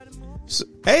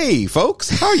Hey, folks,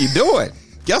 how are you doing?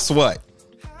 Guess what?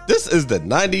 This is the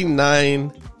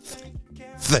 99th,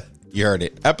 you heard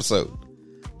it, episode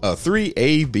of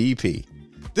 3ABP.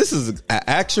 This is an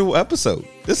actual episode.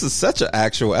 This is such an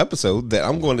actual episode that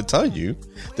I'm going to tell you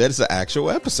that it's an actual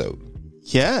episode.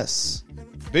 Yes.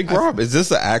 Big Rob, is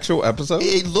this an actual episode?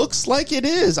 It looks like it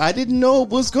is. I didn't know it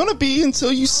was going to be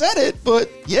until you said it, but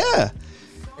yeah.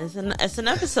 It's an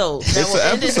episode. That It's will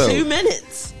an end episode. in 2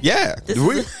 minutes. Yeah.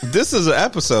 This is an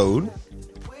episode,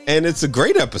 and it's a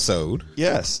great episode.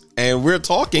 Yes. And we're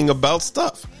talking about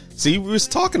stuff. See, we was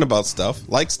talking about stuff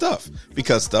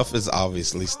because stuff is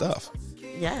obviously stuff.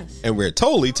 Yes. And we're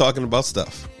totally talking about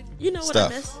stuff. You know what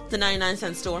Stuff. I miss? The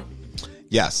 99-cent store.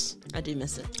 Yes, I do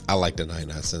miss it. I like the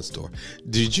 99-cent store.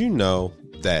 Did you know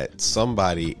that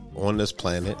somebody on this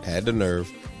planet had the nerve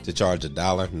to charge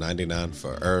 $1.99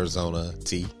 for Arizona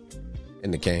tea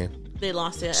in the can? They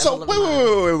lost it. So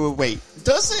wait.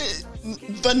 Does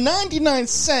it? The 99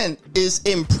 cent is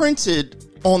imprinted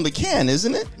on the can,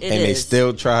 isn't it? It And they is.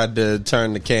 still tried to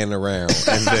turn the can around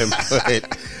and then put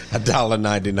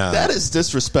 $1.99. That is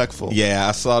disrespectful. Yeah,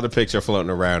 I saw the picture floating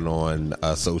around on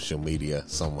social media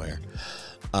somewhere.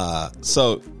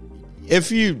 So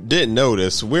if you didn't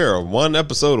notice, we're one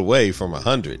episode away from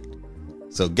 100.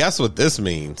 So guess what this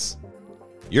means?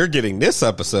 You're getting this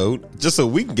episode just so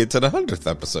we can get to the 100th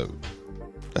episode.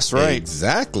 That's right.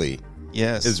 Exactly.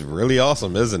 Yes. It's really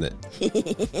awesome, isn't it?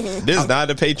 This is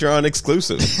not a Patreon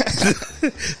exclusive.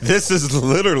 This is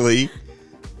literally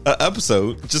an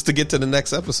episode just to get to the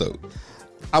next episode.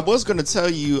 I was going to tell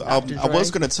you. I Dre.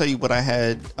 was going to tell you what I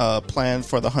had planned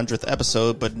for the 100th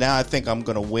episode, but now I think I'm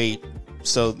going to wait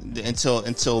until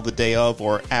the day of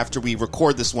or after we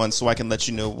record this one, so I can let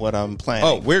you know what I'm planning.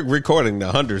 Oh, we're recording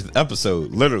the 100th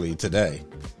episode literally today.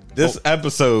 This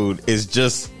episode is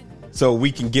just so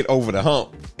we can get over the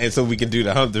hump and so we can do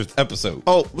the 100th episode.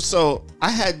 Oh, so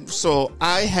I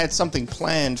had something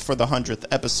planned for the 100th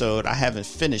episode. I haven't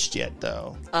finished yet,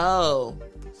 though. Oh.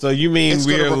 So you mean It's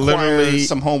going we're to require literally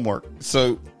some homework.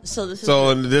 so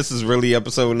This is really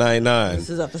episode 99.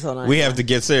 This is episode 99. We have to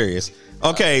get serious.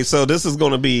 Okay, so this is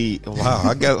going to be wow.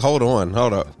 I guess hold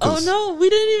up. Oh no, we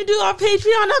didn't even do our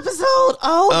Patreon episode.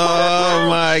 Oh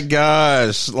my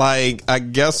gosh. Like, I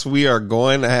guess we are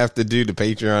going to have to do the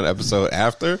Patreon episode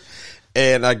after.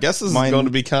 And I guess this is going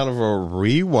to be kind of a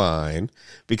rewind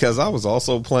because I was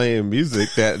also playing music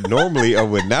that normally I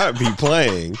would not be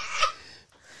playing.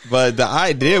 But the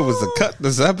idea was to cut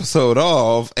this episode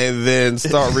off and then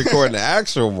start recording the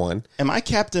actual one. Am I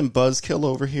Captain Buzzkill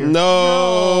over here?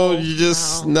 No, you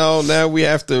just, no, now we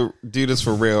have to do this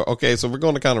for real. Okay, so we're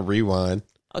going to kind of rewind.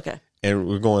 Okay. And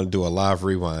we're going to do a live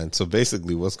rewind. So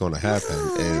basically what's going to happen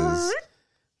is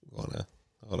we're going to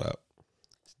hold up.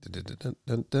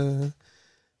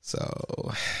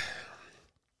 So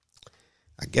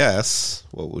I guess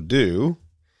what we'll do,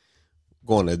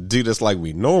 going to do this like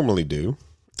we normally do.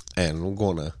 And we're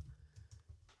going to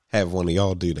have one of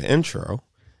y'all do the intro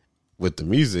with the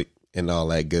music and all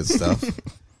that good stuff.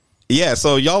 Yeah,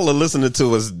 so y'all are listening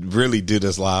to us really do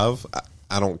this live.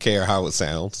 I don't care how it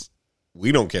sounds.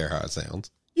 We don't care how it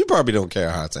sounds. You probably don't care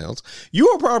how it sounds. You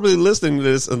are probably listening to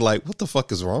this and like, what the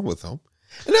fuck is wrong with them?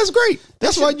 And that's great.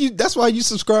 That's why you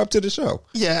subscribe to the show.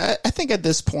 Yeah, I think at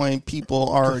this point, people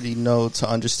already know to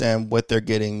understand what they're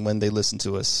getting when they listen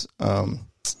to us.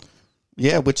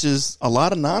 Yeah, which is a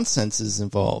lot of nonsense is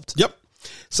involved. Yep.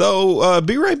 So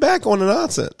be right back on the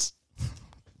nonsense.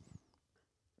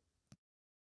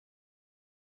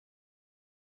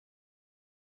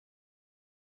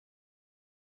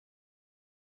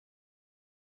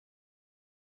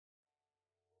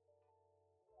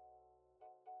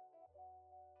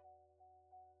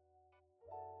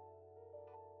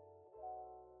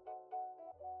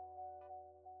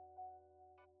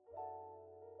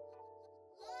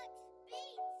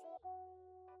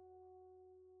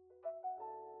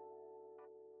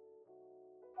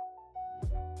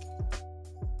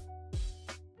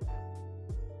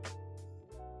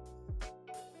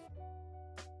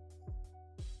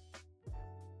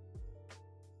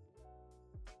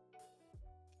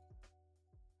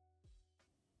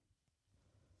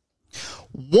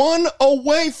 One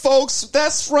away, folks.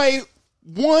 That's right.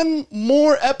 One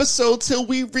more episode till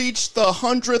we reach the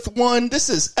 100th one. This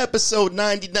is episode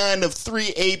 99 of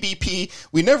 3ABP.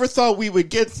 We never thought we would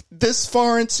get this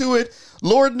far into it.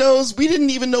 Lord knows we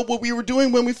didn't even know what we were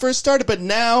doing when we first started, but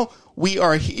now we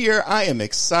are here. I am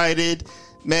excited.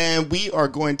 Man, we are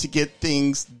going to get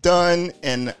things done,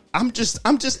 and I'm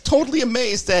just totally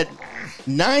amazed that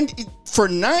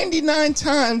 99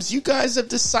 times you guys have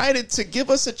decided to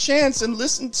give us a chance and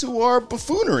listen to our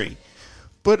buffoonery.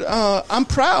 But I'm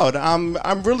proud.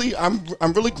 I'm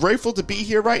really grateful to be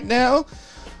here right now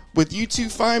with you two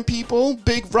fine people.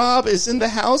 Big Rob is in the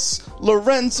house.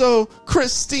 Lorenzo,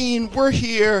 Christine, we're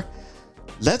here.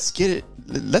 Let's get it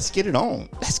on.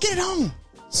 Let's get it on.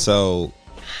 So,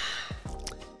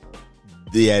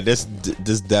 yeah, this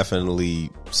definitely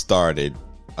started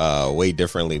way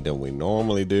differently than we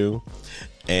normally do,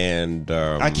 and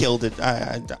I killed it.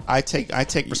 I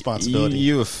take responsibility.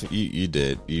 You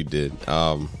did.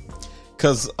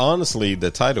 Because honestly,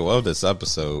 the title of this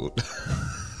episode,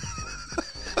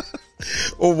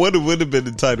 or what it would have been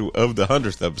the title of the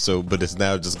 100th episode, but it's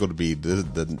now just going to be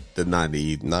the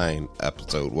 99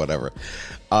 episode, whatever.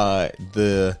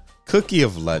 The Cookie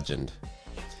of Legend.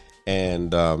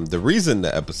 And the reason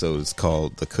the episode is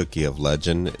called The Cookie of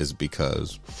Legend is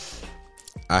because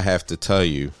I have to tell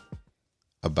you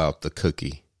about the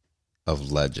Cookie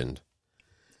of Legend.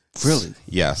 Really?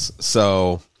 Yes.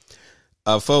 So,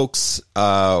 folks,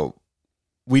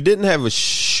 we didn't have a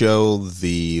show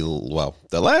the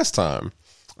last time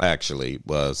actually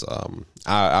was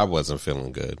I wasn't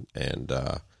feeling good, and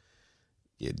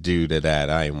due to that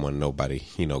I didn't want nobody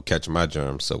catching my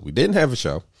germs, so we didn't have a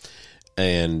show.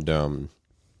 And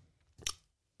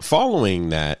following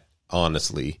that,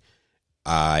 honestly,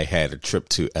 I had a trip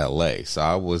to LA. So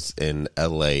I was in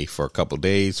LA for a couple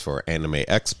days for Anime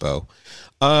Expo.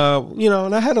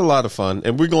 And I had a lot of fun,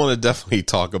 and we're going to definitely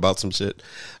talk about some shit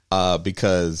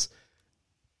because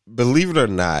believe it or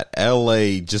not,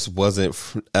 LA just wasn't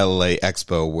LA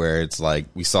Expo where it's like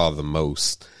we saw the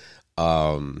most.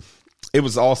 It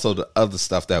was also the other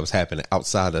stuff that was happening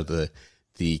outside of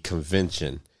the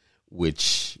convention,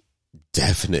 which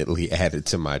definitely added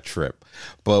to my trip.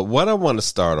 But what I want to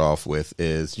start off with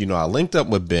is, I linked up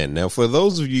with Ben. Now, for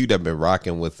those of you that have been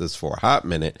rocking with us for a hot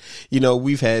minute,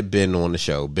 we've had Ben on the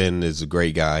show. Ben is a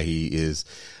great guy. He is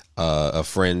a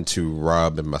friend to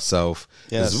Rob and myself,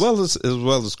 yes, as well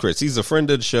as Chris. He's a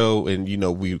friend of the show, and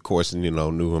we of course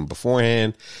knew him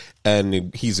beforehand,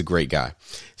 and he's a great guy.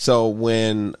 So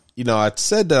when I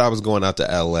said that I was going out to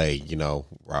LA,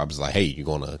 Rob's like, hey, you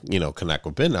going to, connect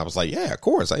with Ben? And I was like, yeah, of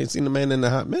course. I ain't seen the man in a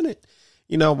hot minute.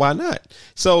 Why not?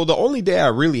 So the only day I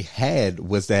really had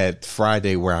was that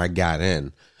Friday where I got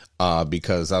in,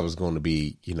 because I was going to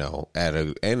be, at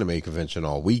an anime convention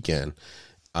all weekend.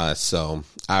 So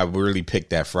I really picked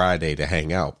that Friday to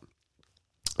hang out.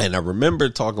 And I remember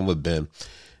talking with Ben,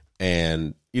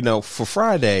 and, for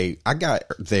Friday, I got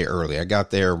there early. I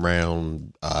got there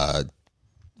around,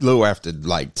 little after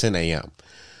like 10 a.m.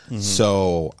 Mm-hmm.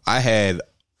 So I had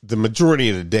the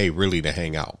majority of the day really to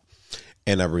hang out.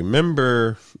 And I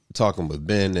remember talking with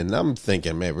Ben, and I'm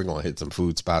thinking, man, we're going to hit some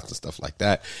food spots and stuff like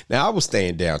that. Now, I was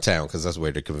staying downtown because that's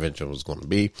where the convention was going to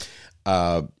be.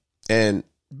 And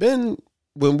Ben,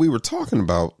 when we were talking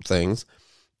about things,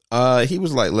 he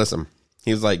was like, listen,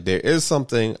 he was like, there is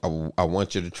something I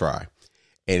want you to try.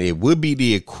 And it would be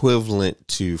the equivalent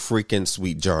to freaking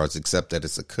sweet jars, except that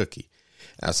it's a cookie.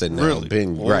 I said, no, really?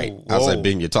 Ben, whoa, right. Whoa. I said,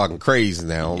 Ben, you're talking crazy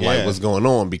now. I'm like, what's going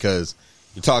on? Because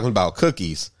you're talking about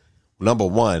cookies, number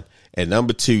one. And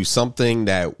number two, something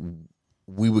that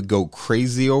we would go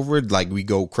crazy over, like we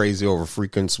go crazy over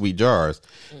freaking sweet jars.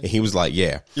 And he was like,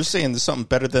 yeah. You're saying there's something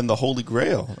better than the Holy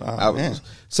Grail.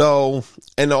 So,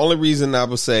 and the only reason I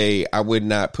would say I would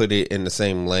not put it in the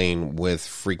same lane with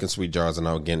freaking sweet jars, and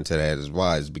I'll get into that as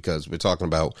why, is because we're talking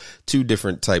about two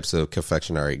different types of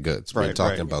confectionery goods. We're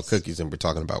talking about cookies, and we're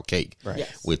talking about cake,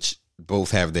 which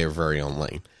both have their very own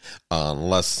lane.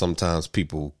 Unless sometimes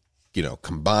people,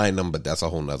 combine them, but that's a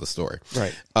whole nother story.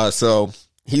 Right. So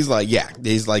he's like,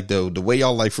 he's like, the way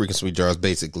y'all like freaking sweet jars,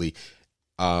 basically,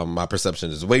 my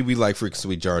perception is the way we like freaking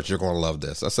sweet jars, you're going to love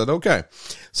this. I said, okay.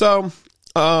 So,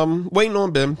 waiting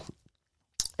on Ben,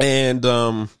 and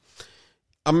I'm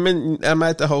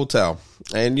at the hotel,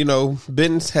 and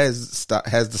Ben has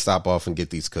to stop off and get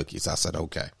these cookies. I said,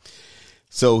 okay.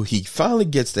 So he finally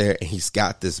gets there, and he's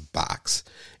got this box.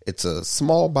 It's a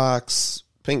small box,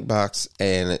 pink box,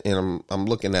 and I'm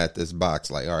looking at this box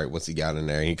like, all right, what's he got in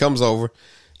there? And he comes over,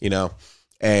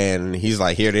 and he's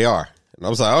like, here they are. And I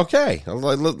was like, okay. I was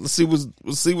like, let's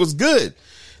see what's good.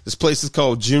 This place is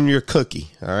called Junior Cookie.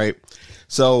 All right.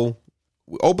 So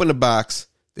we open the box.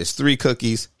 There's 3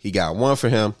 cookies. He got 1 for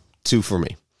him, 2 for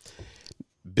me.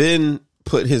 Ben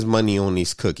put his money on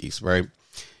these cookies, right?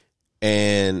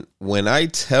 And when I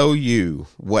tell you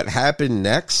what happened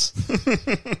next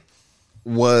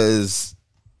was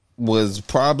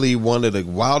probably one of the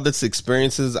wildest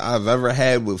experiences I've ever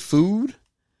had with food.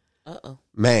 Uh-oh.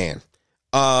 Man.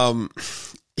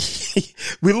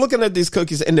 we're looking at these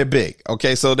cookies and they're big.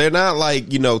 Okay. So they're not like,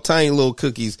 tiny little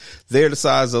cookies. They're the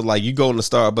size of like you go into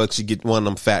Starbucks, you get one of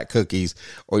them fat cookies,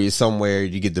 or you're somewhere,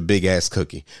 you get the big ass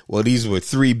cookie. Well, these were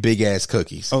 3 big ass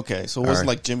cookies. Okay. So it wasn't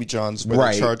like Jimmy John's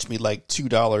where they charged me like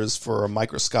 $2 for a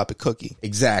microscopic cookie.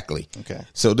 Exactly. Okay.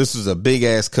 So this is a big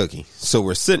ass cookie. So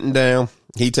we're sitting down.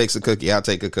 He takes a cookie. I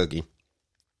take a cookie.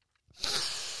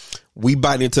 We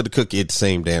bite into the cookie at the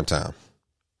same damn time.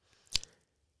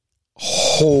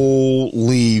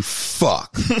 Holy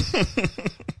fuck.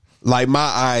 Like my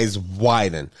eyes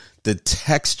widen. The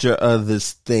texture of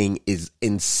this thing is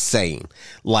insane.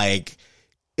 Like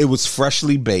it was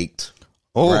freshly baked.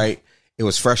 Oh. Right? It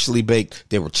was freshly baked.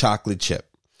 They were chocolate chip.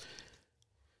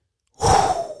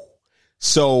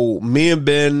 So me and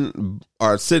Ben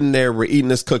are sitting there, we're eating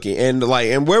this cookie and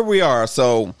where we are.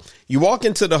 So you walk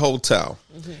into the hotel.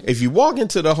 Mm-hmm. If you walk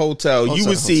into the hotel, you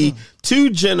would see 2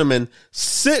 gentlemen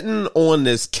sitting on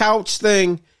this couch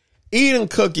thing, eating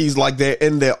cookies like they're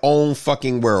in their own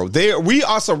fucking world. We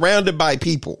are surrounded by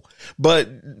people, but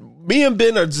me and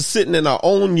Ben are just sitting in our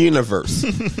own universe.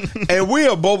 And we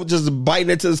are both just biting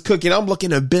into this cookie. And I'm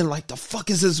looking at Ben like, the fuck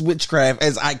is this witchcraft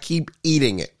as I keep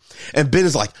eating it? And Ben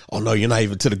is like, oh no, you're not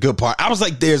even to the good part. I was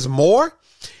like, there's more.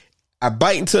 I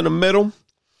bite into the middle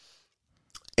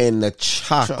and the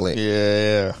chocolate.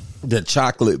 The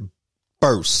chocolate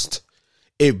burst.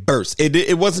 It burst.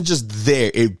 It wasn't just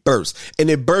there. It burst. And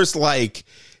it burst like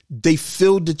they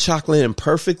filled the chocolate in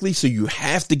perfectly. So you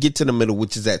have to get to the middle,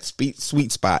 which is that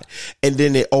sweet spot. And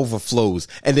then it overflows.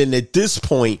 And then at this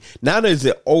point, not only is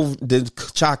it over the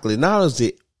chocolate, not only is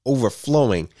it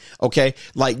overflowing, okay,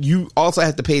 like you also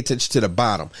have to pay attention to the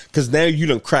bottom because now you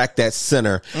done crack that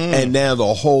center and now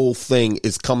the whole thing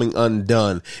is coming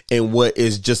undone in what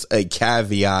is just a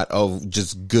caveat of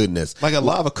just goodness, like a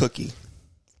lava cookie.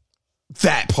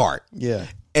 That part. Yeah.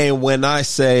 And when I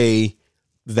say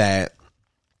that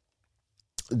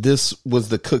this was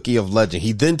the cookie of legend,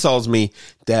 he then tells me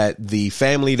that the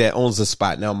family that owns the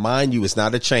spot, now mind you, it's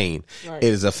not a chain. Right. It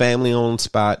is a family owned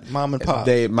spot. Mom and pop.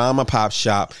 Mom and pop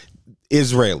shop.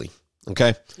 Israeli.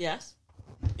 Okay. Yes.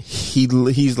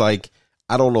 He's like,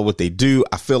 I don't know what they do.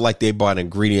 I feel like they bought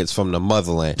ingredients from the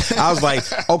motherland. I was like,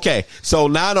 okay, so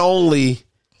not only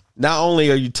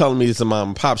are you telling me it's a mom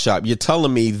and pop shop, you're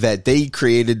telling me that they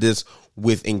created this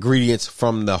with ingredients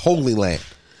from the Holy Land.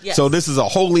 Yes. So this is a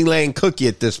Holy Land cookie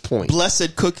at this point.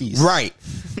 Blessed cookies. Right.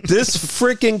 This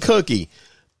freaking cookie,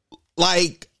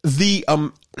 like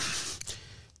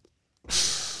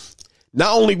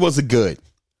not only was it good,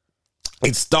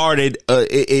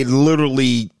 it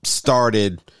literally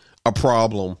started a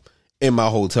problem in my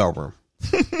hotel room.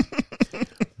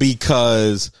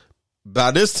 Because by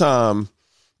this time,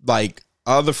 like,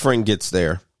 other friend gets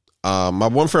there. My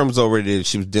one friend was already there.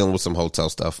 She was dealing with some hotel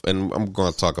stuff, and I'm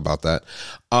going to talk about that.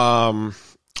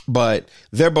 But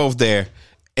they're both there.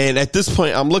 And at this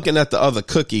point, I'm looking at the other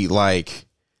cookie like,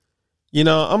 I'm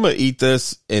going to eat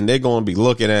this, and they're going to be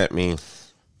looking at me.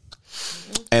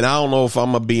 And I don't know if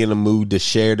I'm going to be in the mood to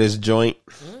share this joint.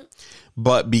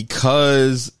 But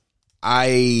because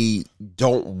I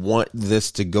don't want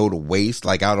this to go to waste,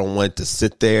 like I don't want it to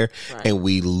sit there and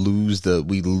we lose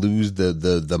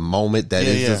the moment that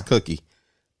is this cookie.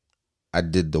 I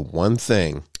did the one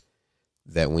thing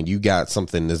that when you got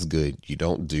something this good, you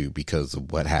don't do because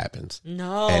of what happens.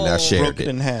 No. And I shared Broke it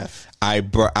in half.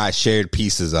 I shared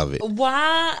pieces of it.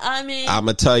 Why? I mean, I'm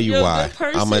going to tell you why.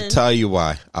 I'm going to tell you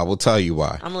why. I will tell you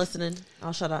why. I'm listening.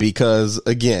 I'll shut up. Because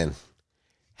again,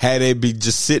 had it be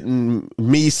just sitting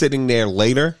there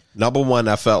later, number one,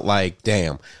 I felt like,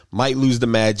 damn, might lose the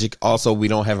magic. Also, we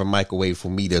don't have a microwave for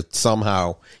me to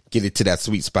somehow get it to that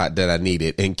sweet spot that I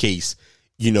needed in case,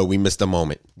 we missed a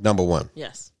moment. Number one.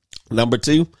 Yes. Number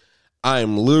two, I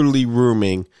am literally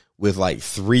rooming with like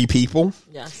 3 people.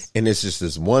 Yes. And it's just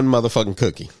this one motherfucking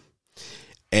cookie.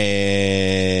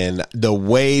 And the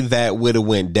way that would have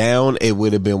went down, it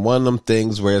would have been one of them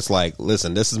things where it's like,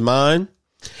 listen, this is mine.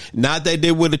 Not that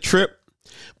they would have tripped,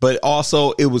 but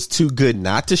also it was too good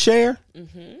not to share.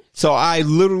 Mm-hmm. So I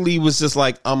literally was just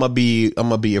like, I'm gonna be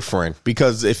a friend,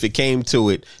 because if it came to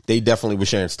it, they definitely were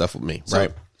sharing stuff with me,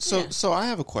 right? So I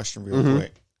have a question real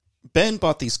quick. Ben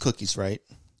bought these cookies, right?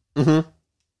 Mm-hmm.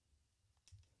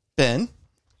 Ben,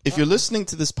 if you're listening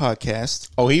to this podcast,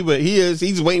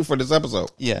 he's waiting for this episode.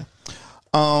 Yeah.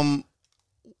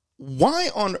 Why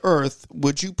on earth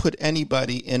would you put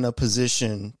anybody in a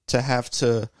position to have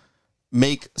to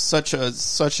make such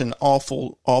an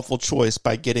awful choice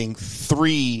by getting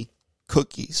 3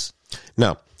 cookies?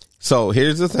 No. So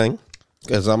here's the thing,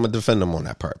 because I'm gonna defend him on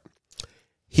that part.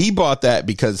 He bought that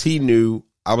because he knew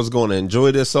I was going to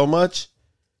enjoy this so much.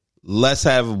 let's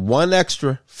have one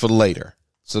extra for later.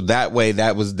 So that way,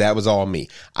 that was all me.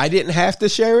 I didn't have to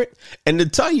share it. And to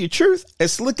tell you the truth,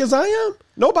 as slick as I am,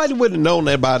 nobody would have known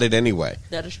about it anyway.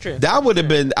 That is true. I would have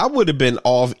been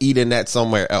off eating that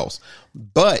somewhere else.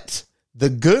 But the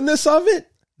goodness of it,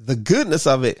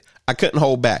 I couldn't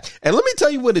hold back. And let me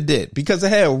tell you what it did, because it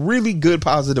had a really good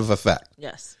positive effect.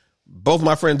 Yes. Both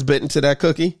my friends bit into that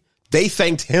cookie. They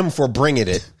thanked him for bringing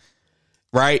it,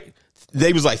 right?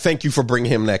 They was like, thank you for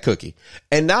bringing him that cookie.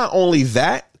 And not only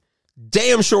that,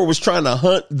 damn sure was trying to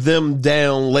hunt them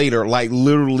down later, like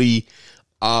literally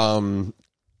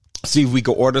see if we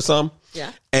could order some.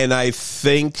 Yeah. And I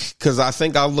think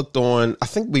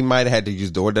we might have had to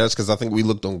use DoorDash, because I think we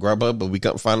looked on Grubhub, but we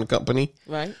couldn't find the company.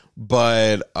 Right.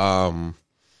 But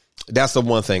that's the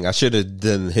one thing. I should have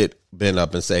then hit Ben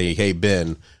up and say, hey,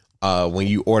 Ben, when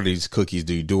you order these cookies,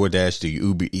 do you DoorDash, do you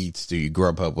Uber Eats, do you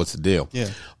Grubhub? What's the deal? Yeah.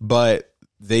 But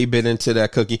they bit into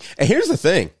that cookie. And here's the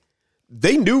thing.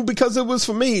 They knew, because it was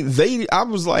for me. I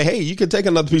was like, hey, you can take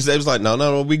another piece. They was like,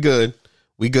 no, we good.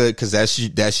 We good, because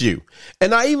that's you.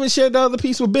 And I even shared the other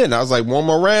piece with Ben. I was like, one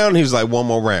more round. He was like, one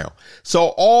more round.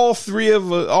 So all three of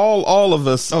us, all of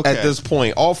us at this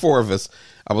point, all four of us,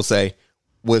 I would say,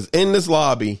 was in this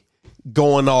lobby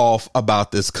going off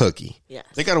about this cookie. Yes.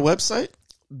 They got a website?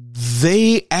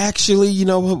 They actually, you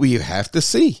know what? We have to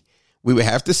see. We would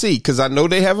have to see, because I know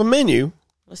they have a menu.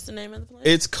 What's the name of the place?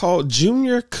 It's called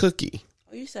Junior Cookie.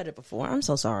 Oh, you said it before. I'm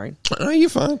so sorry. Oh, you're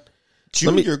fine.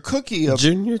 Junior Cookie.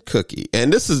 Junior Cookie.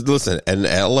 And this is, listen, in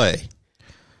L.A.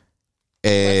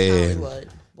 And Hollywood.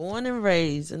 Born and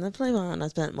raised in the Playground. I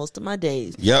spent most of my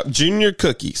days. Yep, Junior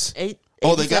Cookies. They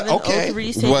got, okay.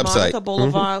 3 St. Website. Monica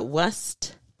Boulevard,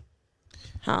 West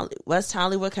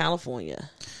Hollywood, California.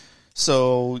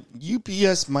 So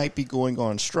UPS might be going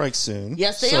on strike soon.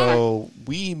 Yes, they So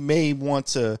we may want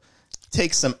to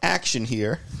take some action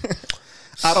here.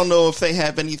 I don't know if they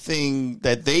have anything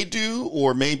that they do,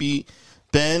 or maybe,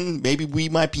 Ben, maybe we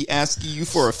might be asking you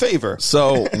for a favor.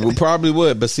 So we probably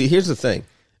would. But see, here's the thing.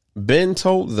 Ben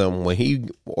told them when he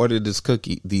ordered these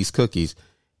cookies,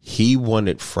 he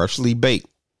wanted freshly baked.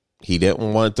 He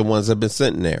didn't want the ones that have been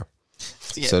sitting there.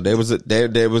 Yeah. So there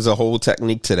was a whole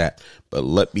technique to that. But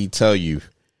let me tell you,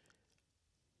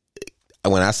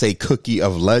 when I say cookie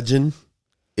of legend,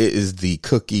 it is the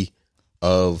cookie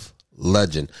of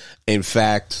legend. In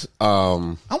fact, I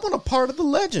want a part of the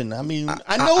legend. I mean,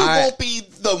 I know it won't be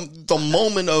the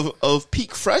moment of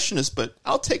peak freshness, but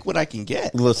I'll take what I can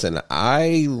get. listen,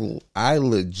 I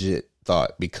legit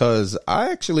thought, because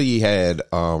I actually had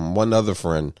one other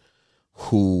friend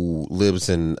who lives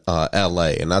in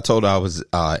LA, and I told her I was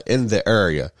in the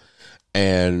area,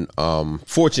 and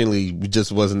fortunately we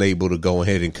just wasn't able to go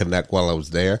ahead and connect while I was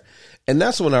there. And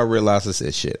that's when I realized, I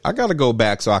said, shit, I gotta go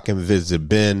back so I can visit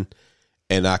Ben,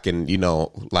 and I can,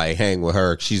 like hang with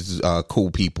her. She's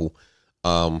cool people.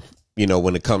 When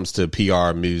it comes to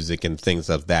PR, music, and things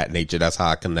of that nature, that's how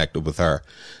I connected with her.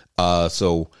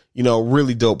 So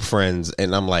really dope friends.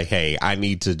 And I'm like, hey, I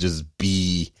need to just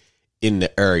be in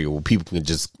the area where people can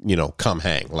just, come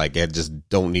hang. Like, I just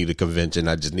don't need a convention.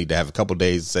 I just need to have a couple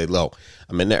days to say, look,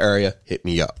 I'm in the area, hit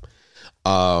me up.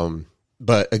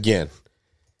 But again,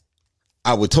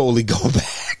 I would totally go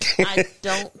back. I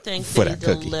don't think For they that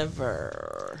cookie.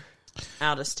 deliver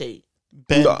out of state.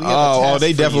 Ben, we have a task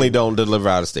they for definitely you. don't deliver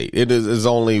out of state. It is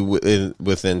only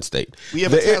within state. We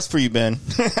have a task for you, Ben.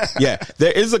 Yeah,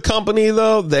 there is a company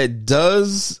though that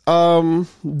does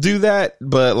do that,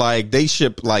 but like they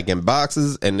ship like in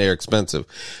boxes and they're expensive.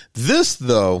 This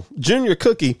though, Junior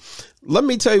Cookie, let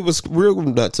me tell you what's real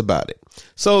nuts about it.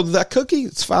 So that cookie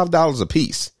is $5 a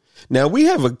piece. Now we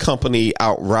have a company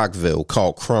out Rockville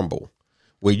called Crumble,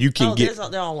 where you can get.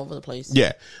 They're all over the place.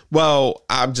 Yeah, well,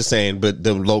 I'm just saying, but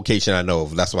the location I know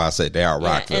of, that's why I said they are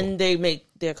Rockville. And they make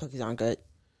their cookies aren't good.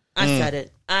 I said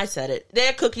it.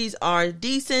 Their cookies are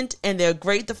decent and they're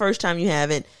great the first time you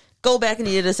have it. Go back and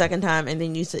eat it a second time, and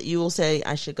then you will say,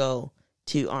 I should go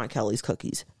to Aunt Kelly's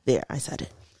Cookies. There, I said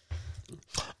it.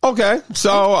 Okay,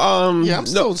 so Yeah, I'm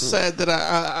so sad that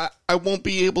I won't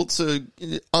be able to,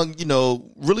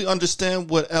 really understand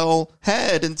what Elle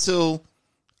had until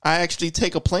I actually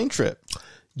take a plane trip.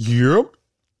 Yep.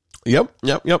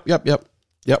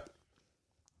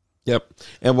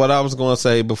 And what I was going to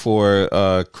say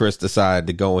before Chris decided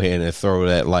to go ahead and throw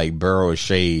that like barrel of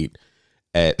shade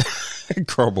at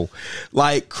Crumble,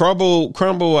 like Crumble,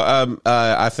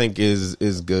 I think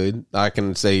is good. I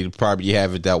can say probably you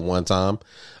have it that one time.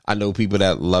 I know people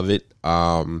that love it,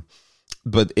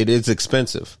 but it is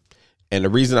expensive. And the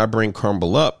reason I bring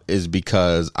Crumble up is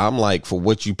because I'm like, for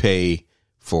what you pay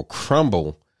for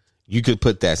Crumble, you could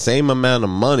put that same amount of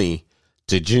money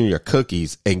to Junior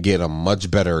Cookies and get a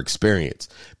much better experience,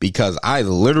 because I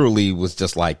literally was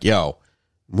just like, yo,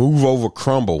 move over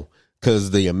Crumble,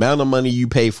 because the amount of money you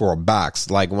pay for a box,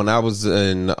 like when I was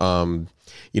in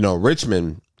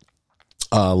Richmond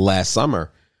last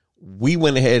summer, we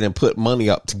went ahead and put money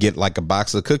up to get like a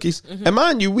box of cookies. And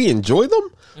mind you, we enjoy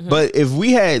them. But if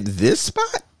we had this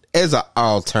spot as an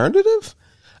alternative,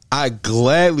 I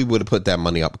gladly would have put that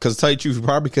money up, because to tell you the truth, we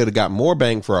probably could have got more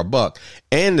bang for our buck.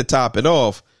 And to top it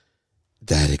off,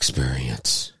 that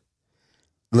experience.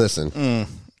 Listen,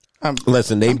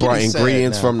 they brought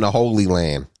ingredients from the Holy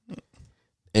Land.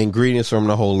 Ingredients from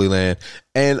the Holy Land.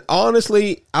 And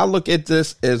honestly, I look at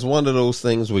this as one of those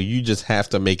things where you just have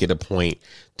to make it a point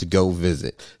to go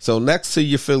visit. So next to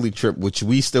your Philly trip, which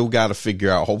we still got to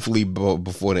figure out, hopefully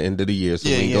before the end of the year, so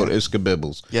we can go to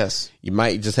Iskabibbles. Yes. You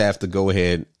might just have to go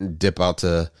ahead and dip out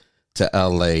to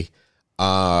LA.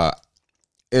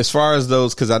 As far as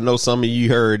those, because I know some of you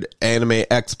heard Anime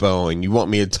Expo and you want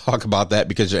me to talk about that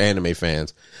because you're anime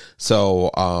fans.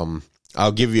 So,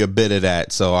 I'll give you a bit of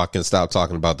that so I can stop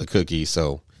talking about the cookies,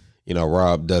 so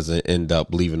Rob doesn't end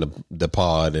up leaving the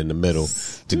pod in the middle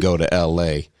to go to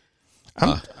LA.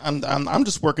 I'm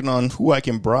just working on who I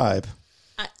can bribe.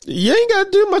 You ain't got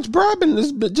to do much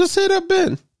bribing. Just hit up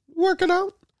Ben, work it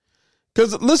out.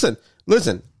 Because listen.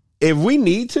 If we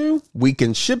need to, we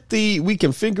can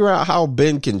figure out how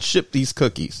Ben can ship these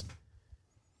cookies.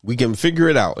 We can figure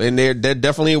it out. And there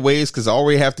definitely are ways, because I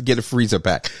already have to get a freezer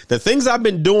pack. The things I've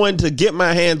been doing to get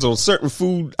my hands on certain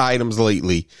food items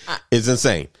lately is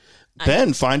insane.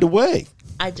 Ben, find a way.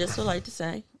 I just would like to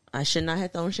say, I should not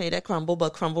have thrown shade at Crumble,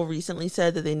 but Crumble recently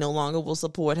said that they no longer will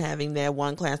support having their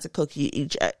one classic cookie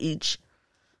each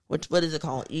what is it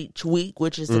called? Each week,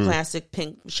 which is the classic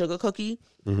pink sugar cookie,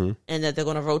 and that they're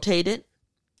going to rotate it.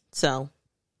 So,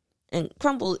 and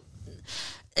Crumble...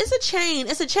 It's a chain.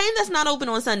 It's a chain that's not open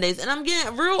on Sundays. And I'm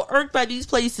getting real irked by these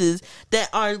places that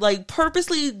are like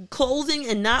purposely closing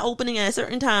and not opening at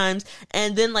certain times.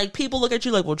 And then like people look at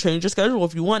you like, well, change your schedule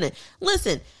if you want it.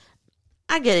 Listen,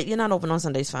 I get it. You're not open on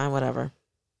Sundays. Fine, whatever.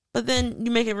 But then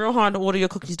you make it real hard to order your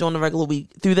cookies during the regular week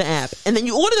through the app. And then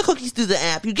you order the cookies through the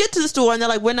app. You get to the store and they're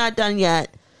like, we're not done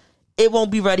yet. It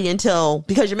won't be ready until,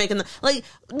 because you're making like,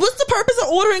 what's the purpose of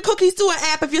ordering cookies through an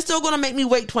app if you're still going to make me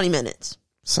wait 20 minutes?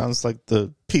 Sounds like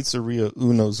the Pizzeria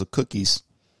Uno's of cookies.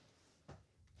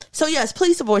 So yes,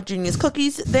 please support Junior's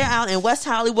Cookies. They're out in West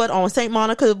Hollywood on St.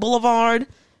 Monica Boulevard.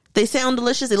 They sound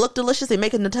delicious. They look delicious. They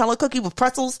make a Nutella cookie with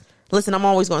pretzels. Listen, I'm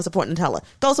always going to support Nutella.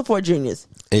 Go support Junior's.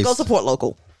 Go support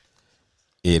local.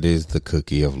 It is the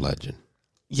cookie of legend.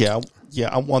 Yeah.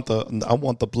 I want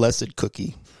the blessed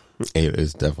cookie. It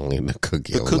is definitely the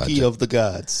cookie. The cookie of the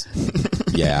gods.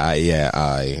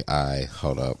 I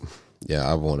hold up. Yeah,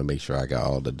 I want to make sure I got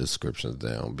all the descriptions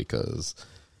down, because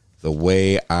the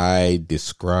way I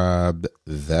described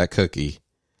that cookie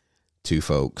to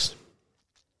folks,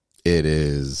 it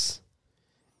is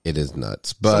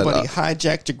nuts. But somebody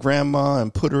hijacked your grandma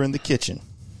and put her in the kitchen.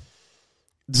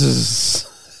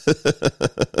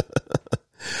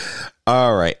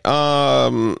 All right.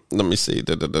 Let me see.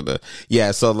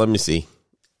 Yeah, so let me see.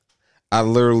 I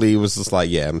literally was just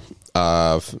like,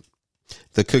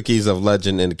 the cookies of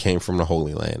legend, and it came from the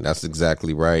Holy Land. That's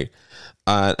exactly right.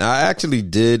 I actually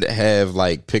did have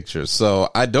like pictures, so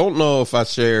I don't know if I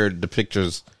shared the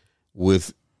pictures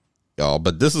with y'all,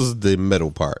 but this is the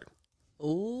middle part.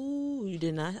 Ooh, you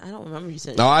did not? I don't remember you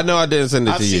saying. No, I know I didn't send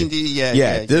it to you.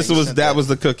 That was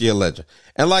the cookie of legend,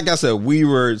 and like I said, we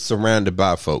were surrounded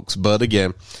by folks, but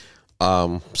again,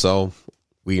 so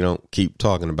we don't keep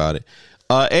talking about it.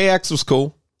 AX was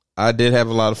cool. I did have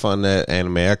a lot of fun at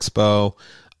Anime Expo.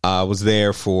 I was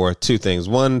there for two things.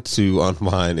 One, to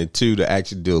unwind, and two, to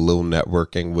actually do a little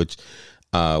networking, which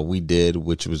we did,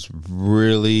 which was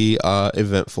really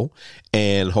eventful.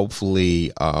 And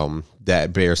hopefully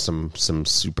that bears some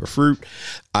super fruit.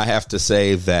 I have to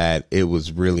say that it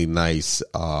was really nice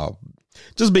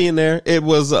just being there. It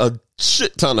was a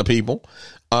shit ton of people.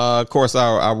 Of course,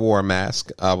 I wore a mask.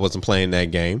 I wasn't playing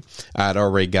that game. I had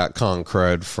already got con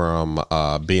crud from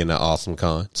being an awesome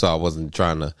con, so I wasn't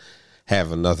trying to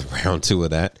have another round two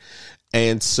of that.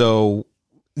 And so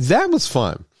that was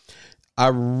fun. I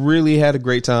really had a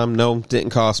great time. No,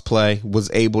 didn't cosplay.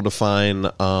 Was able to find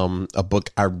a book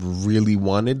I really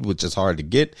wanted, which is hard to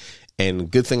get. And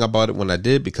good thing I bought it when I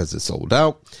did, because it sold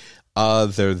out.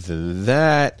 Other than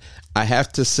that, I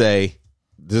have to say,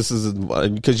 this is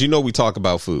because we talk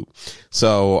about food.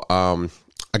 So I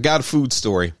got a food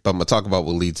story, but I'm going to talk about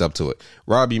what leads up to it.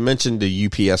 Rob, you mentioned the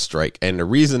UPS strike. And the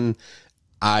reason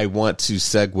I want to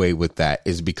segue with that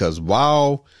is because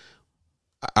while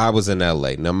I was in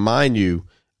LA, now mind you,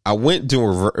 I went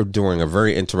during a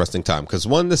very interesting time because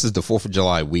one, this is the 4th of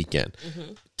July weekend.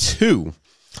 Mm-hmm. Two,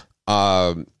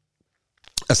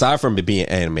 aside from it being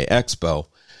Anime Expo,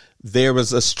 there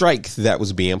was a strike that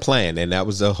was being planned, and that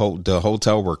was the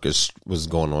hotel workers was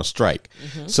going on strike.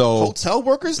 Mm-hmm. So hotel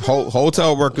workers,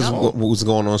 hotel workers was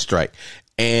going on strike,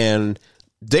 and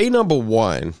day number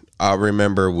one, I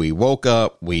remember we woke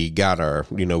up, we got our,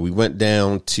 we went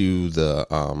down to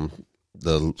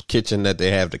the kitchen that they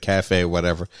have, the cafe or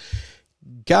whatever,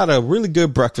 got a really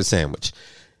good breakfast sandwich.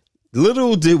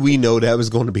 Little did we know that was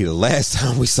going to be the last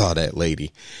time we saw that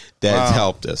lady that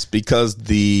helped us, because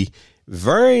the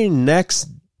very next,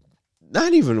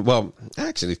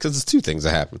 actually, because there's two things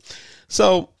that happened.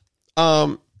 So,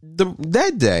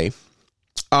 that day,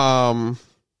 and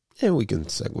we can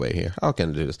segue here. How can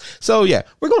I do this? So, yeah,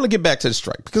 we're going to get back to the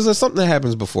strike because there's something that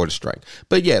happens before the strike.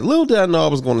 But yeah, little did I know I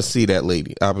was going to see that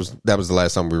lady. That was the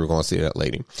last time we were going to see that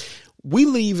lady. We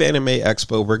leave Anime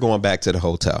Expo. We're going back to the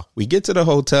hotel. We get to the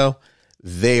hotel.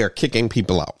 They are kicking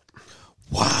people out.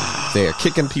 Wow. They are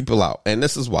kicking people out. And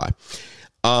this is why.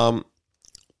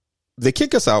 They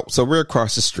kick us out, so we're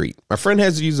across the street. My friend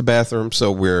has to use the bathroom,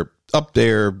 so we're up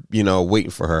there, waiting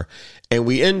for her. And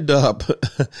we end up,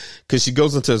 because she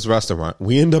goes into this restaurant,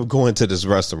 we end up going to this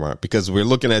restaurant because we're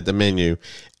looking at the menu,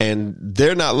 and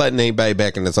they're not letting anybody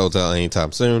back in this hotel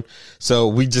anytime soon. So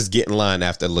we just get in line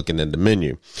after looking at the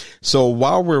menu. So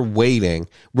while we're waiting,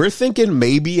 we're thinking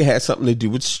maybe it had something to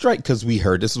do with strike because we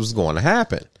heard this was going to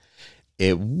happen.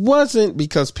 It wasn't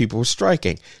because people were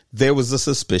striking. There was a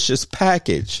suspicious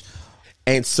package.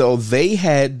 And so they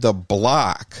had the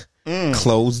block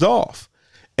closed off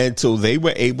until they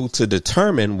were able to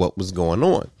determine what was going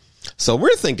on. So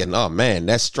we're thinking, oh man,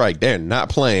 that strike, they're not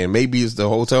playing. Maybe it's the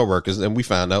hotel workers. And we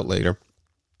found out later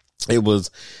it was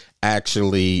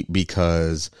actually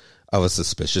because of a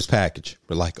suspicious package.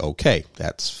 We're like, okay,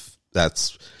 that's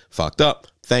fucked up.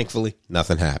 Thankfully,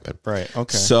 nothing happened. Right.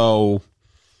 Okay. So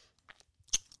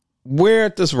we're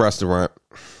at this restaurant,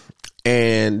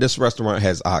 and this restaurant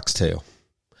has oxtail.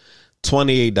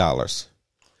 $28.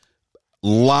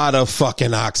 Lot of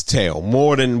fucking oxtail,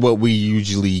 more than what we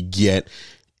usually get.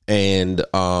 And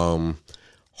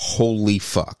holy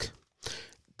fuck,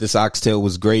 this oxtail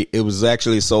was great. It was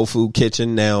actually a soul food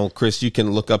kitchen. Now, Chris, you can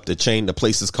look up the chain. The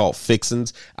place is called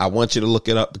Fixins. I want you to look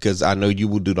it up because I know you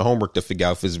will do the homework to figure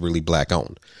out if it's really black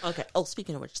owned. Okay. Oh,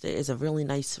 speaking of which, there is a really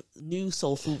nice new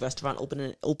soul food restaurant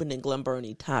opened in Glen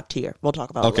Burnie, top tier. We'll talk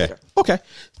about it later. Okay.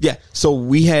 Yeah. So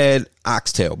we had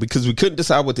oxtail because we couldn't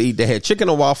decide what to eat. They had chicken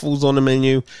and waffles on the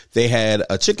menu. They had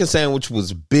a chicken sandwich,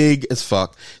 was big as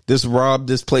fuck. This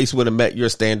place would have met your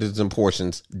standards and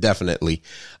portions, definitely.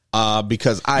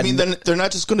 Because I mean, they're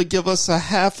not just going to give us a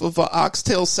half of an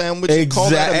oxtail sandwich and call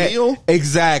that a meal.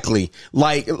 Exactly.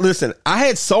 Like, listen, I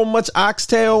had so much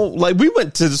oxtail. Like, we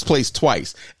went to this place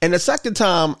twice, and the second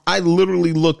time I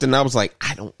literally looked and I was like,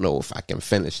 I don't know if I can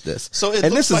finish this. So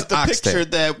it looks like the oxtail picture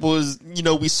that was,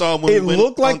 we saw when we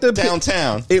went like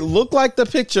downtown. It looked like the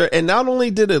picture, and not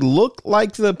only did it look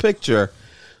like the picture,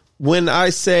 when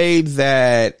I say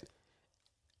that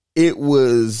it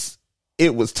was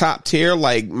top tier.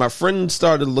 Like, my friend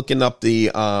started looking up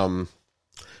the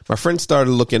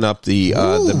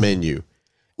menu.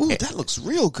 Ooh, that looks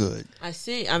real good. I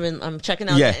see. I'm checking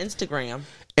out the Instagram.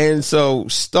 And so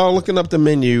started looking up the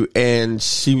menu, and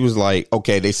she was like,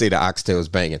 okay, they say the oxtail is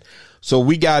banging. So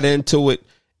we got into it.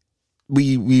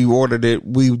 We ordered it.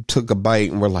 We took a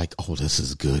bite, and we're like, oh, this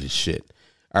is good as shit.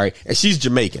 All right. And she's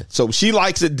Jamaican. So if she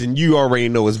likes it, then you already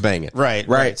know it's banging. Right.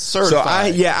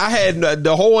 Certified. So I had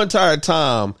the whole entire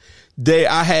time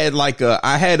I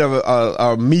had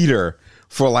a meter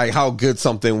for like how good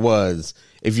something was.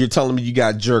 If you're telling me you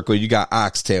got jerk or you got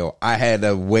oxtail, I had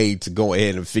a way to go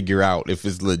ahead and figure out if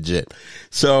it's legit.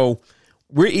 So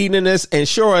we're eating this, and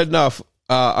sure enough,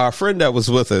 our friend that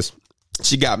was with us,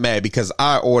 she got mad because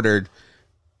I ordered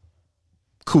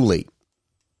Kool-Aid.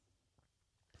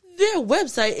 Their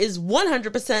website is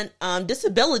 100%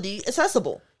 disability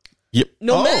accessible. Yep.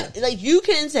 No matter, like, you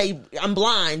can say, I'm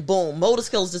blind, boom, motor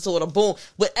skills disorder, boom.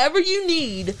 Whatever you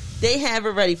need, they have it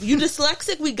ready. If you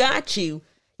dyslexic, we got you.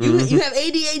 You have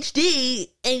ADHD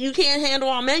and you can't handle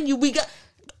our menu,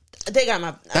 they got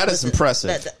my. That is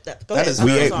impressive. Go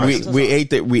ahead.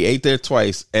 We ate there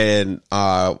twice, and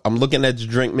I'm looking at the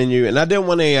drink menu, and I didn't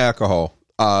want any alcohol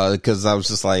because I was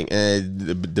just like,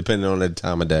 depending on the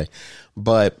time of day.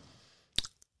 But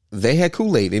they had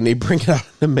Kool-Aid, and they bring it out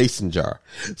in a mason jar.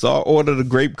 So I ordered a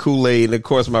grape Kool-Aid, and of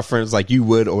course my friend's like, you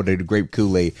would order the grape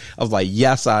Kool-Aid. I was like,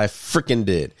 yes, I freaking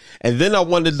did. And then I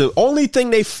wanted the only thing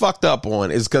they fucked up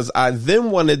on is because I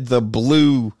then wanted the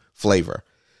blue flavor.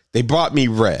 They brought me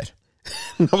red.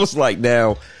 And I was like,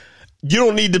 now, you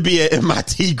don't need to be an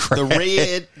MIT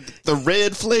grad. The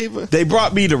red flavor. They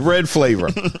brought me the red flavor,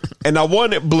 and I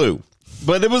wanted blue.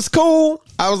 But it was cool.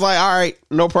 I was like, all right,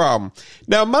 no problem.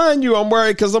 Now, mind you, I'm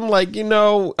worried because I'm like, are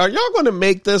y'all going to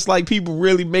make this like people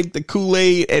really make the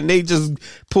Kool-Aid and they just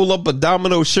pull up a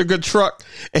Domino sugar truck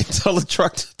and tell the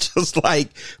truck to just like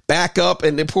back up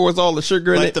and it pours all the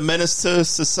sugar in it? Like the Menace to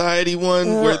Society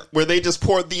one where they just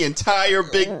poured the entire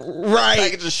big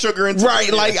package of sugar into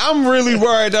it. Like, I'm really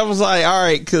worried. I was like, all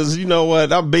right, because you know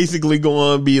what? I'm basically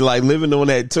going to be like living on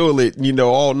that toilet,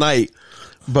 all night.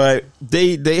 But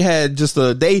they had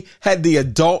they had the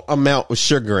adult amount of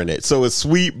sugar in it. So it's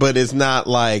sweet, but it's not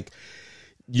like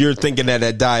you're thinking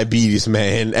that diabetes,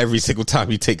 man, every single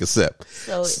time you take a sip.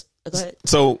 So, go ahead.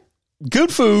 So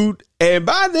good food. And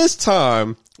by this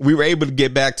time, we were able to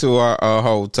get back to our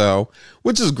hotel,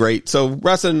 which is great. So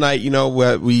rest of the night,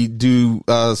 we do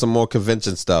some more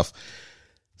convention stuff.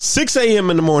 6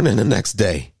 a.m. in the morning the next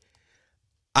day,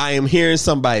 I am hearing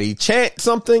somebody chant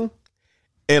something.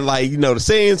 And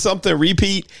saying something,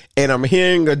 repeat, and I'm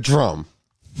hearing a drum,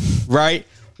 right?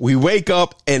 We wake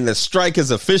up and the strike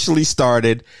has officially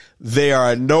started. There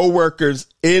are no workers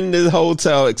in the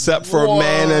hotel except for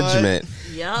management.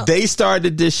 Yep. They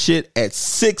started this shit at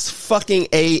 6 fucking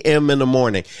a.m. in the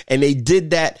morning. And they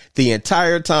did that the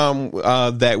entire time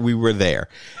that we were there.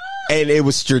 And it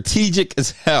was strategic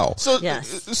as hell. So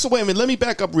wait a minute, let me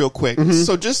back up real quick. Mm-hmm.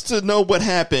 So just to know what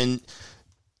happened,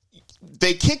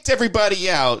 they kicked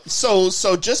everybody out. So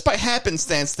just by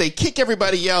happenstance, they kick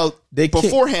everybody out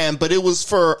beforehand, but it was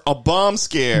for a bomb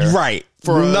scare. Right.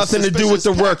 For nothing to do with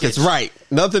the workers. Right.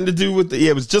 Nothing to do with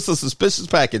it was just a suspicious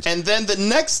package. And then the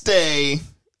next day,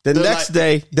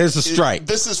 there's a strike.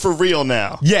 This is for real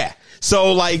now. Yeah.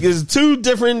 So it's two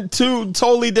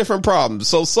totally different problems.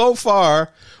 So far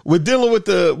we're dealing with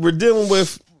the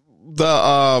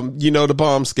the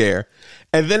bomb scare.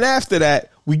 And then after that,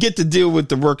 we get to deal with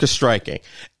the workers striking.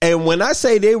 And when I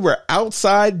say they were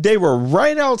outside, they were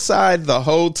right outside the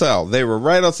hotel. They were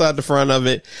right outside the front of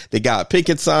it. They got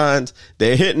picket signs.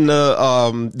 They're hitting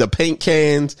the paint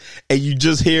cans, and you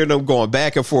just hear them going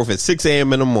back and forth at 6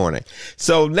 a.m. in the morning.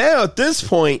 So now at this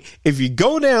point, if you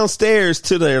go downstairs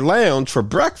to their lounge for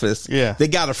breakfast, they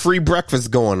got a free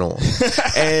breakfast going on.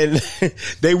 And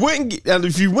they wouldn't, and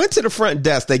if you went to the front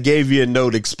desk, they gave you a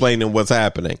note explaining what's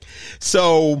happening.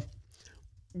 So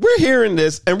we're hearing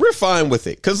this and we're fine with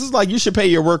it because it's like you should pay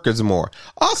your workers more.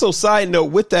 Also, side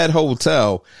note with that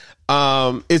hotel,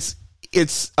 it's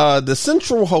the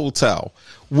Central Hotel,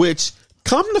 which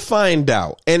come to find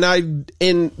out, and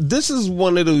this is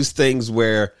one of those things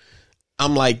where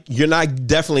I'm like, you're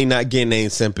definitely not getting any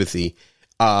sympathy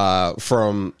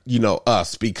from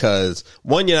us because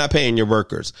one, you're not paying your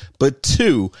workers, but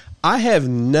two, I have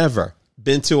never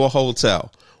been to a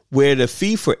hotel where the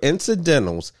fee for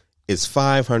incidentals is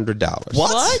 $500.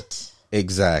 What?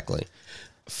 Exactly.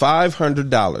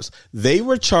 $500. They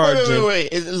were charging.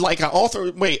 Wait. Like an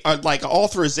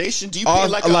authorization? Do you pay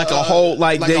they're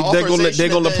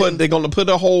gonna put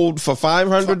a hold for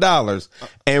 $500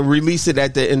 and release it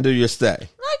at the end of your stay.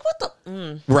 Like what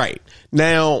the? Right.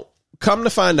 Now, come to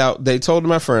find out, they told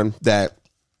my friend that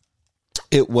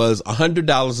it was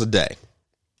 $100 a day.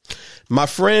 My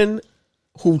friend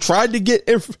who tried to get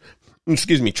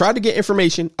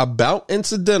information about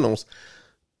incidentals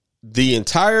the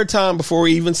entire time before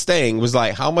even staying was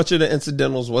like, how much are the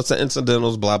incidentals? What's the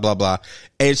incidentals? Blah, blah, blah.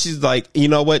 And she's like, you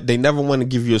know what? They never want to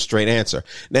give you a straight answer.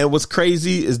 Now, what's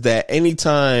crazy is that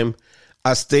anytime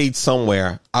I stayed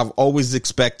somewhere, I've always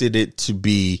expected it to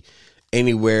be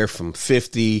anywhere from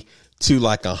 50 to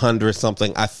like 100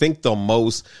 something. I think the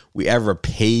most we ever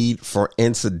paid for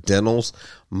incidentals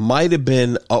might have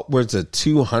been upwards of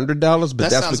 $200,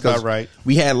 but that's because about right.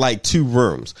 We had like 2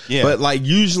 rooms. Yeah. But like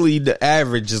usually the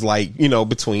average is like,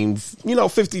 between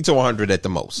 50 to 100 at the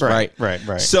most, right? Right.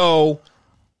 So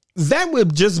that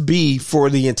would just be for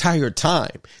the entire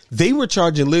time. They were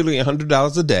charging literally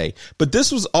 $100 a day, but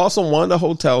this was also one of the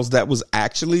hotels that was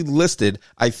actually listed,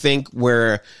 I think,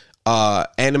 where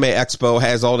Anime Expo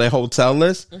has all their hotel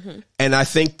lists, and I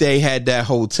think they had that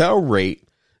hotel rate,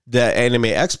 the Anime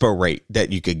Expo rate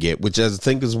that you could get, which I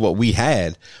think is what we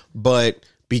had. But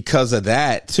because of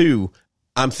that too,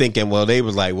 I'm thinking, well, they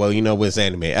was like, well, it's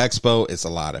Anime Expo, it's a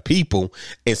lot of people,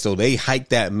 and so they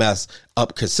hiked that mess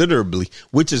up considerably,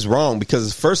 which is wrong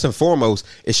because first and foremost,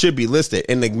 it should be listed.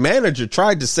 And the manager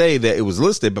tried to say that it was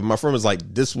listed, but my friend was like,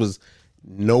 this was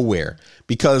nowhere,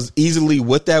 because easily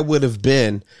what that would have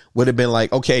been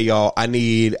like, okay, y'all, I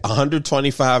need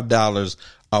 $125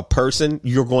 a person,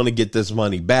 you're going to get this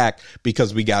money back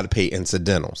because we got to pay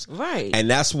incidentals. Right. And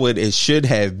that's what it should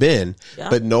have been,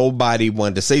 but nobody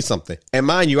wanted to say something. And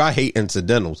mind you, I hate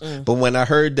incidentals. But when I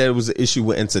heard that it was an issue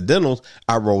with incidentals,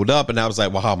 I rolled up and I was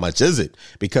like, well, how much is it?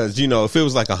 Because, you know, if it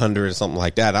was like 100 or something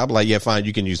like that, I'd be like, yeah, fine,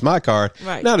 you can use my card.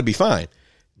 Right. Now it'd be fine.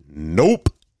 Nope.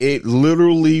 It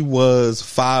literally was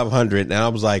 500. And I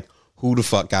was like, who the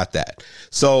fuck got that?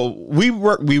 So we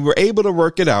were able to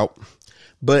work it out,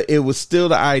 but it was still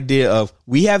the idea of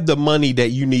we have the money that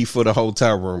you need for the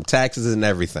hotel room, taxes and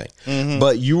everything.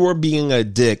 But you are being a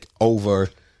dick over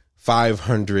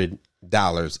 $500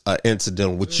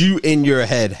 incidental, which you in your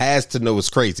head has to know is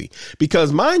crazy.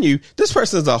 Because mind you, this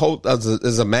person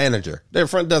is a manager, their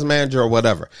front desk manager or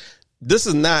whatever. This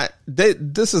is not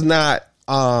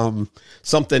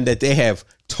something that they have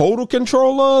total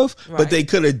control of, but they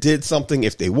could have did something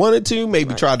if they wanted to,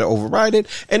 maybe tried to override it.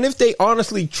 And if they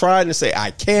honestly tried to say,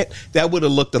 I can't, that would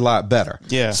have looked a lot better.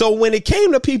 Yeah. So when it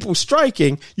came to people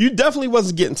striking, you definitely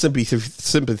wasn't getting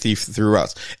sympathy through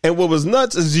us. And what was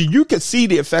nuts is you could see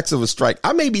the effects of a strike.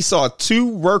 I maybe saw 2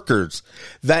 workers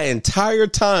that entire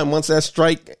time once that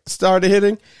strike started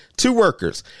hitting, 2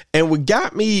 workers. And what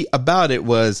got me about it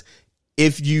was,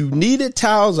 if you needed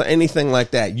towels or anything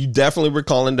like that, you definitely were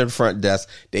calling to the front desk.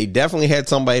 They definitely had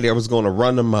somebody that was going to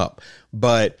run them up.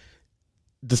 But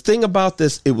the thing about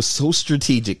this, it was so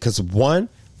strategic because 1,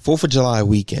 4th of July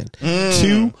weekend.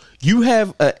 2, you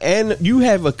have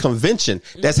a convention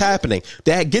that's happening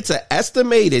that gets an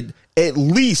estimated at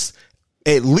least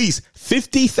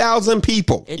 50,000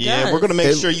 people. We're going to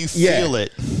make sure you feel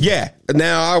it. Yeah.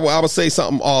 Now I will say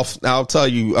something off. I'll tell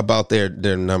you about their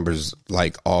numbers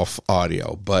like off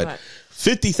audio, but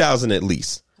 50,000 at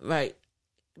least. Right.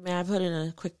 May I put in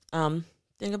a quick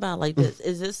thing about like this?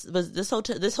 This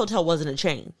hotel wasn't a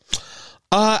chain?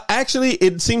 Actually,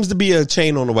 it seems to be a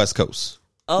chain on the West Coast.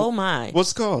 Oh my!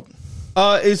 What's it called?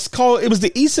 It was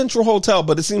the East Central Hotel,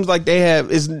 but it seems like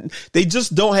they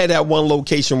just don't have that one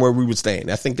location where we were staying.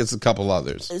 I think it's a couple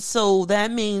others. So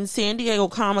that means San Diego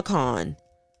Comic-Con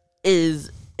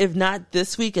is, if not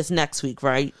this week, it's next week,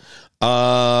 right?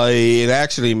 It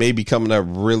actually may be coming up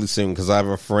really soon because I have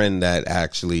a friend that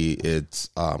actually it's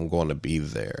going to be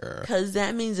there. Because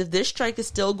that means if this strike is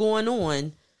still going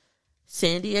on,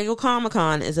 San Diego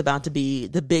Comic-Con is about to be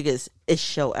the biggest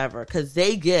show ever because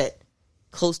they get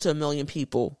close to 1 million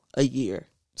people a year.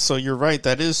 So you're right.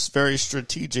 That is very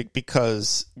strategic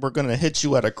because we're going to hit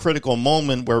you at a critical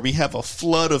moment where we have a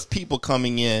flood of people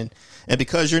coming in. And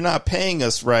because you're not paying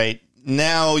us right,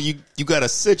 now you got a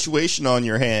situation on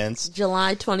your hands.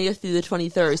 July 20th through the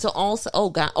 23rd. So also,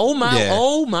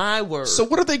 oh my word. So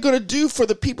what are they going to do for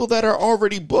the people that are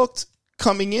already booked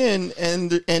coming in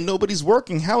and nobody's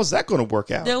working? How is that going to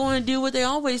work out? They're going to do what they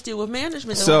always do with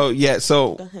management. That's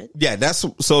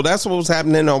what was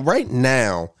happening. Right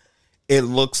now, it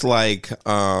looks like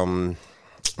I'm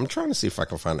trying to see if I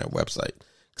can find that website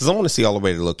because I want to see all the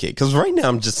way to locate. Because right now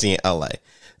I'm just seeing LA.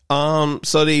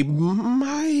 So they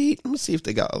might. Let me see if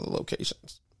they got other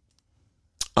locations.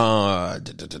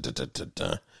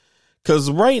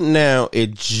 Because right now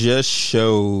it just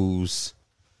shows.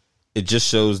 It just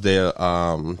shows their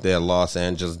Los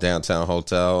Angeles downtown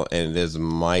hotel, and this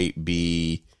might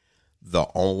be the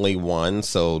only one,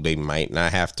 so they might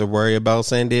not have to worry about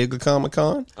San Diego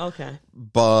Comic-Con. Okay.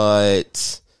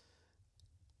 But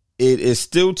it is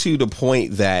still to the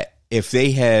point that if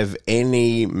they have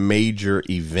any major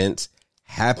events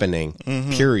happening,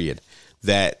 period,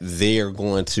 that they're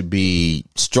going to be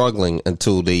struggling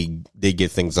until they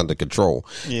get things under control.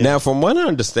 Yeah. Now, from what I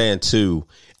understand, too,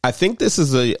 I think this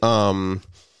is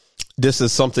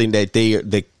something that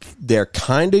they're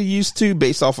kind of used to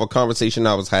based off a conversation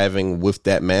I was having with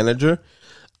that manager.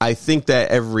 I think that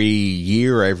every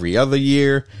year, every other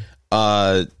year,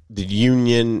 the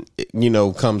union,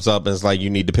 comes up and it's like, you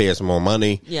need to pay us more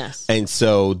money. Yes. And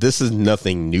so this is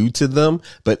nothing new to them,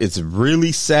 but it's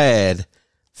really sad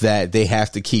that they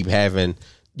have to keep having,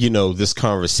 this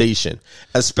conversation,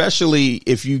 especially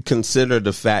if you consider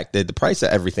the fact that the price of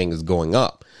everything is going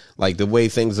up. Like the way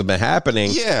things have been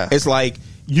happening. Yeah. It's like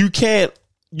you can't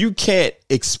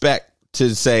expect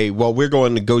to say, well, we're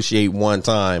going to negotiate one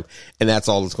time and that's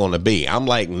all it's going to be. I'm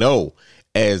like, no.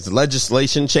 As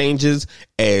legislation changes,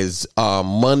 as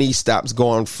money stops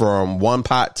going from one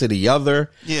pot to the other,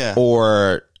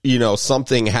 or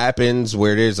something happens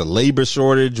where there's a labor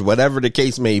shortage, whatever the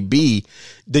case may be,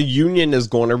 the union is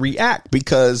going to react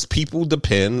because people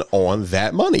depend on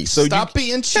that money. So stop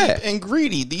being cheap and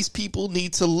greedy. These people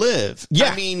need to live.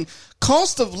 Yeah. I mean,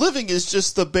 cost of living is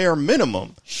just the bare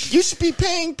minimum. You should be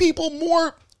paying people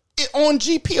more on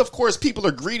GP, of course, people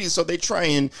are greedy, so they try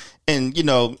and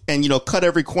cut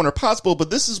every corner possible. But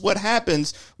this is what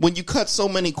happens when you cut so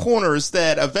many corners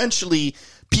that eventually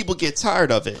people get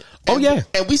tired of it.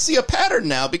 And we see a pattern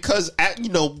now because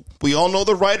we all know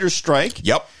the writer's strike.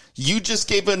 Yep. You just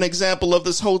gave an example of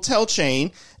this hotel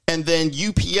chain. And then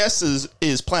UPS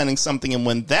is planning something, and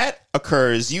when that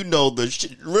occurs, the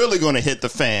shit really going to hit the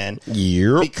fan.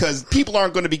 Yep. Because people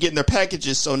aren't going to be getting their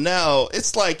packages. So now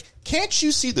it's like, can't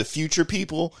you see the future,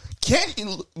 people? Can't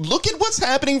you look at what's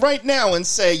happening right now and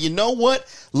say, you know what?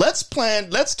 Let's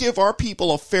give our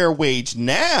people a fair wage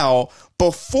now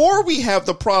before we have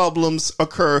the problems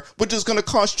occur, which is going to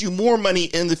cost you more money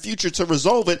in the future to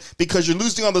resolve it because you're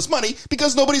losing all this money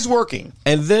because nobody's working.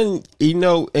 And then,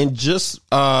 and just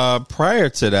prior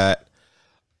to that,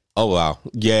 oh, wow.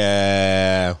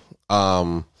 Yeah.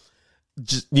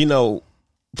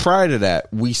 Prior to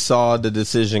that, we saw the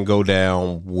decision go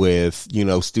down with,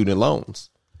 student loans.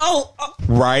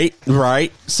 Right.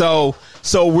 So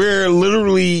what we're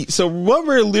literally the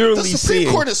Supreme seeing,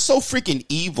 Court is so freaking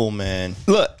evil, man.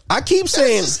 Look, I keep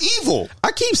saying it's evil.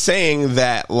 I keep saying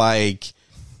that, and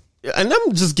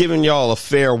I'm just giving y'all a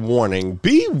fair warning.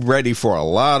 Be ready for a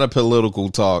lot of political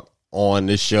talk on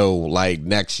this show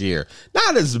next year.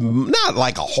 Not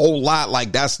like a whole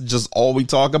lot, that's just all we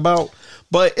talk about,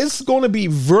 but it's going to be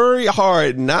very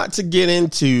hard not to get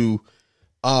into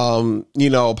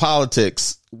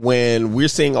politics when we're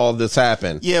seeing all this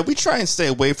happen. Yeah, we try and stay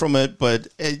away from it, but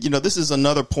this is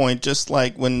another point, just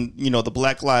like when the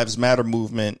Black Lives Matter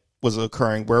movement was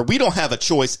occurring, where we don't have a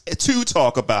choice to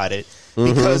talk about it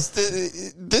because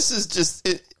this is just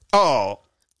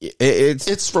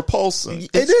it's repulsive.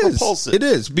 Repulsive. It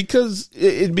is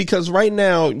because right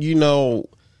now,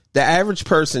 the average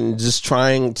person just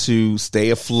trying to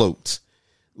stay afloat,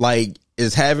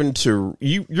 is having to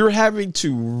you're having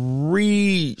to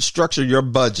restructure your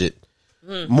budget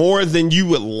more than you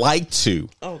would like to.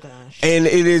 Oh gosh. And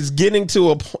it is getting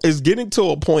to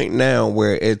a point now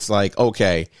where it's like,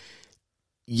 okay,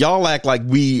 y'all act like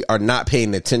we are not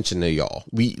paying attention to y'all.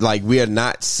 We are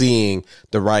not seeing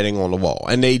the writing on the wall.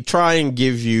 And they try and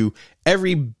give you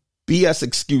every BS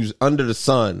excuse under the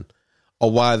sun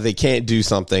of why they can't do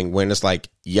something when it's like,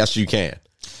 yes, you can.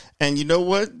 And you know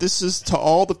what? This is to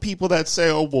all the people that say,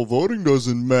 oh, well, voting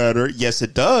doesn't matter. Yes,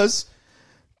 it does.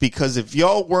 Because if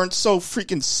y'all weren't so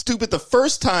freaking stupid the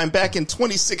first time back in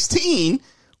 2016,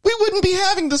 we wouldn't be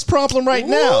having this problem right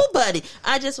now. Ooh, buddy.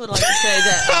 I just would like to say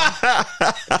that,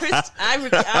 Chris,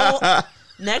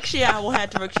 next year I will have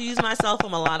to recuse myself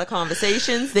from a lot of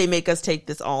conversations. They make us take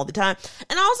this all the time.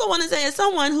 And I also want to say, as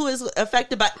someone who is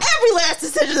affected by every last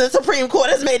decision the Supreme Court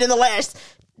has made in the last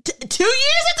 2 years at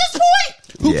this point.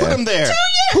 Who put him there? 2 years.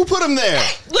 Who put him there?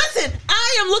 Hey, listen,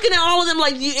 I am looking at all of them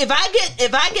like, if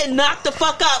I get knocked the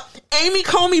fuck up, Amy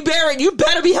Coney Barrett, you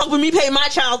better be helping me pay my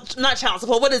not child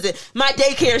support. What is it? My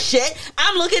daycare shit.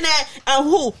 I'm looking at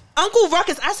who? Uncle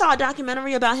Ruckus. I saw a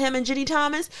documentary about him and Ginny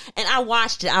Thomas, and I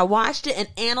watched it and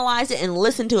analyzed it and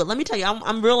listened to it. Let me tell you,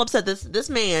 I'm real upset. This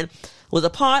man was a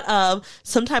part of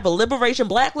some type of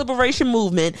black liberation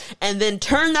movement, and then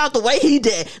turned out the way he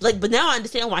did. But now I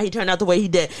understand why he turned out the way he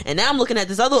did. And now I'm looking at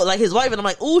this other, his wife, and I'm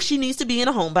like, ooh, she needs to be in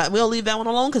a home, but we'll leave that one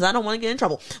alone because I don't want to get in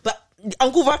trouble. But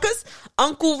Uncle Ruckus,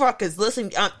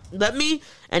 listen,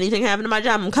 anything happen to my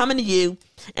job, I'm coming to you,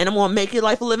 and I'm going to make your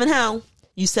life a living hell.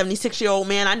 You 76-year-old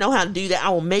man, I know how to do that. I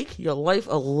will make your life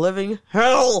a living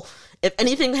hell. If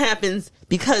anything happens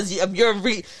because of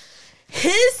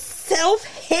his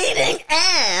self-hating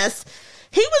ass,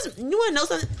 you want to know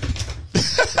something?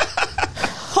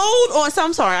 Hold on. So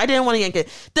I'm sorry. I didn't want to yank it.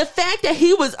 The fact that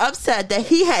he was upset that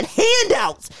he had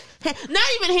handouts, not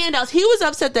even handouts, he was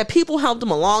upset that people helped him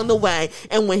along the way.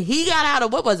 And when he got out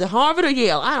of, what was it, Harvard or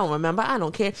Yale? I don't remember. I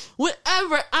don't care.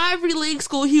 Whatever Ivy League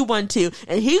school he went to,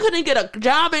 and he couldn't get a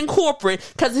job in corporate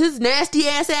because of his nasty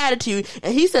ass attitude.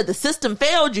 And he said the system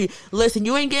failed you. Listen,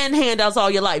 you ain't getting handouts all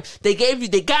your life. They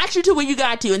got you to where you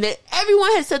got to. And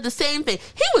everyone has said the same thing.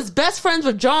 He was best friends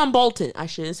with John Bolton. I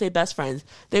shouldn't say best friends.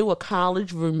 They were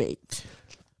college roommates.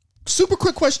 Super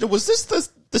quick question. Was this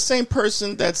the same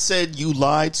person that said you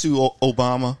lied to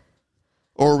Obama?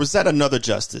 Or was that another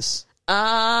justice?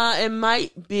 It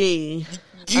might be.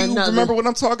 Do you remember what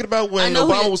I'm talking about when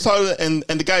Obama was talking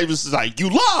and the guy was like,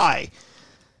 you lie?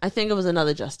 I think it was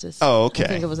another justice. Oh, okay. I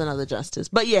think it was another justice.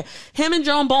 But yeah, him and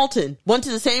John Bolton went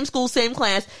to the same school, same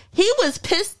class. He was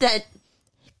pissed that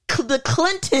the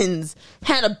Clintons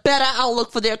had a better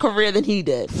outlook for their career than he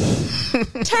did.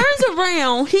 Turns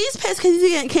around, he's pissed because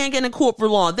he can't get in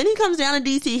corporate law. Then he comes down to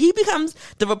D.C. He becomes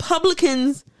the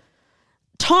Republicans'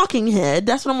 talking head.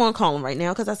 That's what I'm going to call him right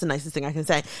now because that's the nicest thing I can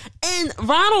say. And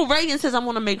Ronald Reagan says, I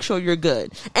want to make sure you're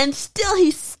good. And still,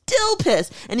 he's still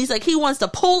pissed. And he's like, he wants to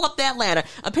pull up that ladder.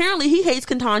 Apparently, he hates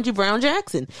Ketanji Brown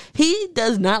Jackson. He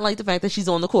does not like the fact that she's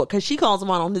on the court because she calls him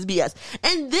out on his BS.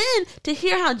 And then to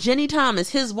hear how Jenny Thomas,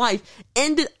 his wife,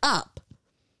 ended up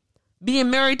being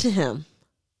married to him.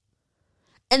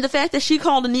 And the fact that she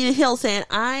called Anita Hill saying,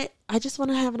 I just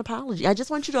want to have an apology. I just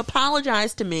want you to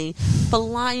apologize to me for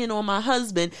lying on my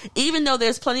husband, even though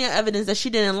there's plenty of evidence that she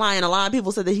didn't lie. And a lot of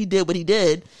people said that he did what he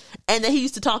did and that he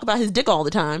used to talk about his dick all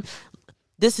the time.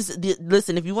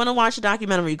 Listen, if you want to watch the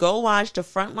documentary, go watch the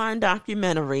Frontline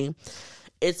documentary.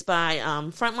 It's by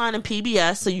Frontline and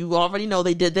PBS, so you already know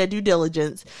they did their due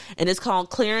diligence. And it's called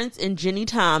Clarence and Jenny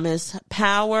Thomas,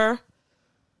 Power,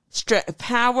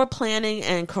 Planning,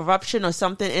 and Corruption or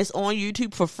something. It's on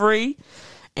YouTube for free.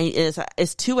 And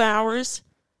it's 2 hours.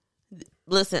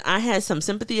 Listen, I had some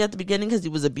sympathy at the beginning because he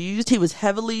was abused. He was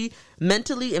heavily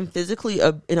mentally and physically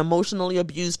and emotionally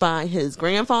abused by his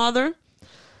grandfather.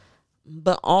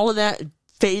 But all of that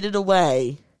faded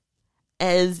away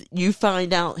as you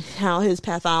find out how his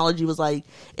pathology was like.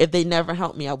 If they never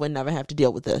helped me, I would never have to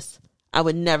deal with this. I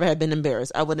would never have been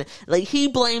embarrassed. I wouldn't. Like, he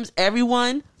blames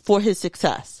everyone for his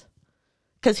success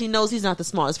because he knows he's not the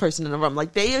smartest person in the room.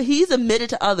 Like, he's admitted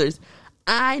to others,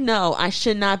 I know I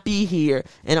should not be here,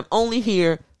 and I'm only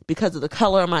here because of the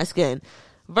color of my skin.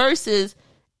 Versus,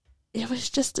 it was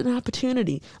just an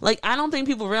opportunity. Like, I don't think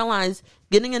people realize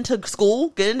getting into school,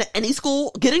 getting into any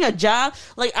school, getting a job.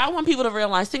 Like, I want people to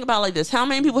realize, think about it like this. How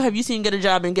many people have you seen get a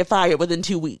job and get fired within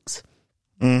 2 weeks?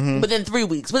 Mm-hmm. Within 3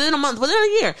 weeks, within a month, within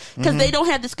a year? Because they don't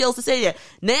have the skills to say that.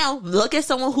 Now, look at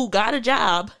someone who got a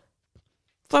job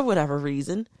for whatever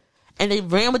reason, and they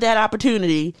ran with that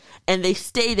opportunity, and they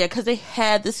stayed there because they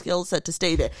had the skill set to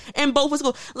stay there. And both was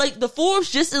cool. Like, the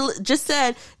Forbes just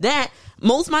said that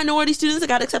most minority students that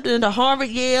got accepted into Harvard,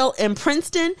 Yale, and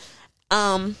Princeton,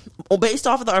 based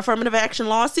off of the affirmative action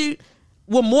lawsuit,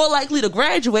 were more likely to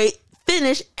graduate,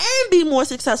 finish, and be more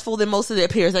successful than most of their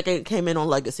peers that came in on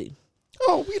legacy.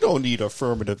 Oh, we don't need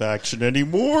affirmative action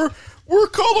anymore. We're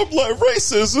colorblind.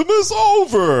 Racism is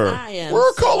over.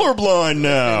 We're colorblind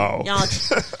now. Y'all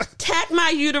attack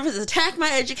my uterus, attack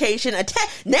my education,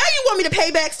 now you want me to pay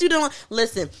back student loan.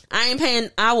 Listen, I ain't paying.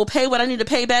 I will pay what I need to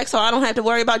pay back so I don't have to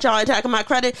worry about y'all attacking my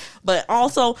credit. But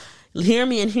also, hear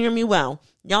me and hear me well.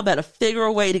 Y'all better figure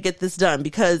a way to get this done,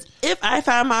 because if I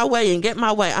find my way and get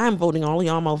my way, I'm voting all of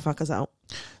y'all motherfuckers out.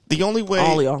 The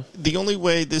only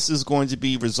way this is going to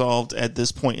be resolved at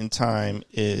this point in time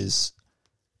is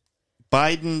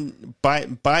Biden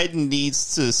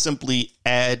needs to simply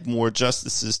add more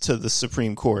justices to the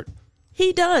Supreme Court.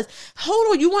 He does.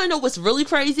 Hold on. You want to know what's really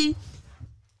crazy?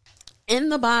 In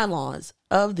the bylaws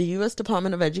of the U.S.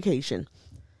 Department of Education.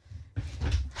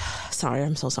 Sorry,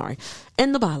 I'm so sorry.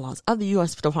 In the bylaws of the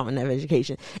U.S. Department of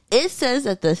Education, it says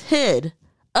that the head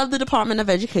of the Department of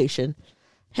Education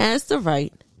has the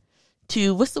right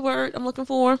to, what's the word I'm looking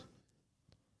for?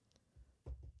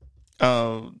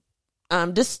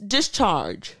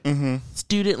 Discharge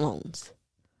student loans.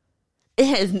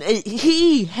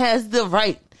 He has the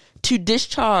right to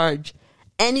discharge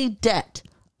any debt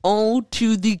owed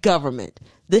to the government.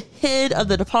 The head of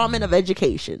the Department of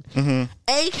Education,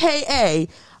 aka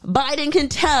Biden, can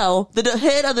tell the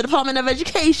head of the Department of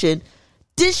Education,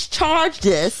 discharge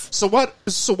this. So why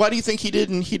do you think he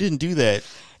didn't do that?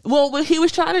 Well, what he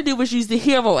was trying to do was use the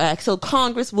HERO Act, so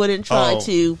Congress wouldn't try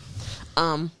to,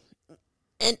 and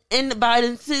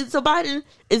Biden. So Biden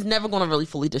is never going to really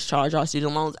fully discharge our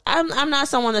student loans. I'm not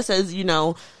someone that says,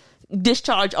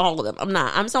 discharge all of them. I'm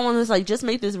not. I'm someone that's like, just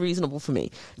make this reasonable for me.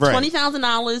 Right.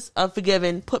 $20,000 of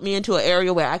forgiven put me into an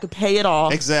area where I could pay it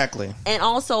off. Exactly. And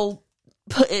also,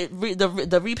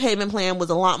 the repayment plan was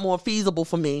a lot more feasible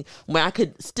for me, where I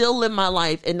could still live my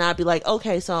life and not be like,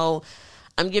 okay, so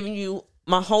I'm giving you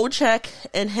my whole check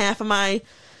and half of my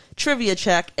trivia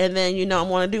check, and then I'm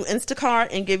going to do Instacart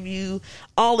and give you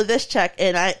all of this check,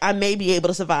 and I may be able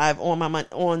to survive on my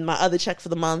other check for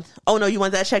the month. Oh no, you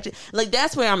want that check? Like,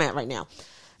 that's where I'm at right now.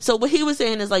 So what he was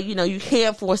saying is, like, you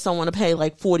can't force someone to pay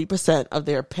like 40% of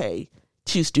their pay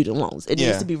to student loans. It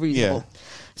needs to be reasonable. Yeah.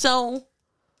 So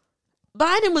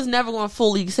Biden was never going to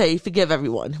fully say forgive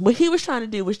everyone. What he was trying to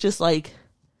do was just like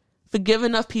forgive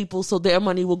enough people so their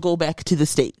money will go back to the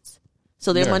states.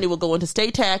 So their money will go into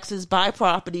state taxes, buy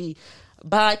property,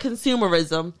 buy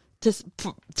consumerism to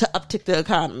uptick the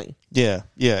economy. Yeah,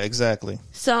 exactly.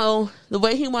 So the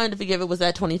way he wanted to forgive it was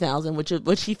that $20,000,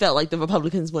 which he felt like the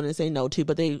Republicans wouldn't say no to,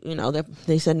 but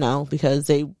they said no because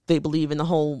they believe in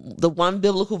the one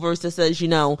biblical verse that says,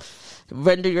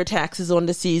 render your taxes on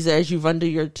to Caesar as you render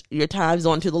your tithes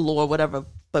onto the Lord, whatever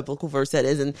biblical verse that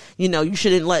is, and you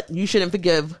shouldn't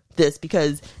forgive this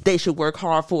because they should work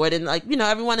hard for it, and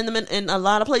everyone in a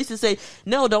lot of places say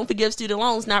no, don't forgive student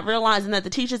loans, not realizing that the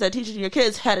teachers that teach your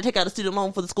kids had to take out a student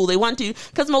loan for the school they went to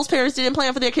because most parents didn't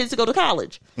plan for their kids to go to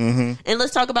college. Mm-hmm. And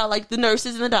let's talk about like the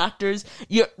nurses and the doctors.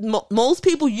 Most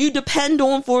people you depend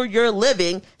on for your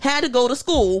living had to go to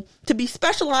school to be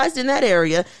specialized in that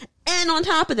area, and on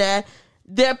top of that,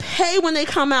 their pay when they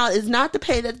come out is not the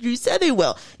pay that you said they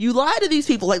will. You lie to these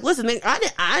people. Like, listen,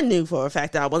 I knew for a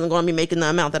fact that I wasn't going to be making the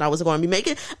amount that I was going to be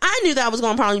making. I knew that I was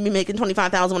going to probably be making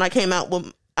 $25,000 when I came out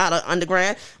of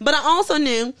undergrad. But I also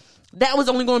knew that was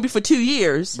only going to be for 2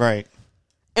 years. Right.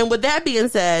 And with that being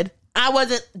said, I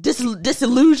wasn't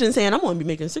disillusioned saying I'm going to be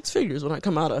making 6 figures when I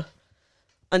come out of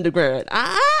undergrad.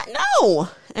 No.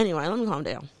 Anyway, let me calm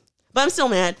down. But I'm still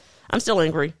mad. I'm still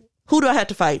angry. Who do I have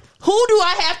to fight?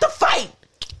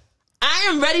 I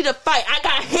am ready to fight. I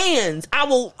got hands. I'm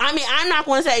not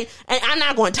going to say, and I'm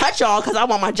not going to touch y'all because I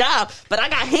want my job, but I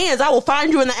got hands. I will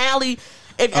find you in the alley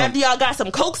after y'all got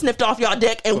some coke sniffed off y'all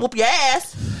dick and whoop your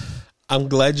ass. I'm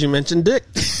glad you mentioned dick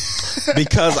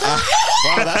because wow,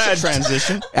 that's a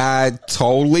transition. I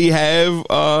totally have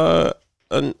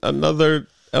another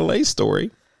LA story.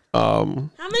 How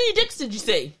many dicks did you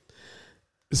see?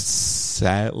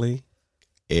 Sadly,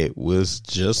 it was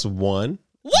just one.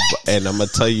 What? And I'm gonna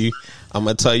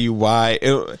tell you why.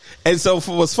 And so,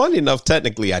 what's funny enough,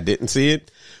 technically, I didn't see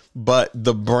it, but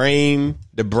the brain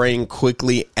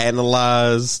quickly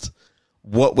analyzed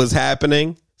what was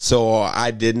happening. So I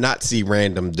did not see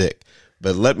random dick.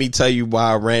 But let me tell you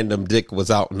why random dick was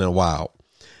out in the wild.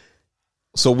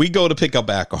 So we go to pick up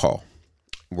alcohol.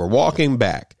 We're walking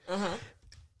back. Uh-huh.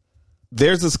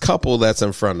 There's this couple that's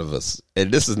in front of us,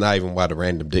 and this is not even why the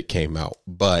random dick came out,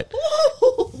 but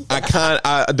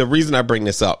the reason I bring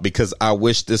this up because I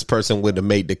wish this person would have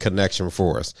made the connection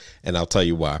for us, and I'll tell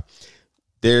you why.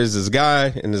 There's this guy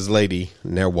and this lady,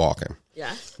 and they're walking.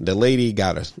 Yeah. The lady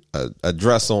got a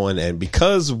dress on, and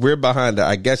because we're behind her,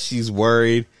 I guess she's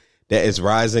worried that it's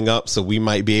rising up, so we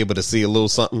might be able to see a little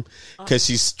something because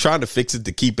she's trying to fix it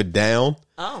to keep it down.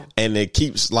 Oh. And it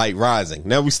keeps like rising.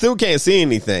 Now we still can't see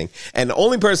anything. And the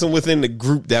only person within the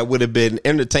group that would have been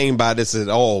entertained by this at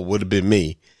all would have been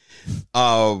me.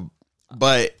 But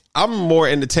I'm more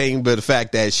entertained by the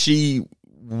fact that she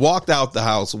walked out the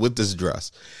house with this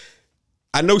dress.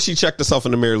 I know she checked herself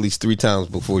in the mirror at least 3 times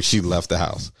before she left the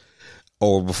house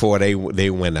or before they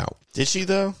went out. Did she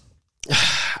though?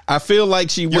 I feel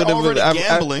like she would have.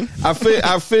 Gambling.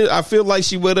 I feel like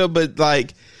she would have, but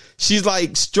like she's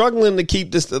like struggling to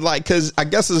keep this, like, because I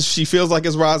guess she feels like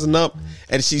it's rising up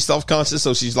and she's self-conscious,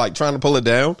 so she's like trying to pull it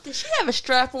down. Did she have a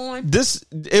strap on?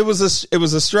 It was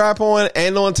a strap on,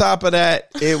 and on top of that,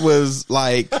 it was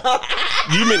like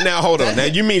you mean now? Hold on, now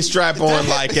you mean strap on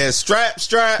like a strap?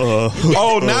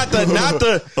 Oh, not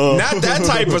that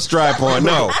type of strap on.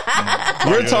 No,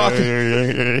 we're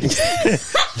talking.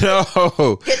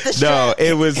 No,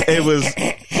 it was.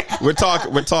 We're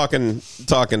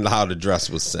talking how the dress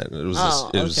was sent. It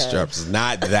was straps,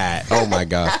 not that. Oh my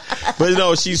gosh! But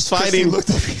no, she's fighting.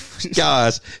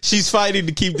 Gosh, she's fighting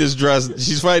to keep this dress.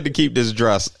 She's fighting to keep this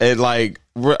dress, and like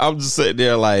I'm just sitting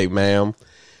there, like, ma'am,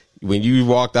 when you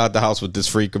walked out the house with this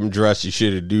freakum dress, you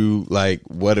should have do like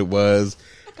what it was.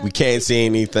 We can't see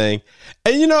anything,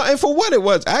 and and for what it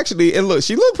was, actually,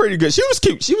 she looked pretty good. She was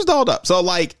cute. She was dolled up. So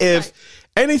like if.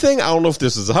 Anything, I don't know if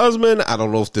this is a husband, I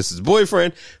don't know if this is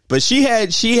boyfriend, but she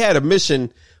had a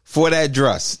mission for that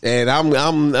dress, and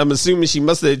I'm assuming she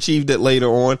must have achieved it later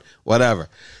on, whatever.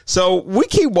 So we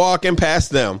keep walking past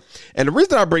them, and the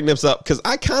reason I bring this up because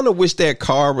I kind of wish their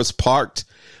car was parked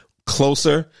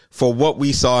closer for what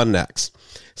we saw next.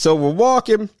 So we're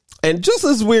walking, and just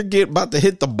as we're about to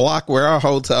hit the block where our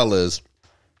hotel is,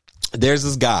 there's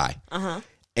this guy,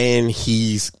 and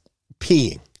he's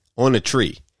peeing on a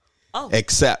tree. Oh.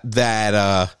 Except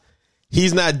that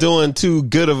he's not doing too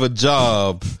good of a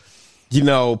job,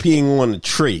 peeing on a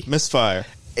tree. Misfire.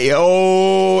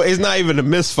 Oh, it's not even a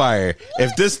misfire. What?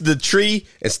 If this is the tree,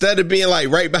 instead of being like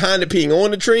right behind it peeing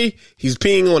on the tree, he's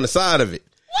peeing on the side of it.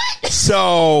 What?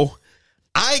 So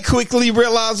I quickly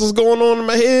realized what's going on in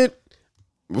my head.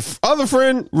 Other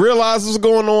friend realizes what's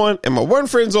going on, and my one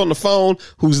friend's on the phone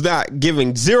who's not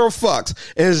giving 0 fucks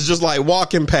and is just like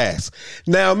walking past.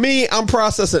 Now me, I'm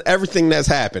processing everything that's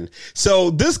happened. So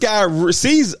this guy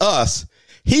sees us.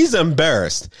 he's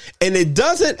embarrassed. And it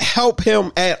doesn't help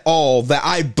him at all that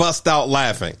I bust out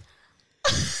laughing.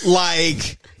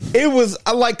 Like, it was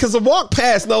like, because I walked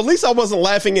past, no, at least I wasn't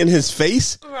laughing in his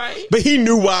face. Right. But he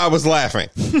knew why I was laughing.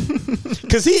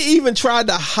 Because he even tried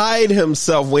to hide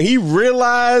himself when he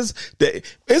realized that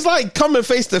it's like coming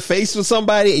face to face with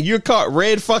somebody and you're caught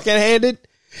red fucking handed.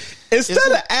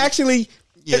 Instead of actually,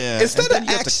 instead of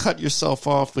you have to cut yourself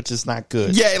off, which is not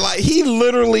good. Yeah, like he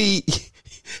literally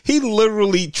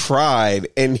tried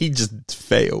and he just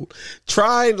failed.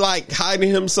 Tried like hiding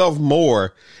himself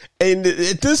more. And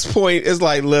at this point, it's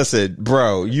like, listen,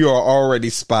 bro, you are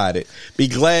already spotted. Be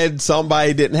glad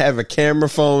somebody didn't have a camera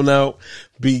phone out.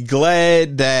 Be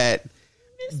glad that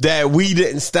we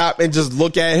didn't stop and just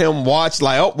look at him, watch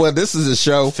like, oh, well, this is a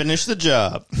show. Finish the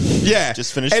job. Yeah.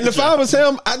 Just finish and the if job. I was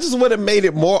him, I just would have made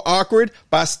it more awkward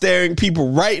by staring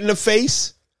people right in the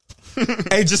face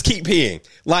and just keep peeing.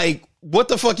 Like, what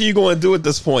the fuck are you going to do at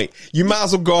this point? You might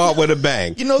as well go out with a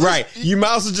bang. You know, right. You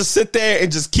might as well just sit there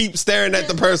and just keep staring at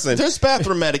the person. There's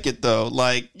bathroom etiquette, though.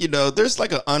 Like, you know, there's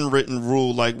like an unwritten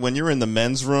rule. Like, when you're in the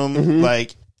men's room,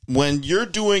 like, when you're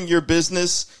doing your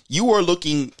business, you are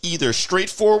looking either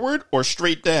straight forward or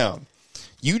straight down.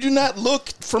 You do not look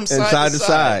from side to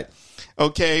side.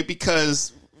 Okay?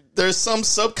 Because there's some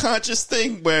subconscious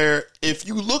thing where if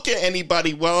you look at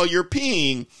anybody while you're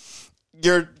peeing,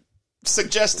 you're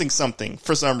suggesting something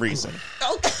for some reason.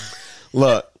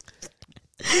 Look,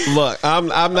 I'm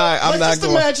not Just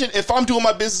going. imagine if I'm doing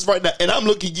my business right now and I'm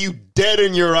looking you dead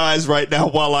in your eyes right now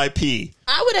while I pee.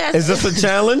 I would ask. Is this a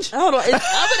challenge? Hold on. I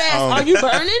would ask. Are you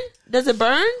burning? Does it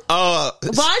burn? Why is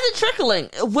it trickling?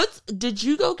 Did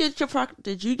you get your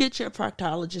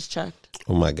proctologist checked?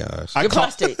 Oh my gosh. Your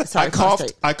prostate. Sorry,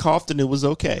 prostate. I coughed and it was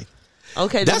okay.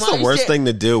 Okay, that's the worst thing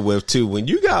to deal with too. When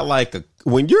you got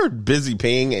when you're busy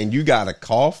peeing and you got a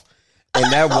cough,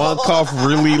 and that one cough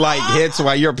really like hits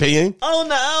while you're peeing. Oh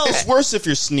no! It's worse if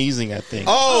you're sneezing, I think.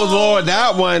 Oh Lord,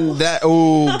 that one.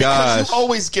 Oh gosh.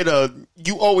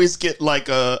 You always get like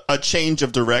a change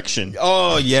of direction.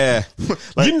 Oh yeah.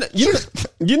 Like,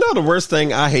 you know the worst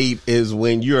thing I hate is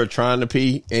when you're trying to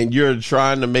pee and you're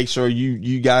trying to make sure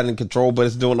you got it in control, but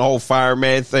it's doing the whole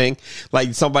fireman thing.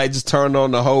 Like somebody just turned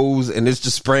on the hose and it's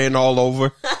just spraying all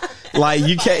over. Like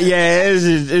you can't. Yeah,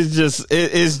 it's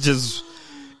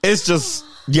just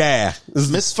yeah.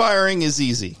 Misfiring is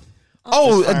easy.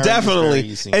 Oh,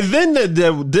 definitely. And then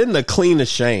the clean of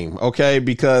shame, okay?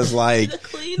 Because like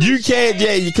you can't,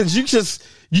 because you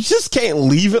just can't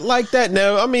leave it like that.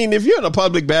 Now, I mean, if you're in a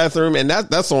public bathroom and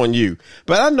that's on you,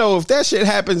 but I know if that shit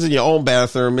happens in your own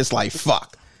bathroom, it's like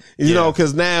fuck, you know,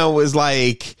 because now it's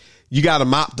like you got to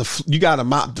mop the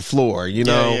floor, you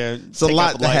know. Yeah. It's a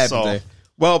lot to happen there.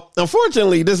 Well,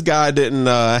 unfortunately, this guy didn't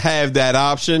have that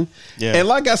option. Yeah. And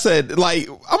like I said, like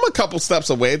I'm a couple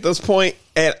steps away at this point,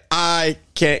 and I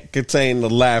can't contain the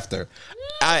laughter.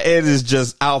 It is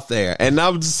just out there. And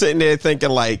I'm just sitting there thinking,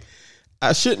 like,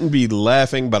 I shouldn't be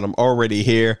laughing, but I'm already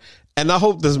here. And I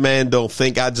hope this man don't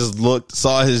think I just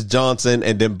saw his Johnson,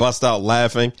 and then bust out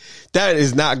laughing. That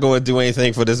is not going to do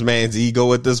anything for this man's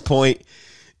ego at this point.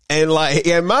 And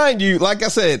mind you, like I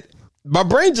said, my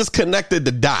brain just connected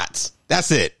the dots.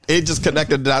 That's it. It just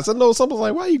connected the dots. I know someone's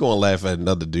like, why are you going to laugh at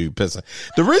another dude pissing?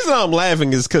 The reason I'm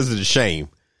laughing is because of the shame.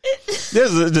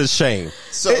 There's the shame.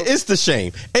 So it's the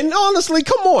shame. And honestly,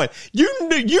 come on. You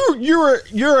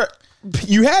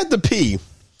had to pee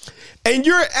and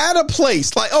you're at a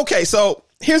place like, okay, so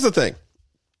here's the thing.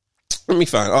 Let me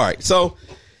find. All right. So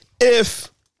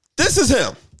if this is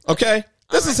him, okay?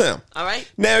 This is him. All right.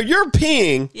 Now you're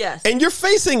peeing. Yes. And you're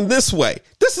facing this way.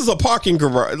 This is a parking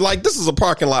garage. Like this is a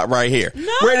parking lot right here.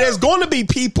 No. Where there's going to be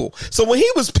people. So when he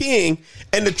was peeing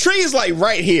and the tree is like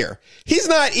right here, he's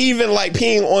not even like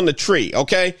peeing on the tree.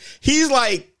 Okay. He's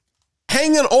like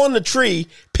hanging on the tree,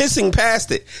 pissing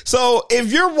past it. So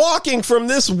if you're walking from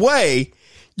this way,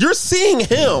 you're seeing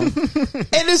him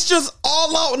and it's just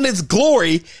all out in its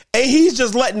glory. And he's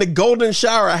just letting the golden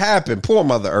shower happen. Poor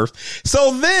Mother Earth.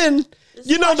 So then,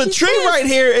 you know, the tree right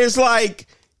here is like,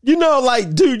 you know,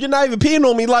 like, dude, you're not even peeing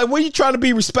on me. Like, were you trying to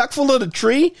be respectful of the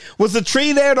tree? Was the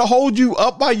tree there to hold you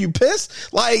up while you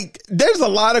piss? Like, there's a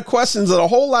lot of questions and a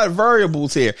whole lot of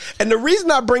variables here. And the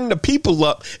reason I bring the people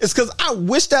up is because I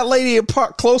wish that lady had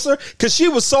parked closer because she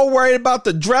was so worried about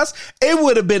the dress. It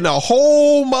would have been a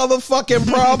whole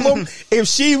motherfucking problem if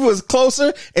she was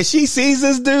closer and she sees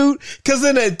this dude. Because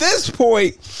then at this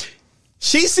point,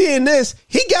 she's seeing this.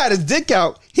 He got his dick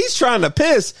out. He's trying to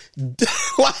piss.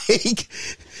 Like,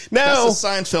 now. That's a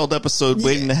Seinfeld episode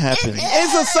waiting to happen.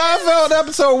 It's a Seinfeld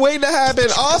episode waiting to happen.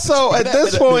 Also, at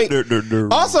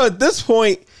this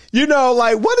point, You know,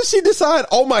 like, what did she decide?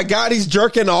 Oh my God, he's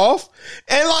jerking off.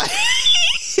 And like,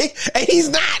 and he's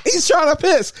not. He's trying to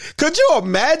piss. Could you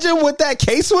imagine what that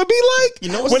case would be like? You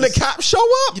know, when the cops show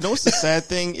up? You know what's the sad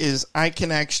thing is I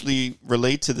can actually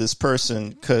relate to this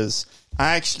person because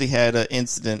I actually had an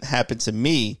incident happen to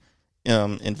me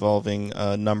involving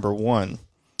number one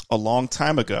a long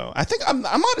time ago. I think I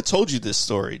might have told you this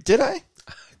story. Did I?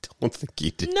 I don't think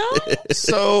you did. No.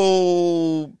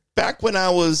 So back when I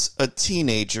was a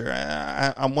teenager,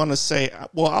 I want to say,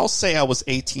 well, I'll say I was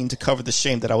 18 to cover the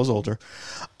shame that I was older.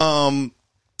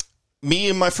 Me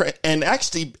and my friend, and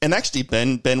actually,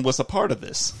 Ben was a part of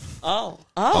this. Oh,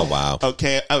 Wow.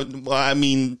 Okay, I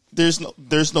mean, there's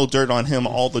no dirt on him.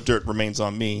 All the dirt remains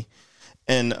on me.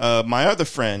 And my other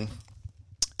friend,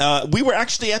 we were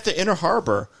actually at the Inner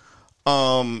Harbor.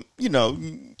 You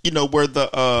know where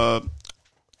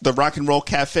the Rock and Roll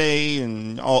Cafe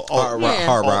and all Hard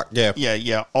Rock,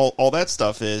 yeah, all that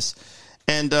stuff is.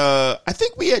 And I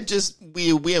think we had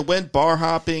went bar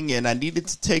hopping, and I needed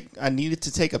to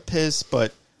take a piss,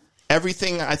 but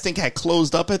everything I think had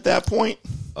closed up at that point.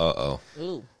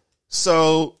 Ooh.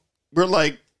 So we're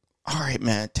like, all right,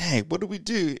 man, dang, what do we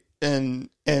do? And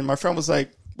my friend was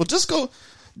like, well, just go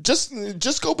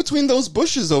between those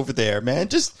bushes over there, man.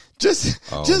 Just get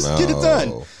it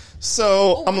done.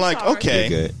 So I'm like, sorry. okay.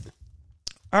 You're good.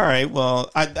 All right.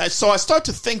 Well, so I start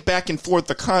to think back and forth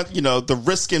the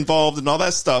risk involved and all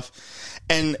that stuff.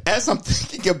 And as I'm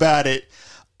thinking about it,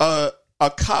 a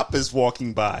cop is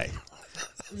walking by.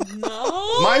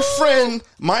 No. My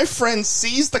friend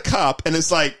sees the cop and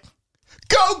is like,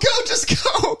 "Go, just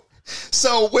go."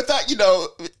 So with that,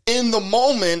 in the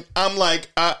moment, I'm like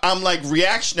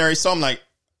reactionary. So I'm like,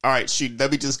 all right, shoot,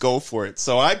 let me just go for it.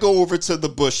 So I go over to the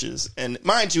bushes, and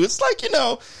mind you, it's like,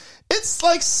 it's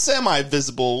like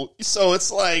semi-visible. So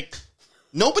it's like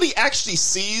nobody actually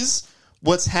sees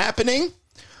what's happening,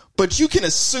 but you can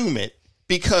assume it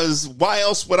because why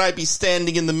else would I be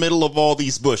standing in the middle of all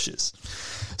these bushes?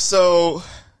 So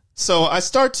I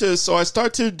start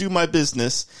to do my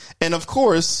business, and of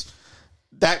course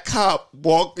that cop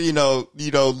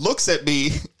looks at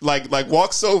me like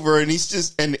walks over, and he's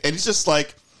just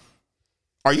like,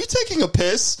 "Are you taking a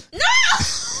piss?" No.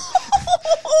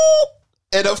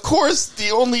 And of course,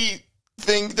 the only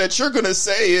thing that you're gonna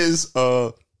say is,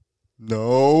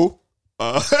 no.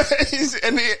 And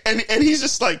he's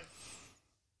just like,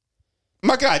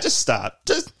 "My guy, just stop.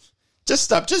 Just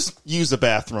stop. Just use the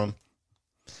bathroom."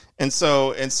 And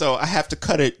so I have to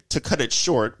cut it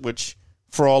short, which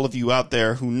for all of you out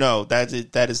there who know that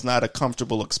is not a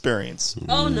comfortable experience.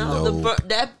 Oh no,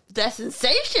 that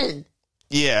sensation.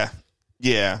 Yeah.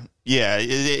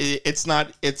 It's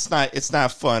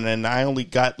not fun, and I only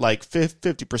got like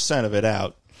 50% of it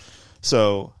out.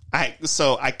 So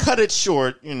I cut it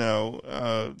short,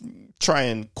 try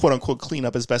and quote unquote clean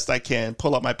up as best I can,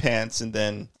 pull up my pants, and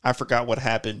then I forgot what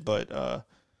happened. But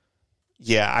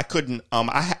yeah, I couldn't.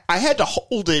 I had to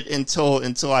hold it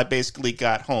until I basically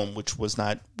got home, which was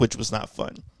not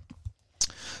fun.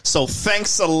 So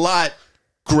thanks a lot,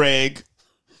 Greg.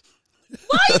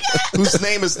 Whose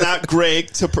name is not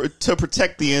Greg, to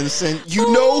protect the innocent.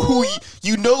 You know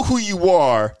who you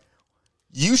are.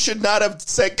 You should not have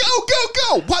said go.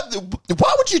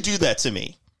 Why would you do that to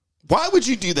me? Why would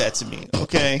you do that to me?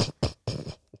 Okay.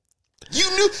 You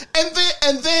knew,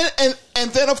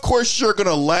 and then of course you're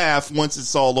gonna laugh once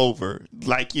it's all over,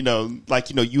 like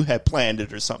you had planned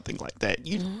it or something like that.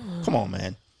 Come on,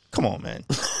 man.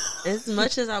 As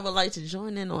much as I would like to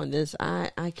join in on this,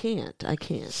 I can't.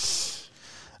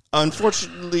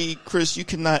 Unfortunately, Chris, you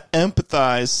cannot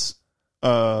empathize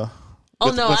with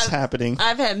what's happening.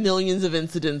 I've had millions of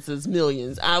incidences,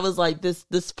 millions. I was like,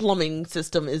 this plumbing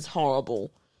system is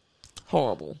horrible.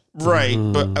 Right,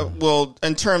 but well,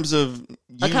 in terms of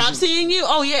a cop seeing you,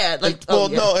 oh yeah,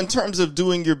 no, in terms of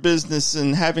doing your business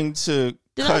and having to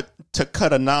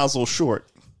cut a nozzle short.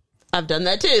 I've done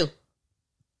that too.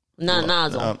 Not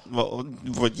nozzle.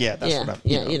 Yeah, that's what I'm.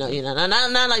 Yeah,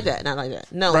 not like that. Not like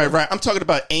that. No. Right. I'm talking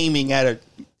about aiming at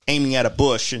a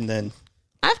bush and then.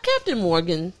 I've Captain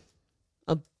Morgan,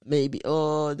 maybe.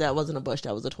 Oh, that wasn't a bush.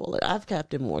 That was a toilet. I've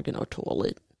Captain Morgan a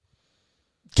toilet.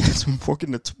 Captain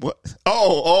Morgan what?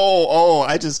 Oh!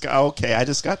 I just got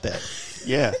that.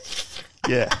 Yeah.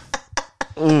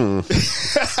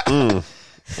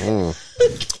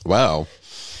 Wow.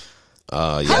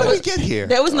 How did we get here?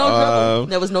 There was no dribble.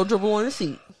 There was no dribble on the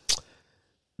seat.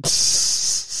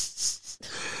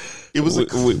 It was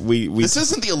we this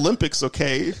isn't the Olympics,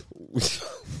 okay?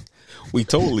 We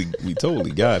totally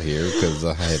got here because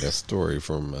I had a story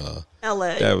from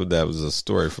L.A. That was a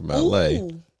story from L.A.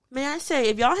 Ooh. May I say,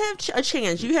 if y'all have a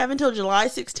chance, you have until July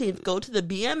 16th, go to the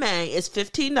BMA. It's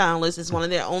 $15. It's one of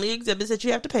their only exhibits that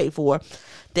you have to pay for.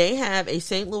 They have a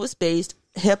St. Louis-based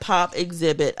hip-hop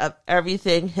exhibit of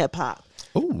everything hip-hop.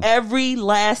 Ooh. Every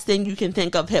last thing you can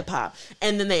think of hip-hop.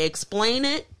 And then they explain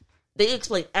it. They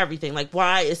explain everything, like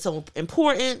why it's so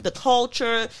important, the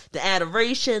culture, the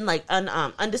adoration, like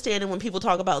understanding when people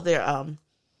talk about their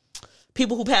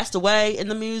people who passed away in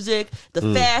the music,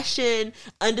 the fashion,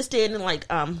 understanding like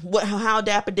how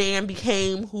Dapper Dan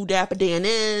became who Dapper Dan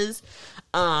is,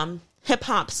 hip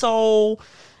hop soul.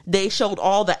 They showed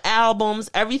all the albums,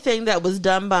 everything that was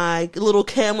done by Lil'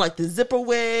 Kim, like the zipper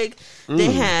wig.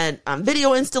 They had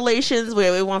video installations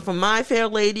where it went from My Fair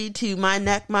Lady to My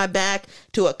Neck, My Back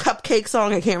to a Cupcake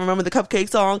song. I can't remember the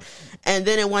Cupcake song. And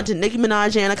then it went to Nicki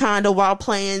Minaj Anaconda while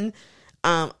playing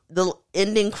the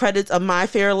ending credits of My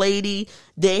Fair Lady.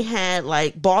 They had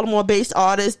like Baltimore-based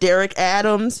artist Derek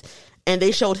Adams, and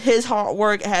they showed his hard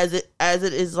work as it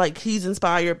is like he's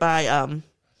inspired by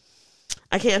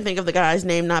I can't think of the guy's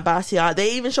name, not Basquiat.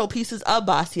 They even show pieces of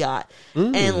Basquiat.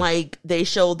 And, like, they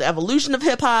showed the evolution of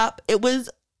hip-hop. It was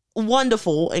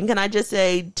wonderful. And can I just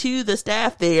say to the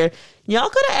staff there, y'all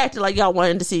could have acted like y'all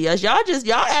wanted to see us. Y'all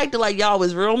acted like y'all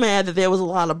was real mad that there was a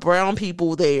lot of brown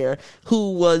people there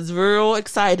who was real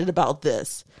excited about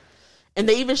this. And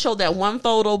they even showed that one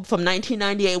photo from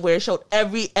 1998 where it showed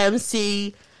every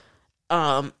MC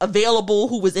available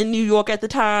who was in New York at the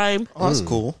time. Oh, that's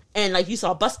cool. And like you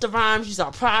saw Busta Rhymes, you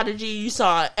saw Prodigy, you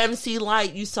saw MC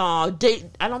Lyte, you saw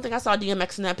I don't think I saw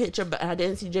DMX in that picture, but I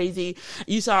didn't see Jay-Z.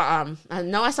 You saw I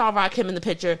know I saw Rakim in the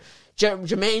picture,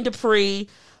 Jermaine Dupri.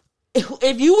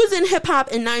 If you was in hip hop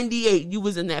in '98, you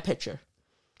was in that picture.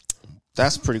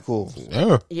 That's pretty cool.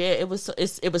 Yeah, it was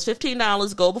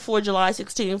 $15. Go before July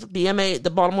 16th. BMA, the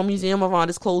Baltimore Museum of Art,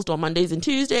 is closed on Mondays and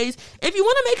Tuesdays. If you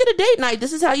want to make it a date night,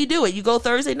 this is how you do it. You go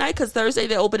Thursday night, because Thursday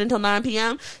they're open until 9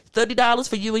 p.m. $30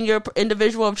 for you and your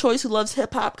individual of choice who loves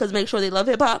hip-hop, because make sure they love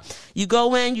hip-hop. You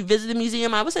go in, you visit the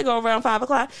museum. I would say go around 5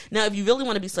 o'clock. Now, if you really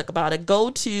want to be slick about it, go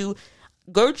to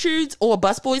Gertrude's or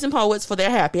Busboys and Poets for their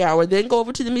happy hour. Then go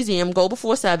over to the museum. Go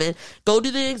before 7. Go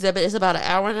to the exhibit. It's about an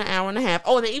hour and a half.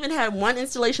 Oh, and they even had one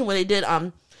installation where they did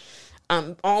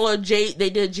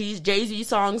Jay-Z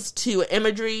songs to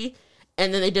imagery,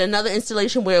 and then they did another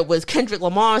installation where it was Kendrick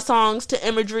Lamar songs to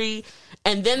imagery,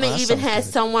 and then they even had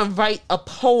someone write a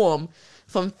poem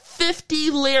from 50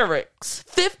 lyrics,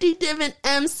 50 different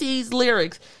MCs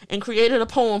lyrics, and created a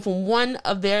poem from one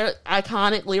of their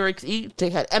iconic lyrics each. They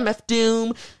had MF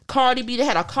Doom, Cardi B. They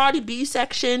had a Cardi B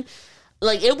section.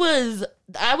 Like, the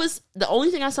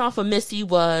only thing I saw for Missy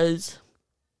was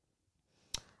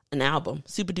an album,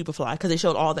 Super Duper Fly, because they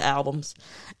showed all the albums.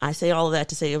 I say all of that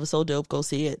to say it was so dope. Go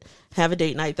see it. Have a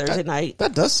date night Thursday night.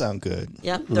 That does sound good.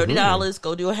 Yep, $30.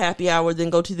 Go do a happy hour,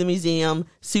 then go to the museum.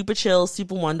 Super chill,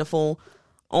 super wonderful.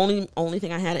 Only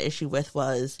thing I had an issue with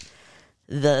was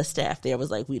the staff there was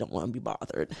like, we don't want to be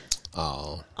bothered.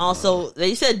 Oh. Also,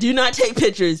 they said do not take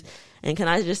pictures. And can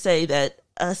I just say that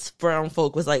us brown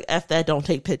folk was like, F that, don't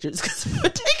take pictures, because we're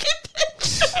taking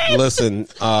pictures. Listen,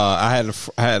 I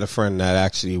had a friend that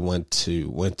actually went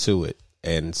to it,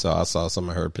 and so I saw some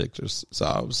of her pictures. So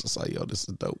I was just like, yo, this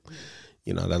is dope.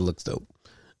 You know, that looks dope.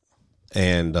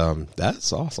 And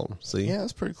that's awesome. See? Yeah,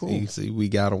 that's pretty cool. See, we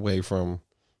got away from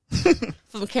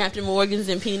Captain Morgan's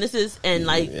and penises, and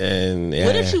like, and yeah.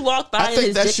 What if she walked by I and think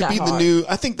his that dick should got be the hard? new.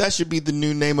 I think that should be the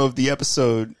new name of the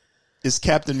episode. Is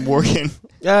Captain Morgan?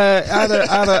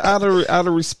 Out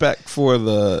of respect for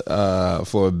the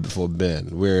for Ben,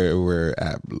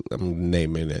 I'm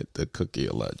naming it the Cookie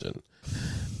of Legend.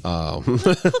 Cookie of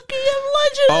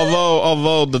Legend.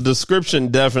 Although the description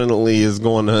definitely is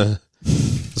going to,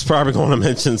 it's probably going to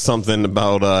mention something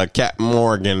about Captain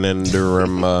Morgan and their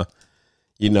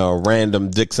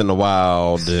random dicks in the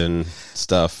wild and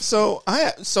stuff. So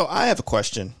I have a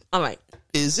question. All right.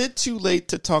 Is it too late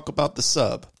to talk about the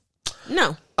sub?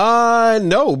 No.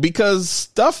 No, because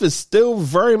stuff is still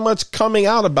very much coming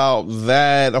out about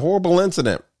that horrible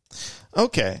incident.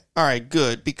 Okay. All right,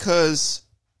 good. Because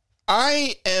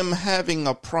I am having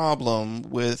a problem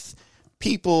with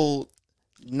people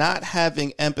not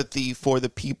having empathy for the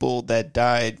people that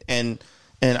died. And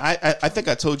I think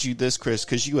I told you this, Chris,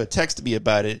 because you had texted me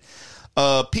about it.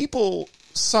 People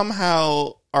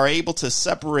somehow are able to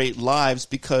separate lives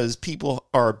because people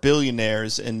are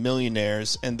billionaires and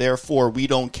millionaires, and therefore we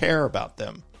don't care about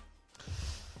them.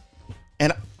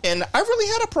 And I really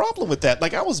had a problem with that.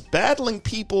 Like, I was battling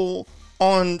people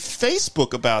on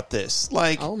Facebook about this.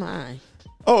 Like, Oh my.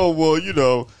 oh,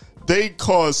 well, they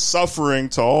cause suffering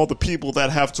to all the people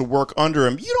that have to work under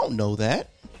them. You don't know that.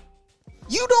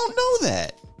 You don't know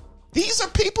that. These are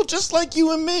people just like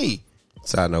you and me.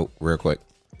 Side note, real quick.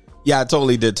 Yeah, I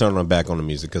totally did turn on back on the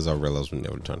music because I realized we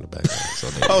never turned it back on. So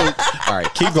all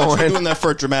right, keep going. You're doing that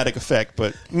for a dramatic effect,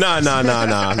 but No.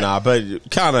 But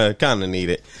kind of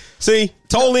need it. See,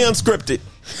 totally unscripted.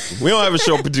 We don't have a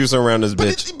show producer around this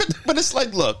bitch. But it's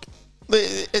like, look,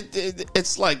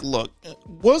 it's like, look,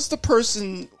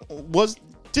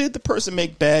 did the person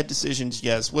make bad decisions?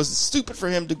 Yes. Was it stupid for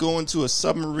him to go into a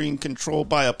submarine controlled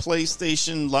by a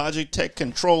PlayStation Logitech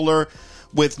controller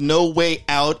with no way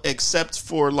out except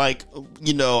for, like,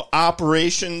 you know,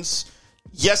 operations?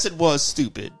 Yes, it was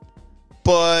stupid,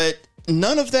 but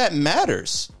none of that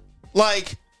matters.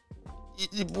 Like,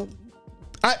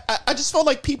 I just felt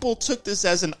like people took this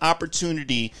as an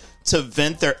opportunity to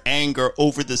vent their anger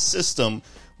over the system,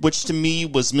 which to me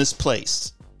was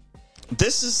misplaced.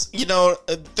 This is, you know,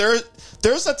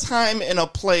 there's a time and a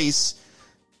place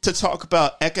to talk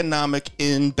about economic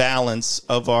imbalance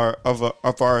of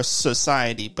our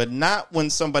society, but not when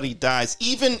somebody dies,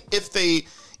 even if they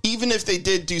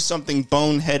did do something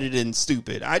boneheaded and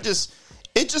stupid.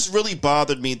 It just really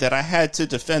bothered me that I had to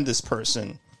defend this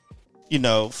person,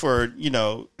 for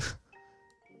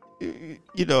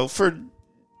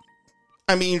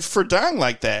dying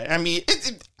like that. I mean,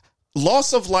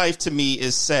 loss of life to me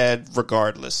is sad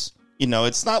regardless.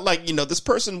 It's not like, this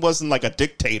person wasn't like a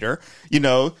dictator, he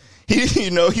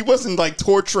wasn't like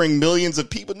torturing millions of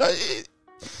people. No,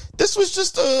 this was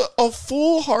just a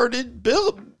full-hearted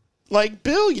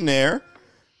billionaire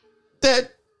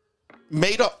that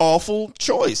made an awful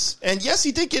choice. And yes,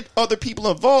 he did get other people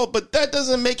involved, but that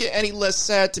doesn't make it any less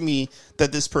sad to me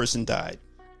that this person died.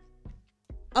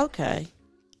 Okay.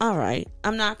 All right.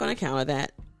 I'm not going to counter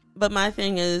that. But my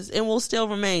thing is, and will still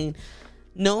remain,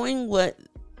 knowing what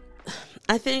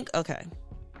I think, okay.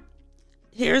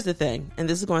 Here's the thing, and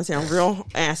this is going to sound real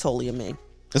assholey of me.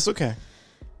 It's okay.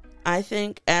 I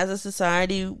think as a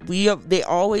society, they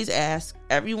always ask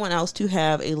everyone else to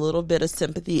have a little bit of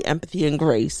sympathy, empathy, and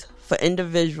grace for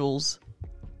individuals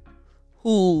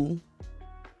who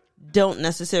don't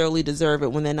necessarily deserve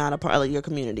it when they're not a part of your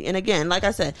community. And again, like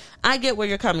I said, I get where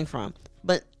you're coming from.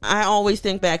 But I always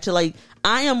think back to, like,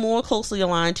 I am more closely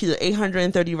aligned to the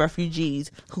 830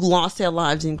 refugees who lost their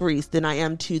lives in Greece than I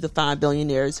am to the 5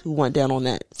 billionaires who went down on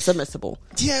that submersible.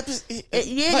 Yeah, but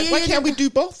why can't we do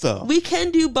both, though? We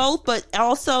can do both, but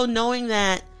also knowing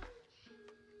that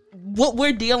what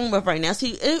we're dealing with right now.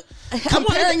 See,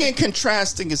 comparing and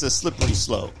contrasting is a slippery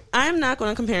slope. I'm not going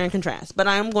to compare and contrast, but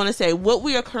I'm going to say what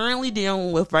we are currently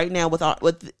dealing with right now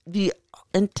with the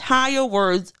entire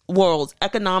world's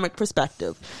economic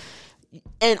perspective,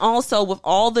 and also with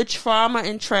all the trauma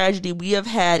and tragedy we have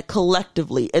had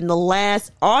collectively in the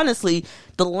last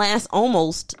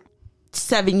almost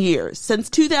 7 years, since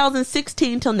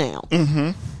 2016 till now.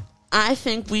 Mm-hmm. I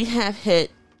think we have hit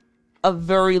a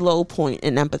very low point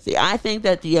in empathy. I think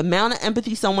that the amount of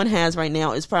empathy someone has right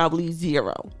now is probably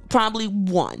 0, probably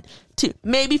 1, 2,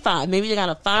 maybe 5. Maybe they got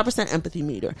a 5% empathy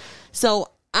meter. So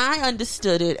I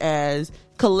understood it as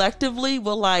collectively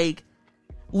we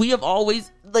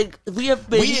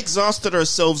exhausted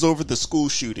ourselves over the school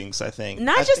shootings. I think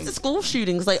the school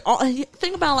shootings.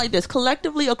 Think about it like this.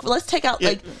 Collectively, let's take out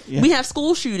we have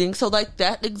school shootings, so like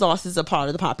that exhausts a part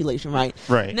of the population, right?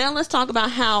 Right. Now let's talk about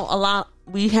how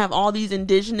we have all these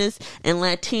indigenous and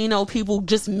Latino people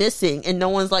just missing, and no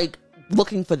one's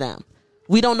looking for them.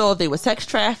 We don't know if they were sex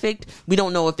trafficked. We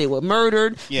don't know if they were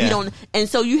murdered. Yeah. We don't, and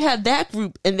so you have that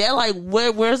group, and they're like,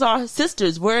 where's our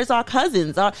sisters? Where's our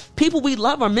cousins? Our people we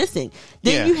love are missing.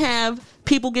 Then you have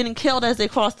people getting killed as they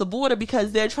cross the border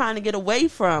because they're trying to get away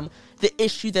from the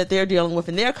issue that they're dealing with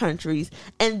in their countries,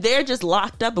 and they're just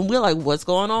locked up, and we're like, what's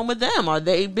going on with them? Are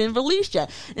they been released yet?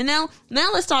 And now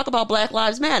let's talk about Black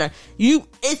Lives Matter.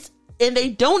 And they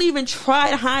don't even try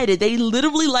to hide it. They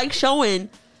literally like showing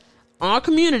our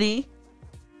community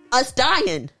us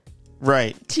dying.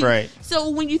 Right. So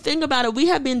when you think about it, we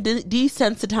have been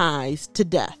desensitized to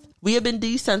death. We have been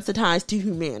desensitized to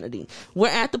humanity. We're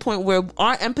at the point where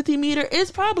our empathy meter is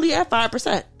probably at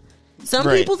 5%. Some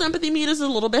people's empathy meter is a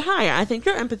little bit higher. I think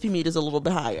your empathy meter is a little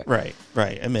bit higher. Right.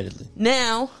 Admittedly.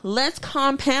 Now, let's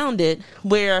compound it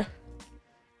where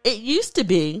it used to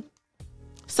be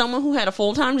someone who had a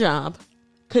full-time job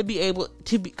could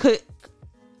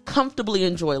comfortably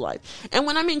enjoy life. And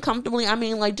when I mean comfortably, I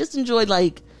mean just enjoy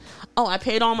I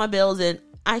paid all my bills and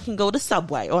I can go to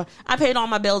Subway, or I paid all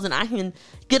my bills and I can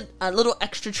get a little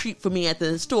extra treat for me at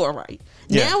the store, right?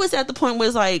 Yeah. Now it's at the point where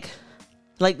it's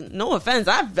like no offense,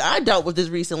 I dealt with this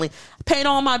recently. I paid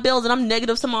all my bills and I'm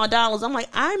negative some odd dollars. I'm like,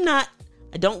 I'm not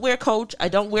I don't wear Coach. I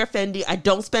don't wear Fendi. I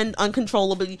don't spend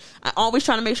uncontrollably. I always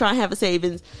try to make sure I have a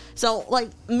savings. So, like,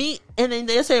 me, and then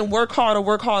they're saying work harder,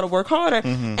 work harder, work harder.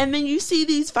 Mm-hmm. And then you see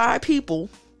these 5 people,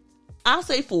 I'll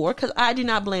say 4, because I do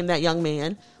not blame that young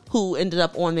man who ended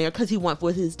up on there because he went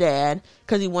with his dad,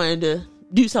 because he wanted to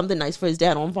do something nice for his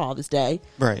dad on Father's Day.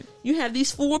 Right. You have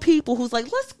these 4 people who's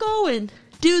like, let's go and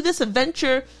do this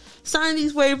adventure, sign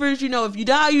these waivers. You know, if you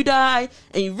die, you die.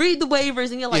 And you read the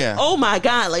waivers and you're like, oh my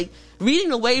God. Like, reading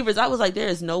the waivers, I was like, there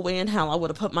is no way in hell I would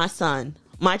have put my son,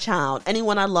 my child,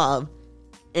 anyone I love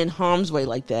in harm's way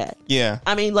like that. Yeah.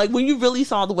 I mean, like, when you really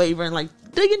saw the waiver and, like,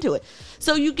 dig into it.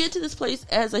 So you get to this place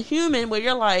as a human where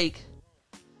you're like,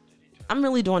 I'm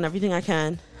really doing everything I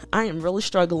can. I am really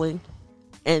struggling.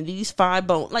 And these 5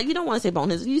 like, you don't want to say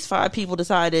boneheads. These 5 people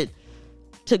decided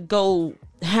to go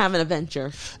have an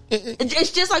adventure.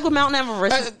 It's just like with Mount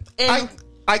Everest.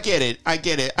 I get it. I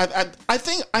get it. I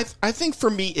think for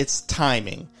me it's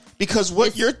timing, because I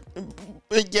hear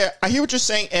what you're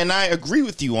saying, and I agree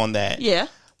with you on that. Yeah.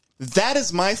 That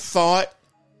is my thought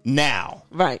now.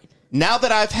 Right. Now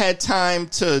that I've had time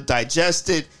to digest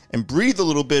it and breathe a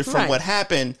little bit from what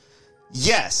happened,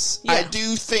 yes, I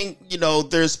do think,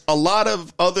 there's a lot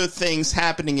of other things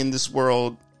happening in this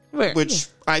world, which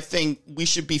I think we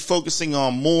should be focusing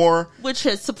on more. Which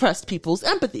has suppressed people's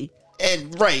empathy.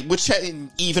 And which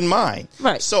even mine.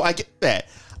 Right. So I get that.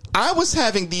 I was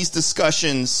having these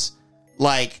discussions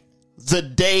like the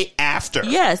day after.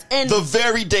 Yes. And the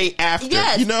very day after.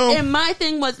 Yes. And my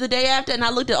thing was the day after, and I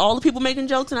looked at all the people making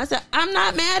jokes and I said, I'm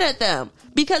not mad at them.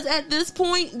 Because at this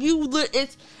point,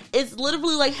 it's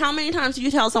literally like, how many times do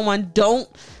you tell someone, don't,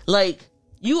 like,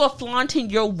 you are flaunting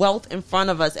your wealth in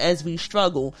front of us as we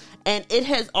struggle. And it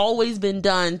has always been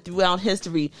done throughout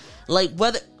history. Like,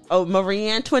 Marie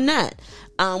Antoinette,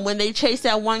 when they chased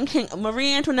that one king,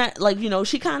 Marie Antoinette, like,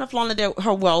 she kind of flaunted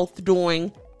her wealth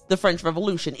during the French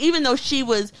Revolution, even though she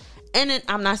was, and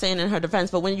I'm not saying in her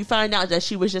defense, but when you find out that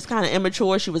she was just kind of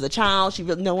immature, she was a child,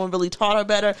 no one really taught her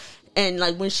better, and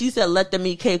like when she said "let them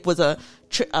eat cake" was a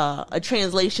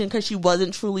translation because she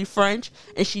wasn't truly French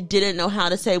and she didn't know how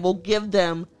to say, well, give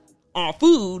them our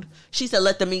food. She said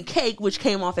 "let them eat cake," which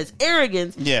came off as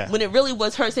arrogance. Yeah. When it really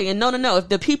was her saying, no, if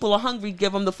the people are hungry,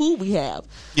 give them the food we have.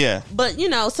 Yeah. But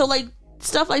so like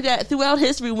stuff like that throughout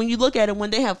history, when you look at it, when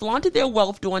they have flaunted their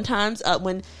wealth during times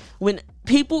when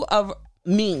people of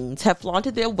means have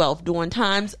flaunted their wealth during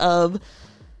times of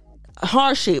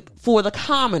hardship for the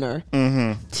commoner,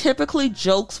 typically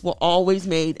jokes were always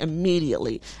made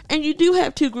immediately. And you do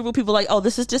have 2 group of people like, oh,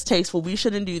 this is distasteful, we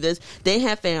shouldn't do this. They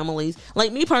have families.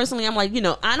 Like me personally, I'm like,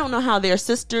 I don't know how their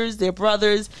sisters, their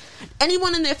brothers,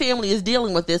 anyone in their family is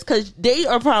dealing with this, because they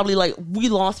are probably like, we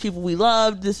lost people we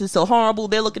loved, this is so horrible.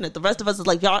 They're looking at the rest of us as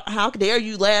like, y'all, how dare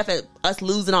you laugh at us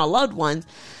losing our loved ones?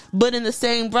 But in the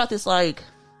same breath, it's like,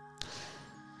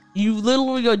 you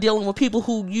literally are dealing with people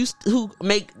who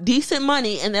make decent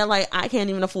money, and they're like, I can't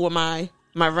even afford my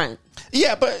rent.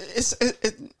 Yeah, but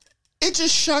it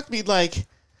just shocked me. Like,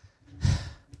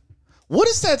 what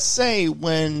does that say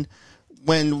when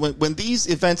these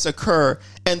events occur,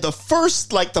 and the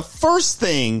first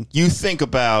thing you think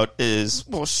about is,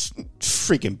 well,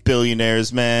 freaking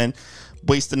billionaires, man,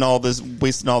 wasting all this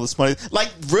money.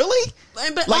 Like, really?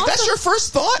 But like, also, that's your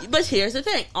first thought? But here's the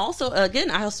thing. Also,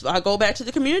 again, I go back to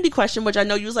the community question, which I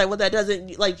know you was like, well, that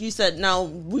doesn't, like you said, no,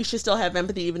 we should still have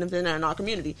empathy even if they're not in our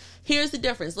community. Here's the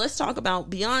difference. Let's talk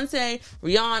about Beyonce,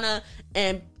 Rihanna,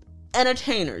 and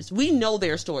entertainers. We know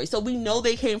their story. So we know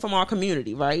they came from our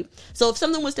community, right? So if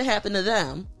something was to happen to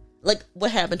them, like what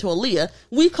happened to Aaliyah,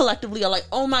 we collectively are like,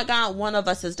 oh my God, one of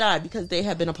us has died, because they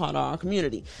have been a part of our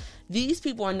community. These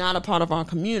people are not a part of our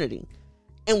community.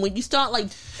 And when you start like,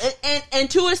 and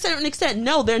to a certain extent,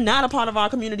 no, they're not a part of our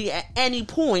community at any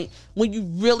point when you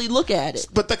really look at it.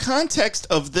 But the context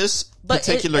of this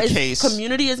particular case,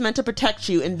 community is meant to protect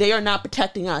you, and they are not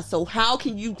protecting us. So how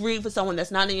can you grieve for someone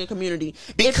that's not in your community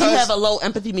if you have a low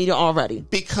empathy meter already?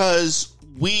 Because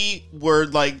we were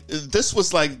like, this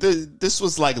was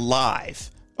like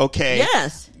live. Okay.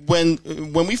 Yes. When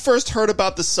we first heard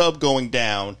about the sub going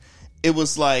down, it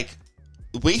was like,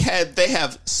 they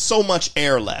have so much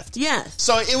air left. Yes.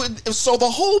 So so the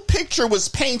whole picture was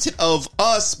painted of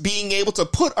us being able to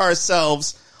put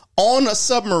ourselves on a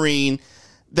submarine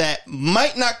that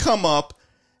might not come up,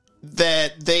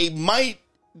 that they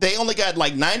only got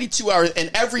like 92 hours,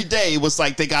 and every day was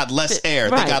like they got less air.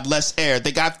 Right. They got less air.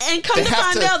 And come to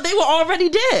find out, they were already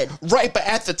dead. Right, but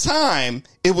at the time,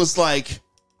 it was like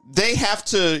they have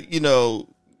to,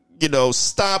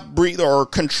 stop breathing or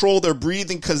control their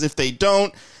breathing, because if they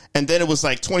don't, and then it was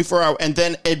like 24 hours, and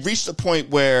then it reached a point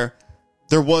where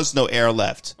there was no air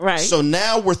left. Right. So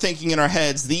now we're thinking in our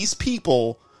heads, these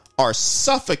people are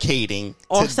suffocating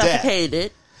or to suffocated.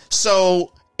 death.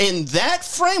 So in that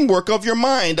framework of your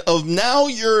mind of now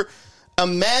you're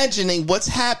imagining what's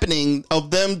happening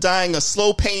of them dying a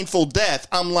slow, painful death.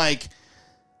 I'm like,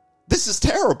 this is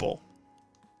terrible.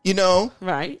 You know?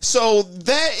 Right. So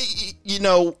that, you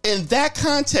know, in that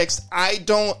context, I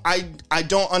don't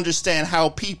understand how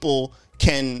people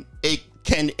can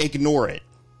ignore it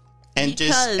and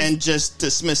just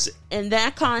dismiss it. In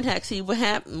that context, see what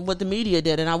happened, what the media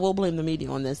did, and I will blame the media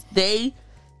on this. They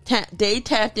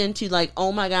tapped into like,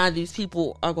 oh my God, these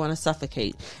people are going to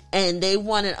suffocate, and they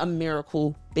wanted a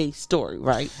miracle-based story,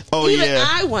 right? Oh, Even yeah.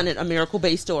 I wanted a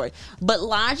miracle-based story, but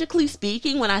logically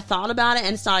speaking, when I thought about it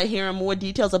and started hearing more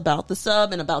details about the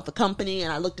sub and about the company,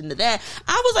 and I looked into that,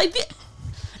 I was like,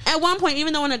 at one point,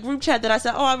 even though in a group chat that I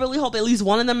said, oh, I really hope at least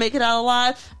one of them make it out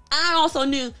alive, I also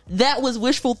knew that was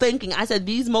wishful thinking. I said,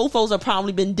 these mofos have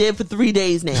probably been dead for 3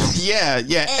 days now. Yeah.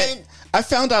 And I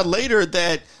found out later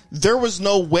that there was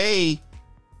no way,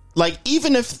 like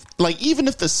even if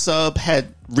the sub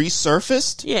had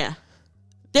resurfaced, yeah.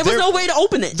 There was no way to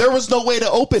open it. There was no way to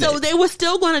open it. So they were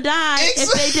still going to die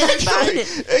if they didn't find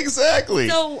it. Exactly.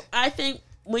 So I think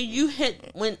when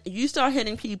you start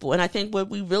hitting people, and I think what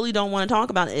we really don't want to talk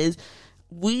about is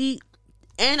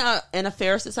in a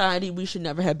fair society, we should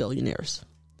never have billionaires.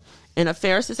 In a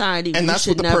fair society, and that's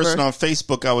what the person on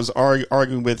Facebook I was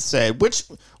arguing with said, which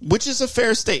is a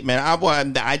fair statement. I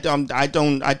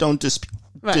don't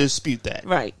dispute that.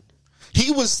 Right.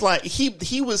 He was like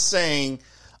he was saying,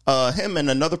 him and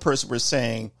another person were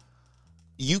saying,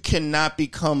 you cannot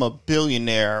become a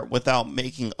billionaire without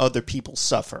making other people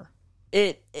suffer.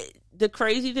 The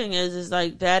crazy thing is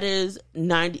like that is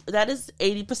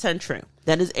 80% true.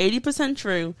 That is 80%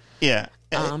 true. Yeah.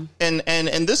 And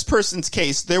in this person's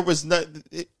case, there was not.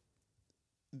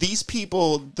 These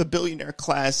people, the billionaire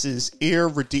class, is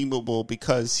irredeemable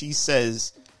because he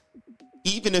says,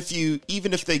 even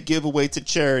if they give away to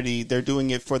charity, they're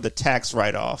doing it for the tax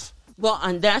write-off. Well,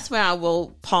 and that's where I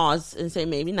will pause and say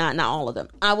maybe not all of them.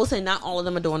 I will say not all of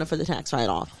them are doing it for the tax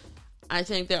write-off. I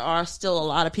think there are still a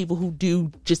lot of people who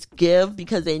do just give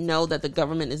because they know that the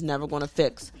government is never going to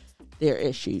fix their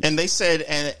issues. And they said,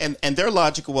 and their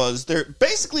logic was,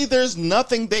 there's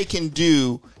nothing they can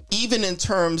do, even in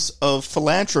terms of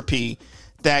philanthropy,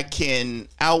 that can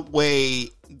outweigh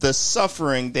the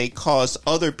suffering they cause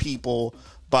other people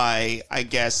by, I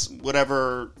guess,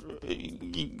 whatever,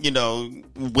 you know,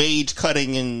 wage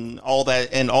cutting and all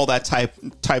that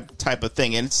type of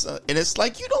thing. And it's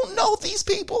like, you don't know these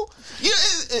people.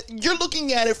 You're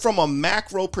looking at it from a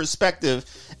macro perspective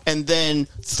and then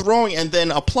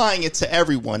applying it to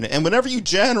everyone. And whenever you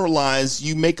generalize,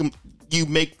 you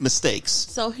make mistakes.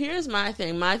 So here's my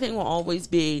thing. My thing will always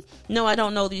be, no, I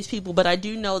don't know these people, but I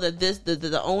do know that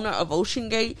the owner of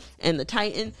OceanGate and the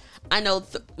Titan, I know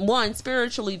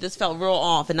spiritually this felt real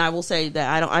off, and I will say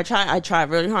that I try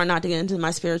really hard not to get into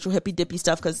my spiritual hippy dippy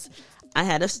stuff because I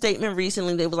had a statement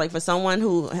recently. They was like, for someone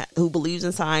who believes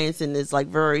in science and is like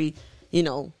very, you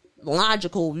know,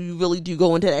 logical, you really do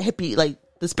go into that hippie, like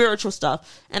the spiritual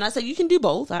stuff. And I said, you can do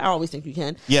both. I always think you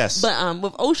can. Yes. But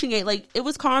with OceanGate, like, it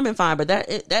was carbon fiber.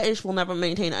 That ish will never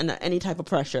maintain any type of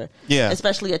pressure. Yeah.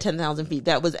 Especially at 10,000 feet.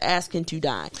 That was asking to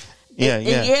die. And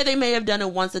they may have done it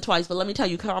once or twice, but let me tell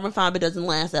you, carbon fiber doesn't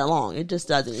last that long. It just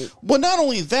doesn't. Well, not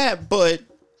only that, but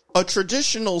a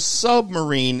traditional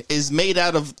submarine is made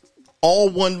out of all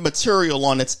one material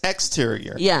on its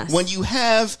exterior. Yes. When you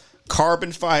have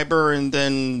carbon fiber and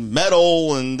then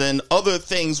metal and then other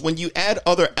things, when you add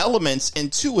other elements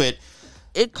into it,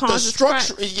 it causes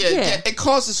cracks. Yeah, it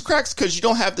causes cracks because you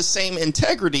don't have the same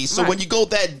integrity. So when you go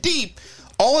that deep,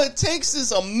 all it takes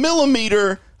is a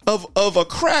millimeter of a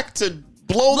crack to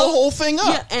blow the whole thing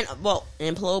up. Yeah,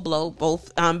 and blow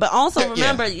both. But also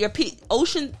remember,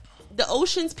 the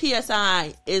ocean's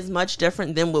PSI is much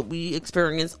different than what we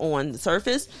experience on the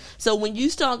surface. So when you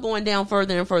start going down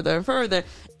further and further and further,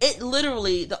 it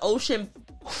literally, the ocean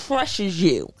crushes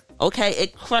you. Okay,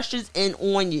 it crushes in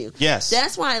on you. Yes,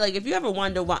 that's why. Like, if you ever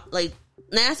wonder why, like,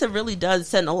 NASA really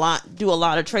does do a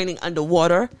lot of training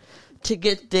underwater to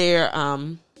get their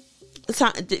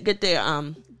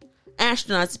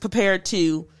astronauts prepared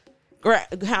to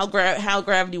how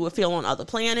gravity would feel on other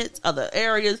planets, other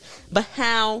areas, but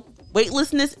how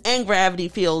weightlessness and gravity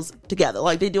feels together.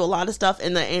 Like, they do a lot of stuff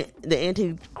in the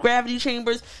anti-gravity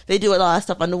chambers. They do a lot of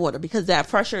stuff underwater because that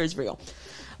pressure is real.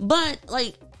 But,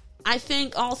 like, I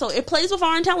think also it plays with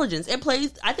our intelligence.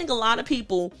 I think a lot of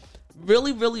people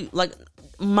really, really, like,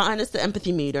 minus the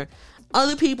empathy meter,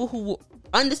 other people who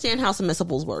understand how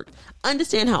submersibles work.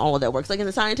 Understand how all of that works. Like in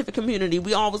the scientific community,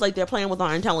 we always like they're playing with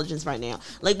our intelligence right now.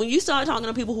 Like when you start talking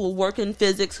to people who work in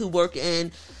physics, who work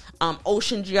in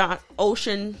ocean,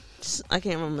 I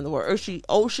can't remember the word,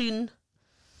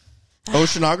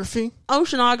 oceanography,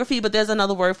 but there's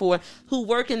another word for it, who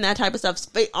work in that type of stuff,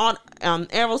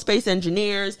 aerospace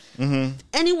engineers,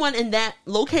 anyone in that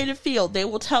located field, they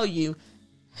will tell you,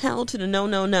 hell to the no.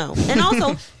 And also, can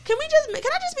I just be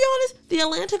honest? The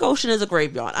Atlantic Ocean is a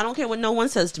graveyard. I don't care what no one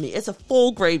says to me. It's a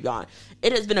full graveyard.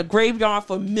 It has been a graveyard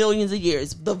for millions of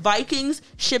years. The Vikings,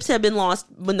 ships have been lost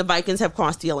when the Vikings have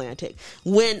crossed the Atlantic.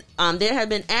 When there have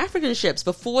been African ships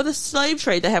before the slave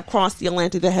trade that have crossed the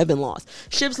Atlantic that have been lost.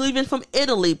 Ships leaving from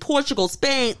Italy, Portugal,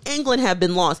 Spain, England have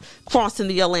been lost crossing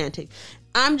the Atlantic.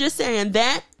 I'm just saying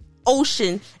that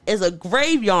ocean is a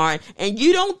graveyard, and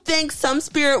you don't think some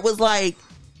spirit was like,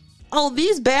 oh,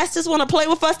 these bastards want to play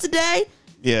with us today?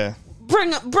 Yeah.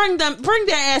 Bring their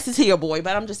asses here, boy.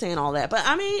 But I'm just saying all that. But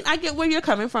I mean, I get where you're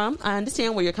coming from. I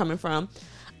understand where you're coming from.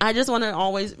 I just want to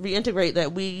always reintegrate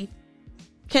that we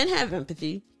can have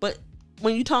empathy. But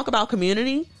when you talk about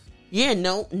community, yeah,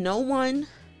 no one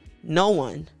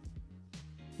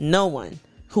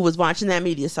who was watching that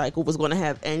media cycle was going to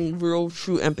have any real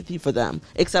true empathy for them,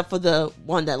 except for the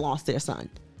one that lost their son.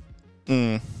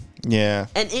 Yeah.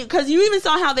 And because you even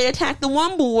saw how they attacked the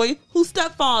one boy whose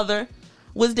stepfather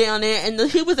was down there, and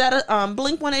he was at a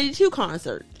Blink-182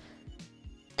 concert,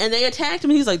 and they attacked him.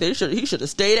 He's like, he should have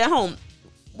stayed at home.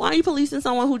 Why are you policing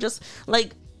someone who just,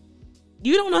 like,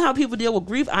 you don't know how people deal with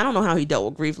grief? I don't know how he dealt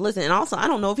with grief. Listen, and also, I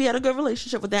don't know if he had a good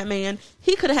relationship with that man.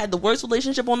 He could have had the worst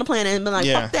relationship on the planet and been like,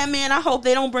 fuck that man. I hope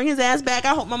they don't bring his ass back.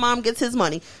 I hope my mom gets his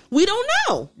money. We don't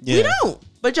know. Yeah. We don't.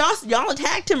 But y'all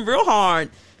attacked him real hard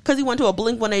because he went to a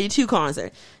Blink-182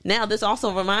 concert. Now, this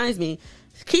also reminds me,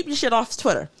 keep your shit off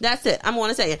Twitter. That's it. I'm going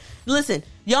to say it. Listen,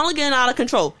 y'all are getting out of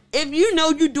control. If you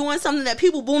know you're doing something that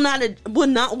people will not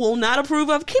approve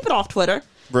of, keep it off Twitter.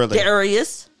 Really?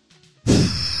 Darius.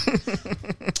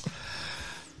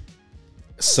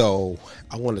 So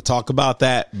I want to talk about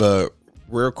that, but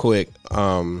real quick,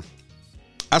 I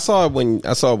saw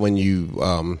when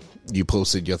you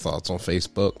posted your thoughts on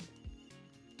Facebook,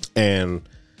 and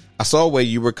I saw where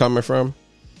you were coming from.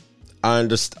 I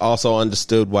also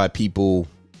understood why people,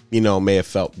 may have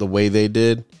felt the way they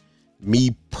did.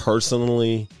 Me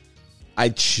personally, I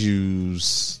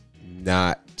choose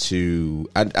not to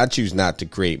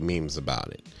create memes about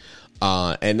it.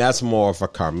 And that's more of a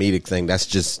comedic thing. That's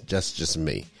just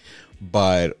me.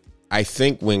 But I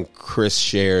think when Chris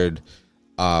shared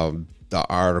the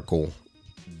article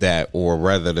or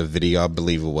rather the video, I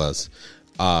believe it was,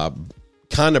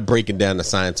 kind of breaking down the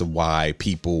science of why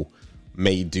people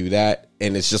may do that,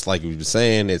 and it's just like you were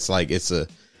saying, it's like it's a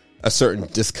certain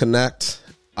disconnect,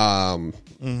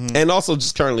 and also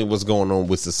just currently what's going on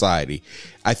with society.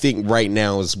 I think right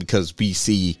now is because we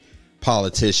see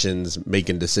politicians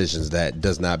making decisions that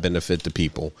does not benefit the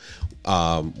people.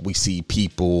 We see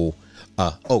people.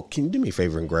 Can you do me a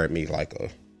favor and grab me like a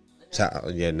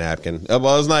towel? Yeah, napkin.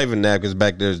 Well, it's not even napkins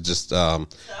back there. It's just the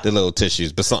little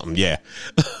tissues, but something. Yeah.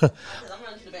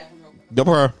 No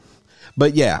problem.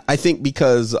 But yeah, I think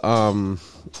because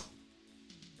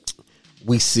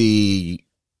we see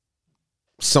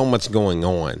so much going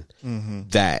on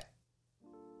that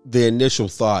the initial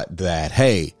thought that,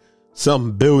 hey,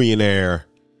 some billionaire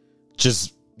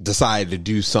just decided to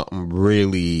do something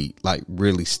really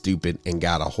stupid and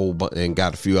got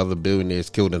a few other billionaires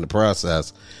killed in the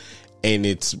process, and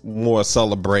it's more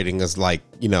celebrating as like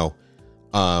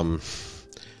down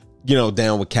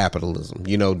with capitalism,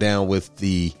 down with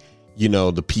the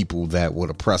the people that would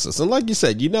oppress us. And like you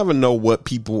said, you never know what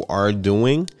people are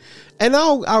doing. And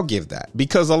I'll give that,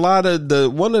 because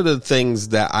one of the things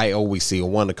that I always see, or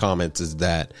one of the comments, is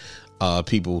that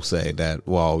people say that,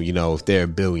 well, if they're a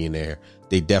billionaire,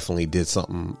 they definitely did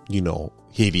something,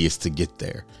 hideous to get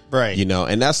there. Right.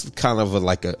 And that's kind of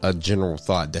a general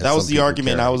thought. That was the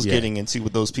argument I was getting into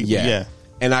with those people. Yeah.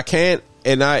 And I can't,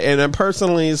 and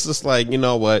personally, it's just like,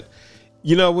 what,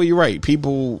 you're right.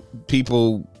 People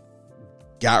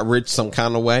got rich some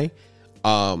kind of way.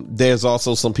 There's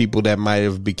also some people that might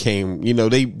have became,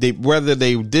 they whether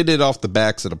they did it off the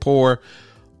backs of the poor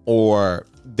or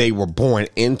they were born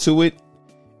into it,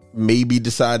 maybe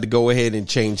decide to go ahead and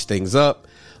change things up.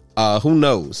 Who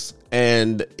knows?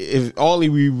 And if all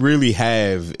we really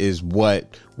have is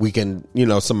what we can,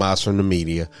 surmise from the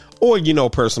media or,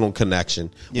 personal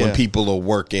connection when people are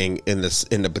working in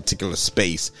a particular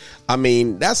space. I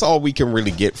mean, that's all we can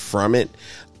really get from it.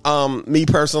 Me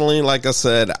personally, like I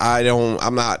said,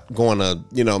 I'm not going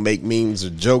to, make memes or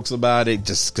jokes about it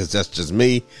just because that's just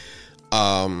me.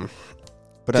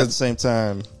 But at the same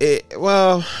time,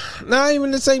 well, not even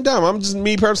at the same time. I'm just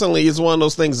me not even at the same time. I'm just me personally. It's one of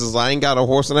those things. Is I ain't got a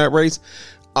horse in that race.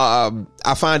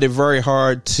 I find it very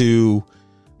hard to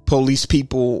police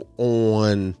people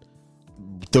on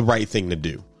the right thing to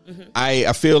do.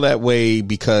 I feel that way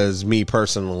because me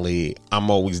personally,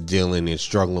 I'm always dealing and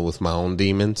struggling with my own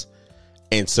demons,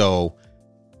 and so.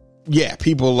 Yeah,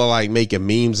 people are like making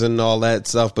memes and all that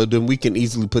stuff, but then we can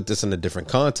easily put this in a different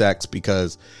context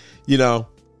because, you know,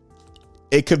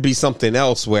 it could be something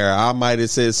else where I might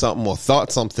have said something or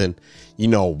thought something, you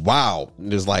know, wow.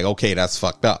 It's like, okay, that's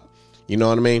fucked up. You know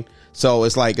what I mean? So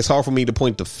it's like, it's hard for me to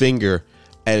point the finger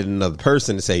at another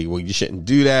person and say, well, you shouldn't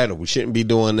do that or we shouldn't be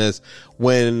doing this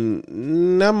when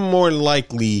I'm more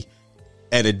likely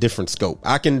at a different scope.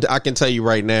 I can tell you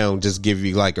right now, just give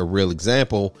you like a real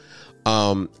example.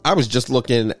 I was just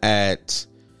looking at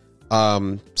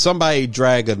somebody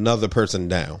drag another person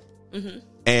down,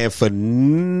 and for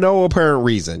no apparent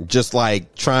reason, just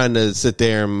like trying to sit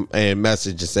there and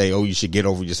message and say, "Oh, you should get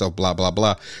over yourself," blah blah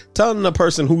blah, telling the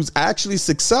person who's actually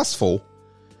successful,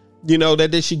 you know,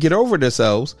 that they should get over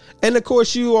themselves. And of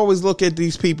course, you always look at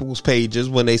these people's pages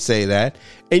when they say that,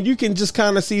 and you can just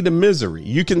kind of see the misery.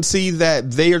 You can see that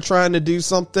they are trying to do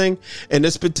something. In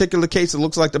this particular case, it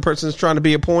looks like the person is trying to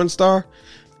be a porn star,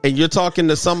 and you're talking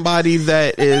to somebody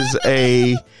that is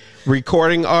a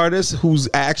recording artist who's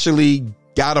actually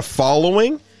got a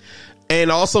following,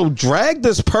 and also drag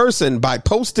this person by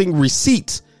posting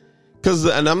receipts.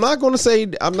 And I'm not going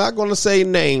to say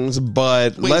names,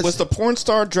 but wait, was the porn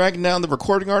star dragging down the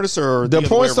recording artist, or the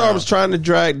porn star was trying to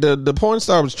drag the porn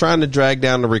star was trying to drag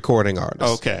down the recording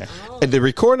artist? Okay, and the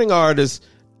recording artist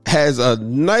has a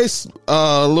nice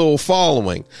little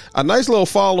following,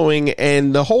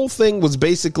 and the whole thing was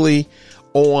basically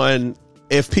on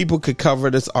if people could cover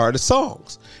this artist's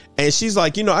songs. And she's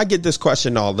like, you know, I get this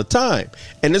question all the time.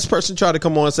 And this person tried to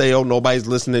come on and say, oh, nobody's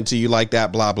listening to you like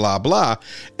that, blah, blah, blah.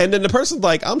 And then the person's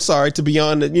like, I'm sorry, to be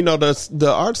honest. You know,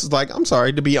 the artist is like, I'm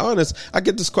sorry, to be honest, I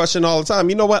get this question all the time.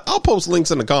 You know what? I'll post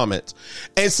links in the comments.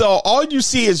 And so all you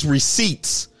see is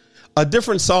receipts of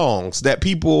different songs that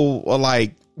people are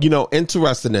like, you know,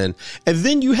 interested in. And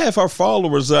then you have our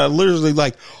followers that are literally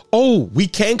like, oh, we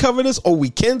can cover this, or we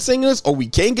can sing this, or we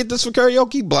can get this for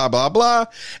karaoke, blah, blah, blah.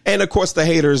 And of course, the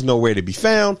hater is nowhere to be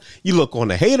found. You look on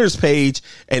the haters page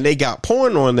and they got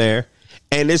porn on there.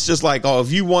 And it's just like, oh,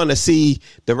 if you want to see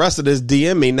the rest of this,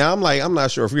 DM me. Now, I'm like, I'm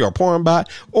not sure if you're a porn bot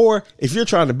or if you're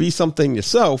trying to be something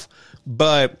yourself,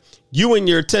 but you and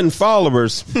your 10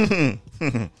 followers,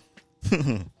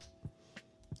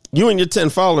 you and your 10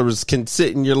 followers can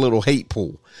sit in your little hate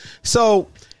pool. So,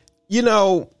 you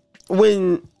know,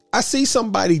 when I see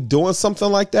somebody doing something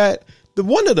like that,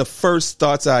 one of the first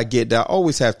thoughts I get that I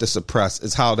always have to suppress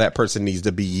is how that person needs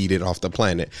to be yeeted off the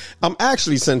planet. I'm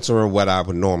actually censoring what I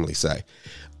would normally say.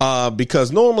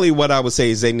 Because normally what I would say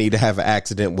is they need to have an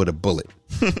accident with a bullet.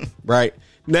 Right?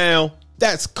 Now,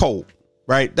 that's cold.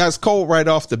 Right? That's cold right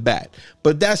off the bat.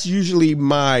 But that's usually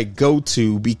my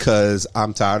go-to because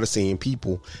I'm tired of seeing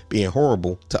people being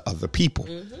horrible to other people.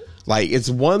 Mm-hmm. Like, it's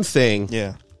one thing.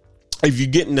 Yeah. If you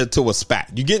get into a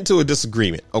spat, you get into a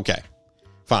disagreement. Okay,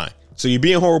 fine. So you're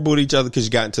being horrible to each other because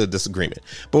you got into a disagreement.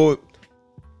 But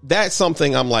that's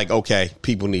something I'm like, okay,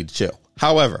 people need to chill.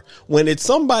 However, when it's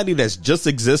somebody that's just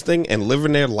existing and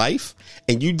living their life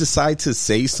and you decide to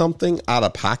say something out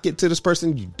of pocket to this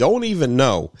person you don't even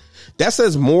know, that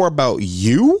says more about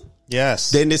you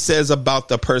than it says about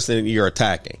the person that you're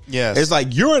attacking. Yes. It's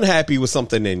like you're unhappy with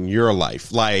something in your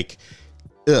life. Like,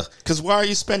 because why are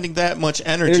you spending that much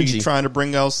energy trying to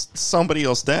bring somebody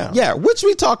else down? Yeah, which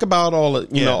we talk about all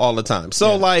the time.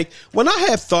 So like when I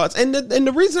have thoughts, and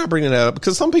the reason I bring it up,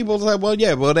 because some people say,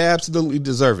 well, they absolutely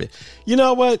deserve it. You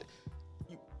know what?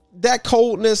 That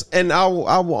coldness, and I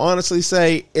will honestly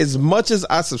say, as much as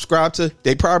I subscribe to,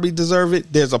 they probably deserve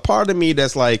it. There's a part of me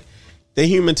that's like, they're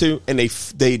human too, and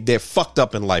they're fucked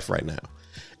up in life right now.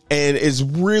 And it's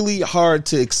really hard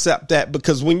to accept that,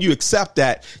 because when you accept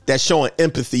that, that's showing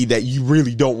empathy that you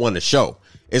really don't want to show.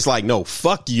 It's like, no,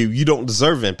 fuck you. You don't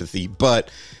deserve empathy.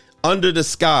 But under the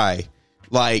sky,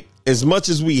 like, as much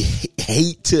as we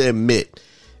hate to admit,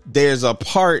 there's a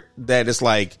part that is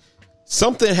like,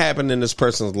 something happened in this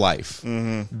person's life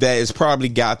that has probably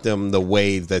got them the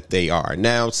way that they are.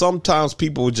 Now, sometimes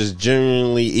people are just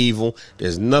genuinely evil.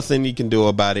 There's nothing you can do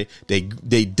about it. They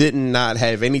did not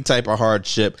have any type of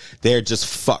hardship. They're just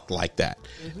fucked like that.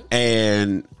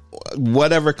 And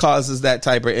whatever causes that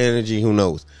type of energy, who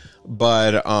knows?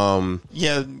 But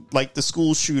yeah, like the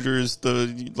school shooters,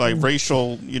 the like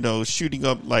racial, shooting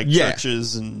up like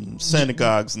churches and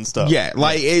synagogues and stuff. Yeah,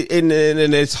 like and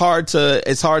it's hard to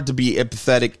be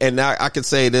empathetic. And I could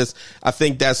say this. I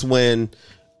think that's when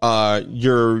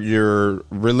your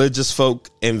religious folk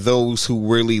and those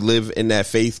who really live in that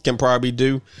faith can probably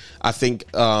do. I think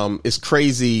it's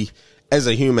crazy as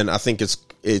a human. I think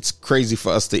it's crazy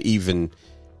for us to even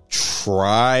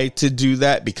try to do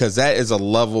that, because that is a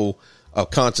level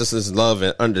of consciousness, love,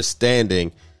 and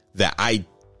understanding that I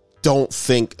don't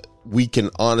think we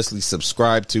can honestly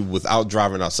subscribe to without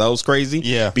driving ourselves crazy.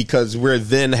 Yeah, because we're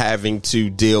then having to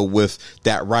deal with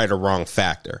that right or wrong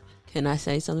factor. Can I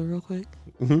say something real quick?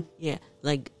 Mm-hmm. Yeah,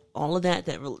 like all of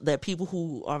that people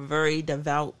who are very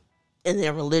devout in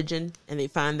their religion, and they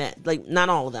find that, like, not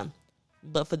all of them,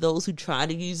 but for those who try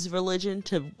to use religion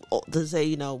to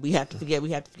say, we have to forget,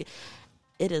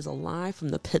 it is a lie from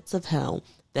the pits of hell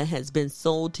that has been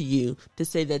sold to you to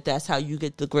say that that's how you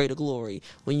get the greater glory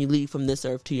when you leave from this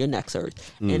earth to your next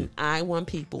earth. And I want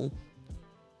people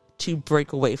to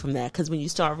break away from that, because when you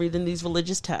start reading these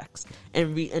religious texts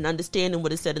and understanding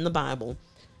what is said in the Bible,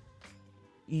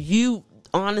 a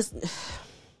lot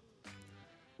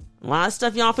of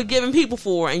stuff y'all forgiving people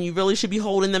for, and you really should be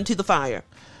holding them to the fire.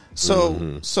 So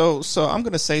I'm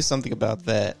going to say something about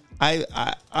that.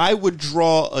 I would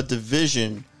draw a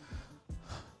division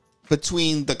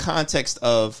between the context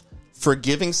of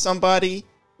forgiving somebody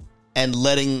and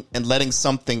letting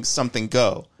something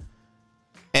go.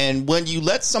 And when you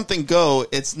let something go,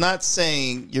 it's not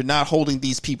saying you're not holding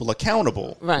these people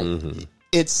accountable. Right. Mm-hmm.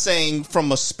 It's saying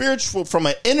from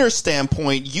an inner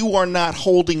standpoint, you are not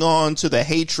holding on to the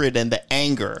hatred and the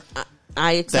anger.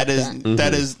 I accept that.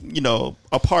 That is,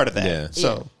 a part of that. Yeah.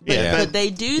 So, but they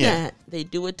do that. They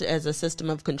do it as a system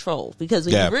of control, because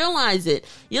when you realize it,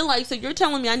 you're like, so you're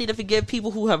telling me I need to forgive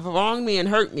people who have wronged me and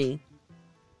hurt me,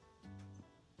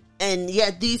 and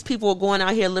yet these people are going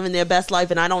out here living their best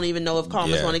life, and I don't even know if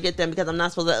karma's going to get them, because I'm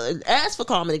not supposed to ask for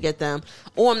karma to get them,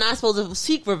 or I'm not supposed to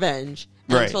seek revenge.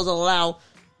 I'm supposed to allow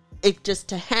it just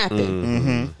to happen.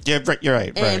 Mm-hmm. Yeah, right, you're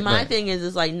right. And my thing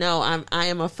is like, no, I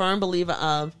am a firm believer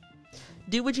of,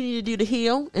 do what you need to do to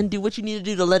heal, and do what you need to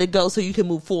do to let it go so you can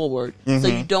move forward. So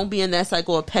you don't be in that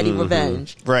cycle of petty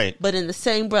revenge. Right. But in the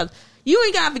same breath, you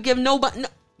ain't got to forgive nobody. No,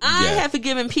 I have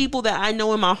forgiven people that I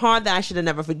know in my heart that I should have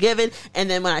never forgiven. And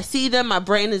then when I see them, my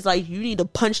brain is like, you need to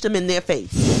punch them in their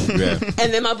face. Yeah.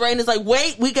 And then my brain is like,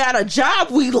 wait, we got a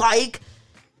job we like,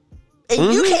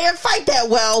 and you can't fight that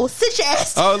well. Sit your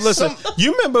ass. Oh, listen,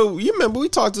 you remember we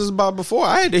talked this about before.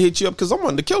 I had to hit you up because I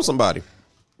wanted to kill somebody.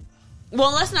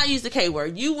 Well, let's not use the K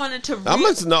word. You wanted to.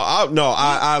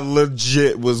 I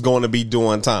legit was going to be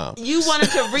doing time. You wanted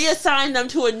to reassign them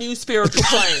to a new spiritual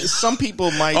plane. Some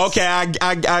people might. Okay,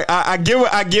 I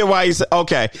get why you said.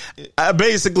 Okay,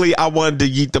 basically, I wanted to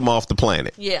yeet them off the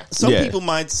planet. Yeah. Some people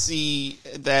might see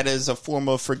that as a form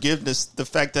of forgiveness, the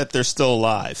fact that they're still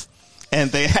alive. And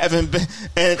they haven't been,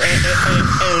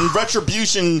 and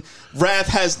retribution, wrath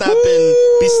has not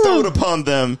been bestowed upon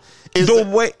them.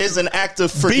 Is an act of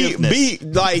forgiveness.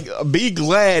 Be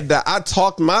glad that I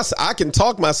can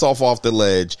talk myself off the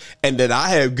ledge, and that I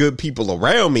have good people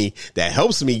around me that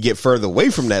helps me get further away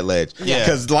from that ledge. Yeah.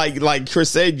 Because like Chris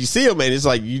said, you see him, and it's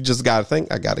like, you just got to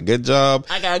think, I got a good job.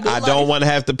 I don't want to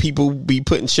have the people be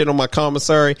putting shit on my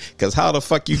commissary, because how the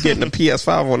fuck you getting a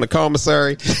PS5 on the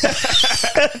commissary?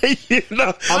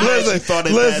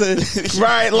 Listen,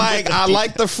 right? Like, I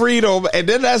like the freedom, and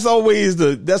then that's always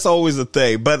the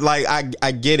thing. But like,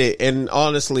 I get it, and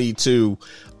honestly, to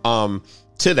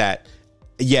that,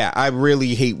 yeah, I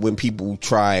really hate when people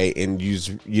try and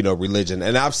use religion,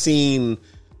 and I've seen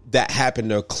that happen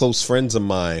to close friends of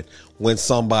mine when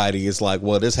somebody is like,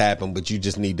 well, this happened, but you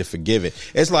just need to forgive it.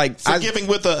 It's like forgiving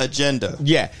with an agenda.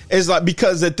 Yeah, it's like,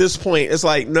 because at this point, it's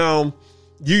like, no.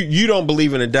 You don't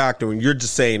believe in a doctrine. You're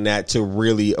just saying that to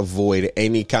really avoid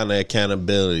any kind of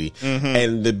accountability. Mm-hmm.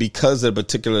 And because of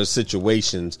particular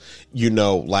situations,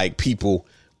 like, people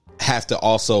have to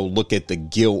also look at the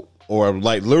guilt, or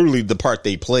like literally the part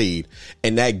they played,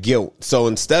 and that guilt. So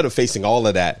instead of facing all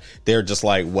of that, they're just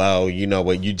like, well, you know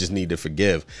what, you just need to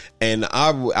forgive. And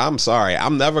I'm sorry,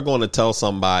 I'm never going to tell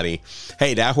somebody,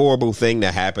 hey, that horrible thing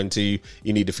that happened to you,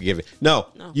 you need to forgive it. No.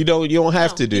 You don't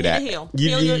have to do that.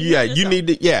 You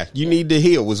need to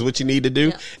heal is what you need to do.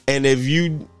 Yeah. And if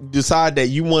you decide that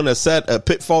you want to set a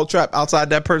pitfall trap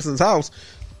outside that person's house,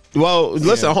 well,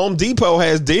 listen, Home Depot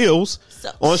has deals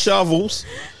on shovels.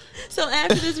 So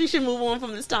after this, we should move on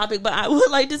from this topic. But I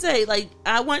would like to say, like,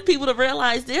 I want people to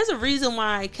realize there's a reason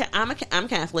why I'm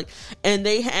Catholic, and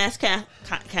they ask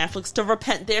Catholics to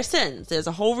repent their sins. There's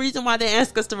a whole reason why they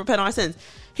ask us to repent our sins.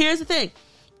 Here's the thing.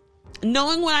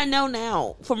 Knowing what I know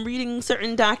now from reading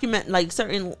certain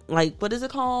what is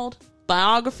it called?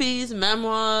 Biographies,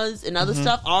 memoirs, and other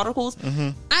stuff, articles.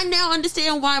 I now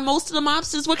understand why most of the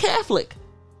mobsters were Catholic.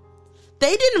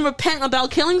 They didn't repent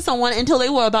about killing someone until they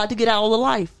were about to get out of the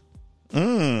life.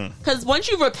 Because once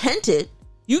you repented,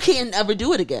 you can't ever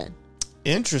do it again.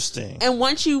 Interesting. And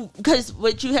once because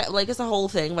what you have, like, it's a whole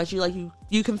thing. But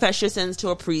you confess your sins to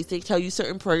a priest. They tell you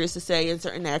certain prayers to say and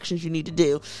certain actions you need to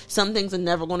do. Some things are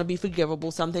never going to be forgivable.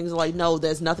 Some things are like, no,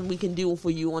 there's nothing we can do for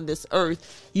you on this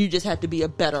earth. You just have to be a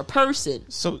better person.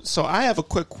 So I have a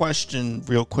quick question,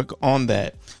 real quick on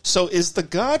that. So is the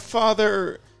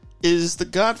Godfather,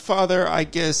 I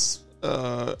guess,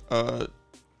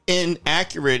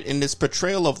 inaccurate in this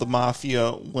portrayal of the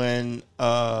mafia when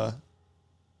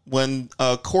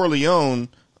Corleone,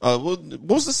 what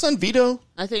was the son, Vito?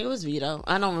 I think it was Vito.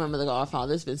 I don't remember the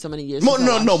Godfather. It's been so many years.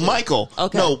 No, Michael.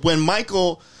 Okay. No, when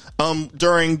Michael,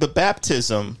 during the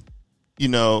baptism,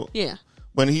 yeah,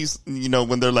 when he's,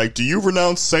 when they're like, do you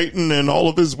renounce Satan and all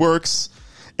of his works?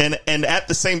 And at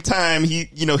the same time, he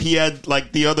had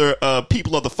like the other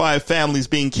people of the 5 families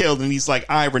being killed, and he's like,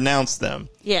 I renounce them.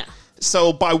 Yeah.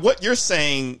 So by what you're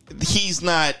saying, he's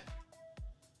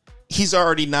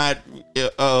already not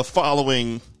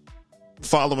following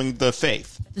the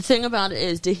faith. The thing about it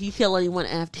is, did he kill anyone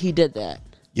after he did that?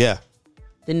 Yeah.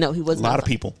 Then no, he wasn't. A lot of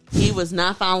people. He was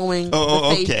not following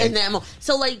the faith okay. in that moment.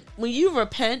 So, like, when you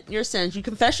repent your sins, you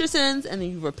confess your sins and then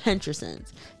you repent your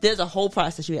sins. There's a whole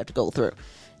process you have to go through.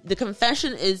 The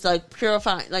confession is like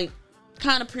purifying, like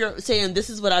kind of pure, saying this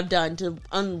is what I've done to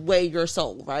unweigh your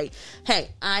soul, right? Hey,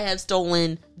 I have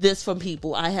stolen this from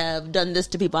people. I have done this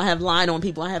to people. I have lied on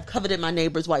people. I have coveted my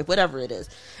neighbor's wife, whatever it is.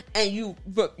 And you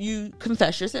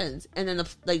confess your sins. And then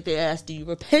they ask, do you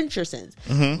repent your sins?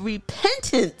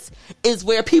 Repentance is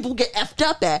where people get effed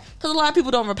up at, because a lot of people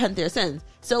don't repent their sins.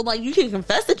 So, like, you can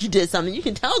confess that you did something. You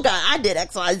can tell God, I did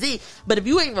X, Y, Z. But if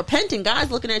you ain't repenting, God's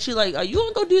looking at you like, are you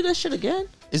gonna go do this shit again?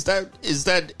 Is that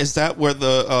where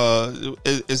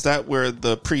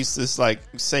the priest is like,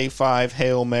 say 5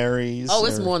 Hail Marys? Oh,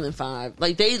 it's more than 5.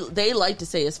 Like, they like to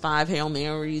say it's 5 Hail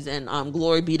Marys and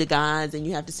glory be to God, and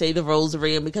you have to say the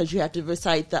rosary, and because you have to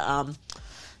recite the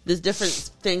there's different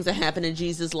things that happen in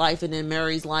Jesus' life and in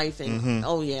Mary's life, and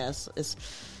oh yes,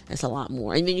 it's a lot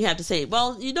more. And then you have to say,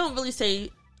 well, you don't really say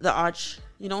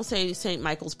you don't say St.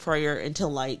 Michael's prayer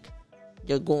until like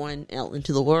you're going out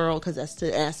into the world, because that's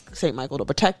to ask St. Michael to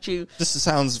protect you. This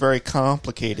sounds very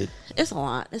complicated. It's a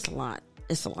lot.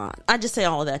 I just say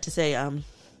all of that to say,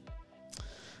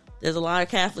 there's a lot of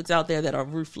Catholics out there that are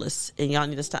ruthless, and y'all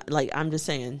need to stop. Like, I'm just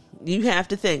saying, you have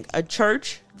to think, a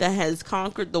church that has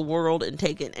conquered the world and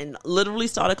taken and literally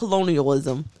started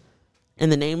colonialism in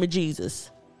the name of Jesus,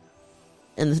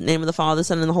 in the name of the Father,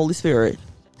 Son, and the Holy Spirit,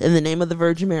 in the name of the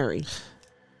Virgin Mary.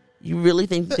 You really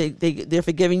think they're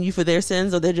forgiving you for their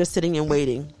sins, or they're just sitting and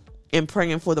waiting and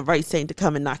praying for the right saint to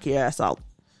come and knock your ass out?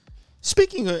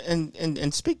 Speaking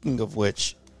of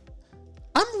which,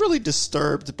 I'm really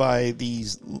disturbed by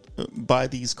these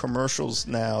commercials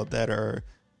now that are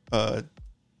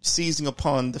seizing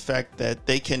upon the fact that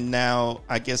they can now,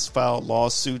 I guess, file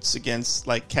lawsuits against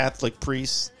like Catholic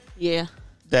priests. Yeah.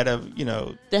 That have,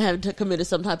 they have committed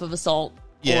some type of assault.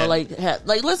 Yeah. Or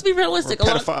let's be realistic. Or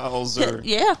pedophiles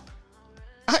yeah.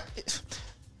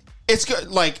 It's good.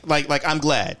 Like I'm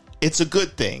glad. It's a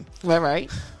good thing. Right.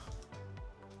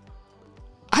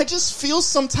 I just feel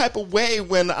some type of way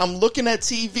when I'm looking at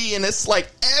TV and it's like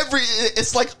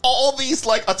all these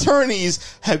like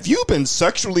attorneys, have you been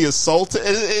sexually assaulted?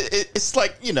 It's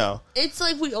like, It's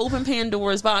like we open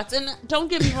Pandora's box. And don't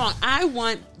get me wrong, I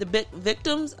want the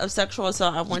victims of sexual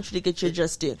assault, I want you to get your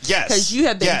just due. Yes. Because you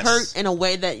have been hurt in a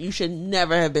way that you should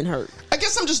never have been hurt. I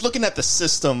guess I'm just looking at the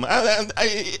system.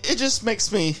 It just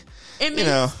makes me,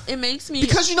 It makes me...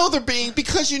 Because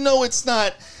it's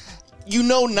not...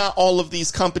 not all of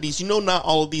these companies, not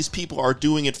all of these people are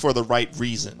doing it for the right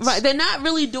reasons. Right. They're not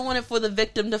really doing it for the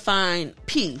victim to find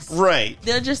peace. Right.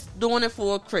 They're just doing it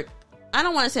for a quick... I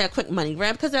don't want to say a quick money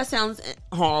grab, because that sounds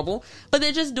horrible, but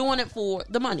they're just doing it for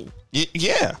the money.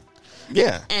 Yeah.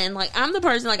 And, like, I'm the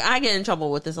person, like, I get in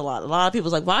trouble with this a lot. A lot of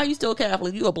people's like, why are you still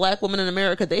Catholic? You a black woman in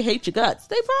America. They hate your guts.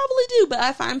 They probably do, but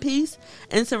I find peace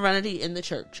and serenity in the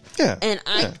church. Yeah. And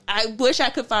I wish I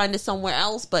could find it somewhere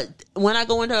else, but when I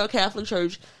go into a Catholic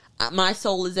church, my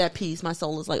soul is at peace. My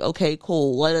soul is like, okay,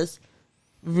 cool. Let us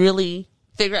really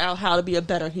figure out how to be a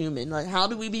better human. Like, how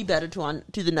do we be better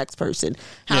to the next person?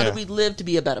 How do we live to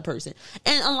be a better person?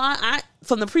 And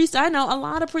from the priests I know, a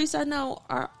lot of priests I know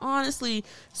are honestly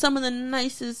some of the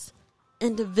nicest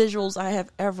individuals I have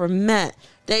ever met.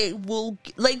 They will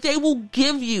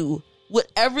give you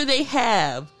whatever they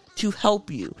have to help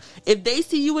you. If they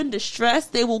see you in distress,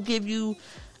 they will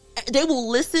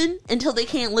listen until they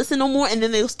can't listen no more, and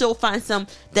then they'll still find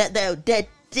that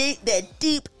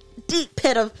deep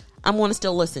pit of, I'm going to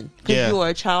still listen because you are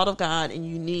a child of God and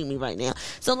you need me right now.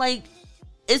 So, like,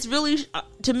 it's really,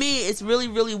 to me, it's really,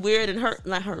 really weird and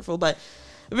not hurtful, but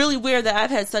really weird that I've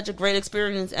had such a great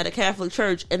experience at a Catholic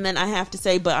church, and then I have to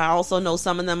say, but I also know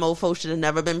some of them old folks should have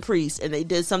never been priests, and they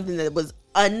did something that was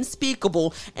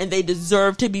unspeakable, and they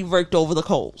deserve to be raked over the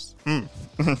coals.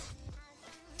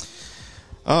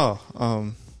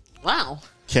 Wow.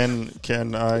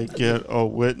 Can I get a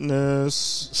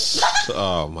witness?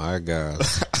 Oh my God.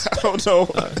 I don't know.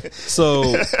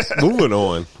 So moving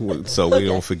on, so we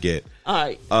don't forget. All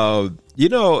right.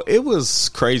 It was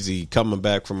crazy coming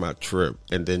back from my trip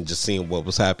and then just seeing what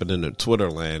was happening in Twitter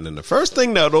land. And the first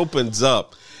thing that opens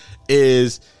up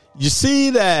is you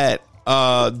see that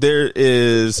there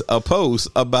is a post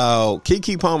about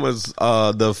Keke Palmer's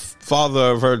the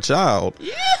father of her child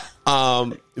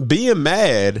being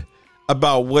mad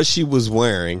about what she was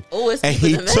wearing. And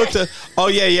he took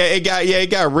it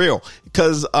got real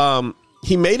because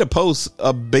he made a post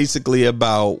basically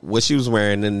about what she was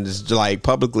wearing and just like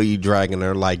publicly dragging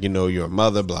her like, you're a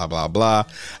mother, blah blah blah.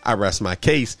 I rest my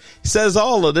case. He says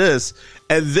all of this,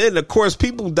 and then of course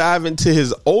people dive into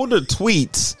his older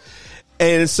tweets.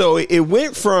 And so it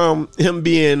went from him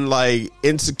being like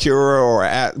insecure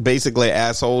or basically an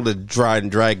asshole to try and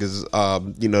drag his,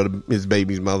 his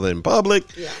baby's mother in public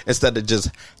instead of just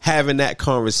having that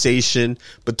conversation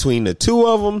between the two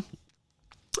of them.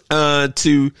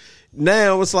 To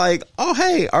now it's like, oh,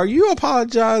 hey, are you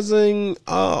apologizing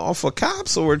for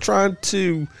cops or trying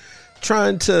to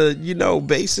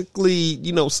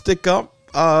basically stick up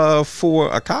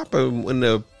for a cop in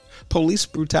the police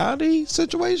brutality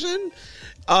situation?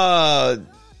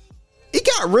 It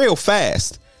got real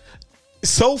fast,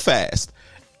 so fast.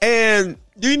 And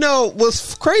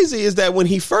what's crazy is that when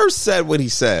he first said what he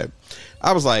said,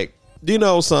 I was like,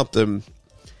 something?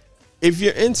 If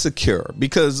you're insecure,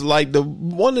 because like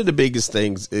one of the biggest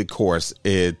things, of course,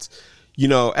 it's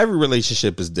every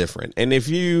relationship is different, and if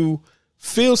you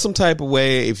feel some type of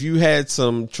way, if you had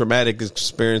some traumatic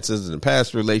experiences in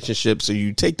past relationships, so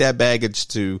you take that baggage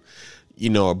to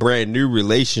a brand new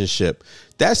relationship,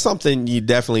 that's something you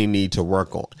definitely need to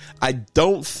work on. I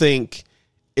don't think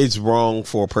it's wrong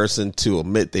for a person to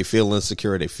admit they feel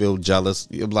insecure, they feel jealous.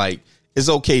 Like, it's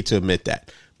okay to admit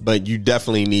that, but you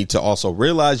definitely need to also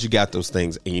realize you got those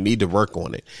things and you need to work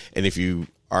on it. And if you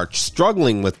are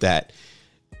struggling with that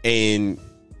and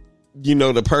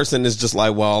the person is just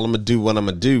like, well, I'm gonna do what I'm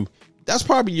gonna do, that's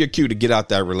probably your cue to get out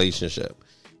that relationship.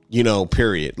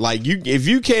 Period. Like, if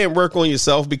you can't work on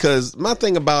yourself, because my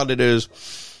thing about it is,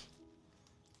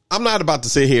 I'm not about to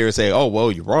sit here and say, oh,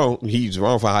 well, you're wrong. He's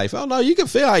wrong for how you feel. No, you can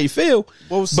feel how you feel,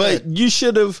 but you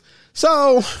should have.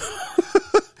 So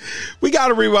we got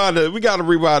to rewind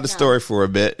the story for a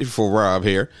bit for Rob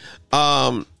here.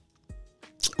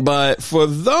 But for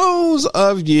those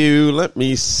of you, let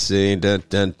me see. What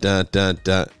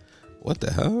the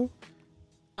hell?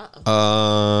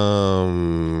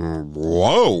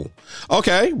 Whoa.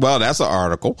 Okay. Well, that's an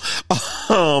article.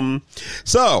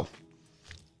 So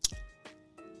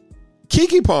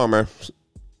Keke Palmer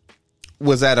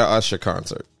was at an Usher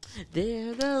concert.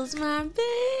 There goes my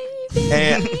baby.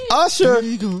 And Usher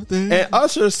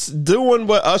doing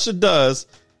what Usher does,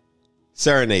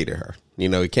 serenaded her.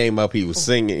 He came up, he was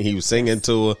singing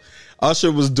to her.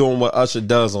 Usher was doing what Usher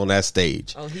does on that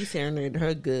stage. Oh, he serenaded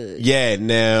her good. Yeah,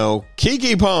 now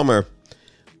Keke Palmer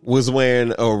was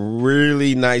wearing a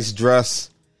really nice dress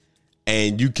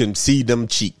and you can see them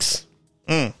cheeks.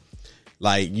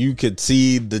 Like, you could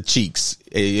see the cheeks.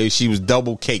 She was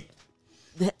double caked.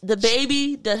 The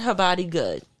baby did her body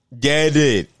good. Yeah, it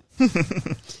did.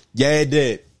 Yeah, it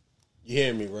did. You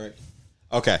hear me, right?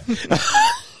 Okay.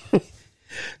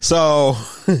 So,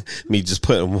 me just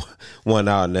putting one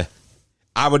out in there.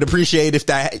 I would appreciate if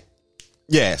that.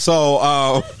 Yeah.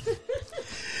 So,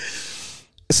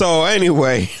 so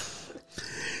anyway,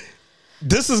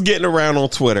 this is getting around on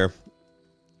Twitter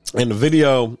and the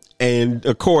video. And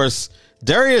of course,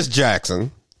 Darius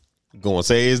Jackson, going to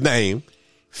say his name,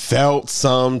 felt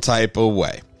some type of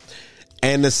way.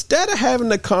 And instead of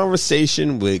having a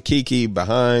conversation with Keke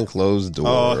behind closed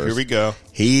doors, here we go.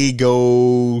 He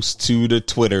goes to the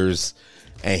Twitters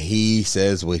and he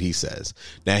says what he says.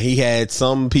 Now, he had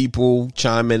some people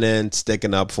chiming in,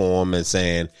 sticking up for him and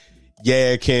saying,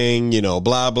 yeah, King, you know,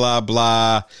 blah, blah,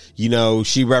 blah. You know,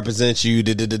 she represents you,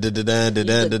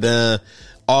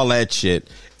 all that shit.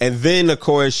 And then, of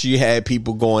course, you had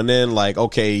people going in like,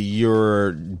 okay,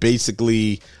 you're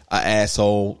basically an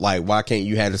asshole. Like, why can't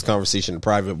you have this conversation in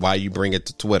private? Why you bring it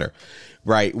to Twitter?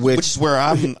 Right. Which is where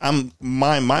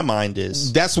my mind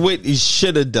is. That's what he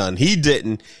should have done. He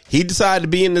didn't. He decided to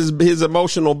be in his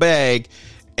emotional bag.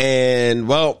 And,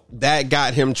 well, that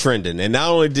got him trending. And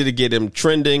not only did it get him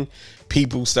trending,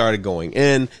 people started going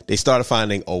in. They started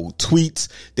finding old tweets.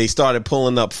 They started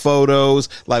pulling up photos.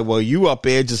 Like, well, you up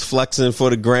there just flexing for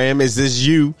the gram. Is this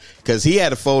you? Because he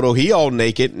had a photo. He all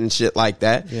naked and shit like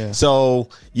that. Yeah. So,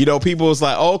 you know, people was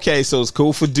like, okay, so it's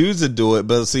cool for dudes to do it.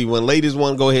 But see, when ladies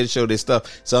want to go ahead and show their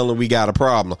stuff, suddenly we got a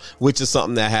problem, which is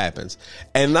something that happens.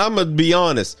 And I'm going to be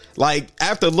honest. Like,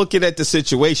 after looking at the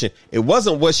situation, it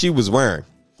wasn't what she was wearing.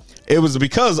 It was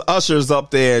because Usher's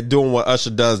up there doing what Usher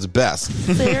does best.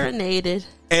 Serenaded.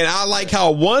 And I like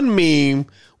how one meme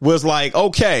was like,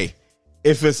 okay,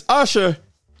 if it's Usher,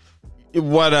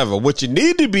 whatever. What you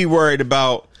need to be worried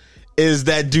about is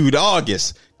that dude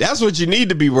August. That's what you need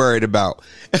to be worried about.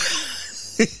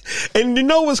 And you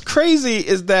know what's crazy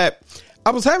is that I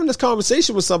was having this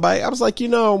conversation with somebody. I was like, you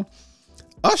know,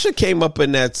 Usher came up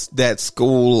in that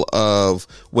school of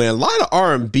when a lot of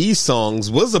R&B songs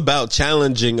was about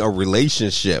challenging a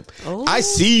relationship. Oh. I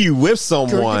see you with someone.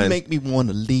 Girl, you make me want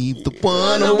to leave the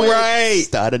one away. Right.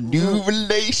 Start a new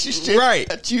relationship. Right.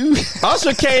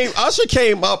 Usher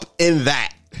came up in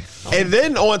that. And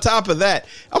then on top of that,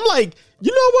 I'm like,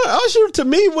 you know what? Usher to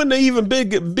me wouldn't even be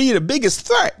the biggest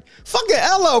threat. Fucking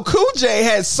LL Cool J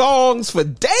had songs for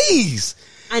days.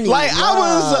 I need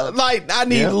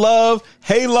love.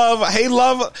 Hey,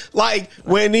 love. Like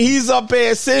when he's up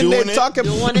there sitting there talking,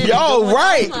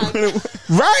 right.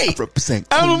 Represent.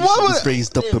 And what was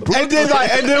raised up in Brooklyn.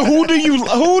 And then who do you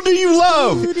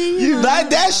love?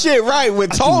 That shit right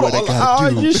with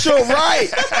total. You sure right.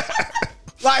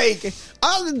 Like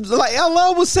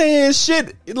LL was saying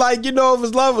shit. Like, you know, if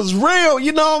his love was real,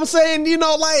 you know what I'm saying? You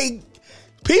know, like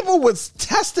people was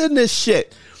testing this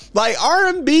shit. Like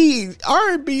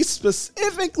R&B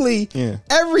specifically,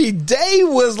 every day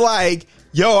was like,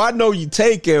 yo, I know you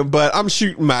taking, but I'm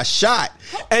shooting my shot.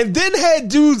 And then had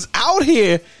dudes out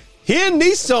here hearing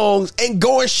these songs and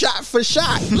going shot for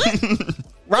shot.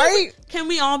 Right? Can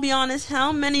we all be honest?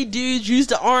 How many dudes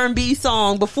used an R&B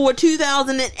song before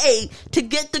 2008 to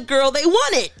get the girl they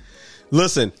wanted?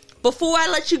 Listen. Before I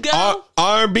let you go?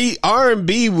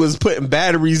 R&B was putting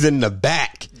batteries in the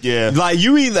back. Yeah. Like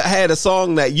you either had a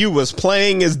song that you was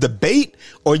playing as the bait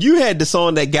or you had the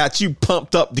song that got you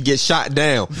pumped up to get shot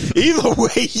down. Either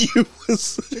way you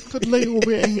was. You could lay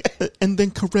over and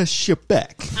then caress your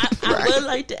back. I would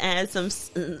like to add some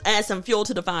fuel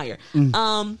to the fire.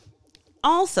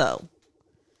 Also,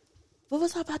 what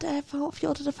was I about to add fuel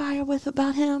to the fire with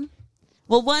about him?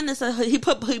 Well, one is he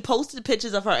posted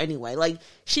pictures of her anyway. Like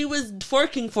she was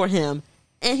twerking for him,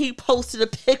 and he posted a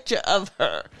picture of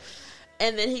her.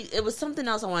 And then it was something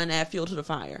else I wanted to add fuel to the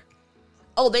fire.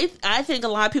 Oh, I think a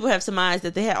lot of people have surmised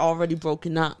that they had already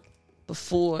broken up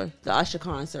before the Usher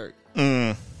concert,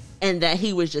 and that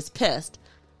he was just pissed.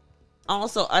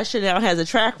 Also, Usher now has a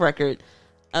track record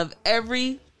of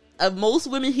most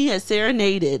women he has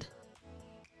serenaded.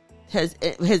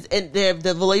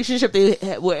 The relationship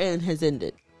they were in has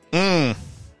ended.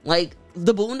 Like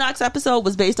the Boondocks episode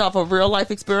was based off of real life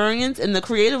experience, and the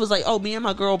creator was like, "Oh, me and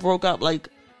my girl broke up like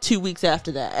 2 weeks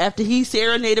after that. After he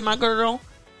serenaded my girl,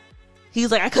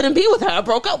 he's like, I couldn't be with her. I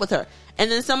broke up with her."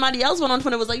 And then somebody else went on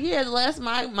Twitter and was like, "Yeah, the last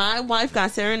my wife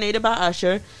got serenaded by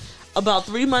Usher. About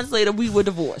 3 months later, we were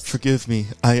divorced." Forgive me,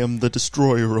 I am the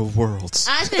destroyer of worlds.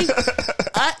 I think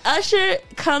Usher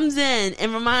comes in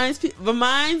and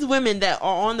reminds women that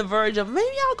are on the verge of,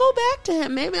 maybe I'll go back to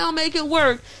him, maybe I'll make it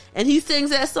work. And he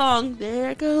sings that song,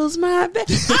 "There Goes My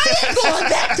Baby." I ain't going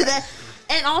back to that.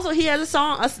 And also, he has a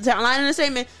line in the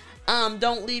statement,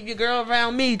 "Don't leave your girl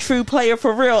around me, true player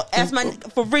for real."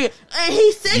 For real. And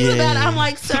he sings about it. I'm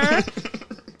like, sir.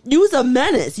 You's a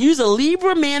menace. You's a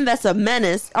Libra man that's a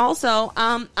menace. Also,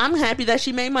 I'm happy that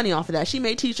she made money off of that. She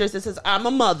made t-shirts that says "I'm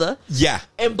a mother." Yeah.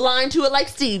 And blind to it like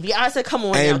Stevie. I said, come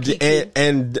on now, Kiki.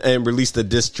 And released a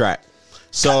diss track.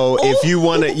 So if you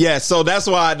want to, so that's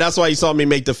why you saw me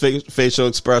make the facial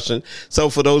expression. So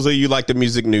for those of you like the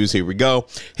music news, here we go.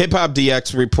 Hip Hop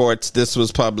DX reports this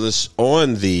was published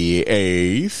on the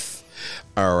 8th.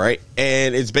 All right.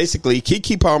 And it's basically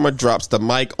Keke Palmer drops the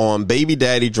mic on baby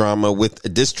daddy drama with a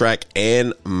diss track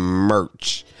and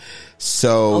merch.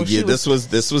 So this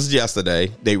was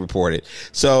yesterday. They reported.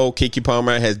 So Keke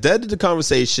Palmer has deaded the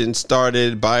conversation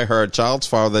started by her child's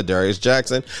father, Darius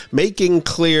Jackson, making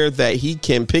clear that he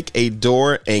can pick a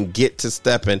door and get to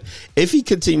stepping if he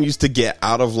continues to get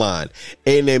out of line.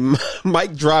 In a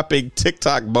mic dropping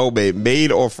TikTok moment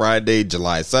made on Friday,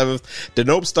 July 7th, the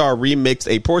Nope star remixed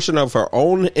a portion of her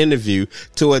own interview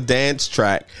to a dance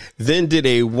track, then did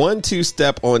a 1-2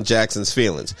 step on Jackson's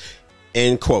feelings.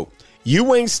 End quote.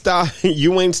 You ain't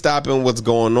stopping what's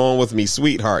going on with me,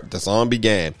 sweetheart. The song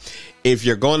began. If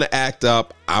you're going to act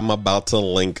up, I'm about to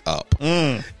link up.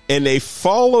 In a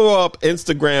follow-up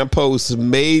Instagram post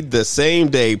made the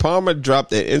same day, Palmer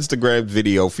dropped an Instagram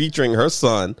video featuring her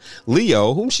son,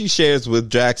 Leo, whom she shares with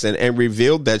Jackson, and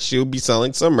revealed that she'll be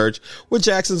selling some merch with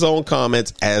Jackson's own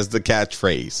comments as the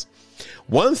catchphrase.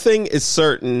 One thing is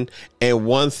certain and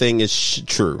one thing is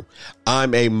true.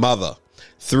 I'm a mother.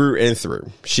 Through and through.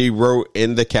 She wrote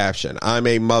in the caption, I'm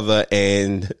a mother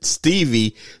and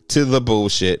Stevie to the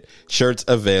bullshit. Shirts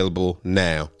available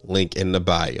now. Link in the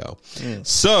bio.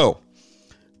 So,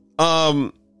 I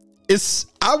want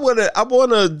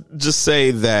to just say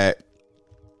that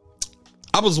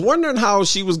I was wondering how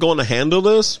she was going to handle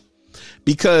this,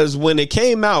 because when it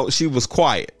came out, she was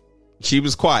quiet. She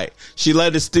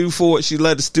let it stew for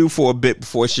a bit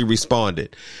before she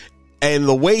responded. And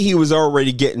the way he was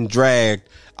already getting dragged,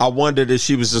 I wondered if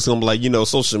she was just going to be like,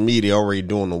 social media already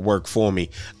doing the work for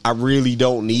me. I really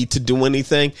don't need to do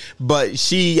anything. But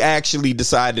she actually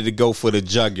decided to go for the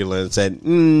jugular and said,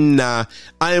 nah,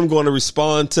 I am going to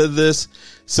respond to this.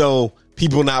 So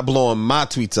people not blowing my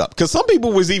tweets up. Because some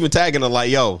people was even tagging her like,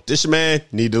 yo, this your man,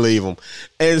 need to leave him.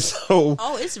 And so.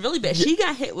 Oh, it's really bad. She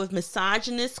got hit with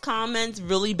misogynist comments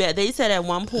really bad. They said at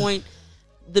one point,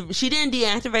 she didn't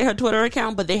deactivate her Twitter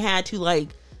account, but they had to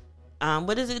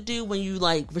what does it do when you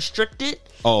restrict it?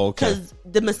 Oh, okay.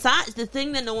 Because the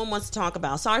thing that no one wants to talk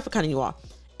about, sorry for cutting you off,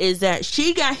 is that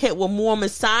she got hit with more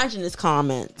misogynist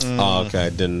comments. Oh, okay.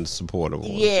 Didn't support her.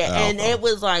 Yeah, and it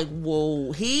was like,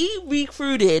 whoa, he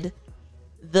recruited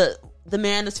the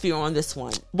manosphere on this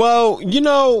one. Well,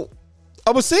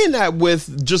 I was seeing that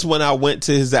with just when I went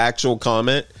to his actual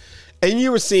comment, and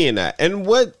you were seeing that, and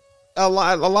what. A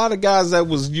lot of guys that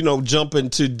was, jumping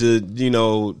to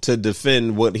to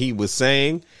defend what he was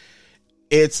saying.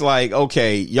 It's like,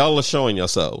 okay, y'all are showing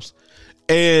yourselves.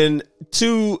 And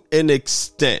to an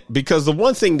extent, because the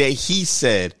one thing that he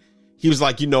said, he was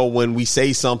like, when we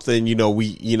say something,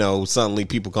 we, suddenly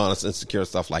people call us insecure,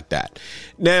 stuff like that.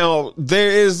 Now,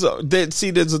 there's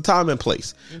a time and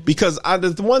place, because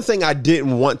the one thing I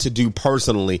didn't want to do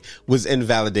personally was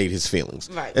invalidate his feelings.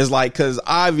 Right. It's like, because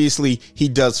obviously he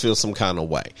does feel some kind of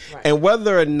way. Right. And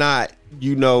whether or not,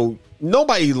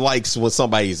 nobody likes when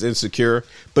somebody is insecure,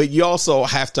 but you also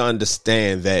have to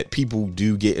understand that people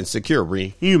do get insecure. We're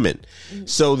human.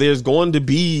 So there's going to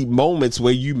be moments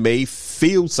where you may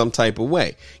feel some type of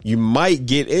way. You might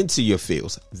get into your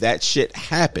feels. That shit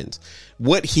happens.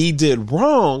 What he did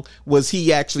wrong was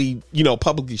he actually,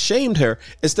 publicly shamed her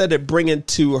instead of bringing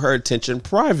to her attention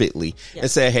privately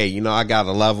and say, hey, I got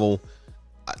a level.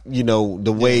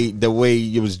 The way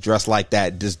it was dressed like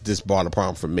that, this brought a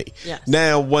problem for me. Yes.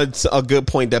 Now, what's a good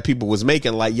point that people was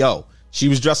making, she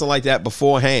was dressing like that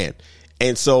beforehand.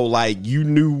 And so, you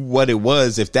knew what it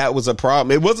was. If that was a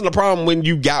problem, it wasn't a problem when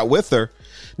you got with her.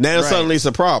 Now suddenly it's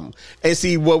a problem. And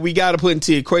see, what we got to put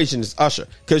into the equation is Usher.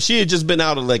 Because she had just been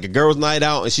out on a girls' night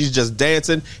out and she's just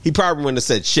dancing. He probably wouldn't have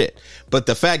said shit. But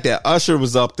the fact that Usher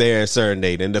was up there and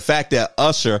serenading, and the fact that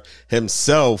Usher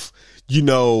himself,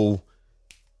 can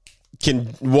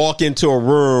walk into a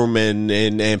room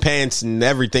and pants and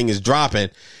everything is dropping,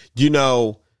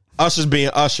 Usher's being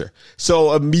Usher.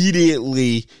 So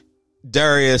immediately,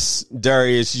 Darius,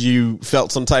 you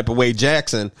felt some type of way.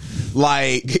 Jackson,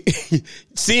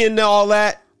 seeing all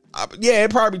that,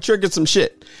 it probably triggered some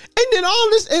shit. And then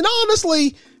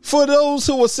honestly, for those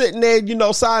who were sitting there,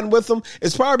 siding with him,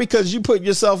 it's probably because you put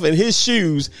yourself in his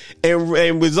shoes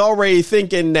and was already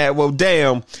thinking that, well,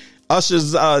 damn,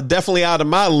 Usher's definitely out of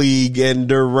my league,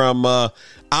 and I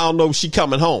don't know if she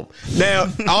coming home. Now,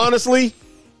 honestly,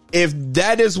 if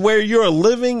that is where you're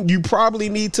living, you probably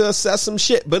need to assess some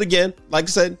shit. But again, like I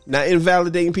said, not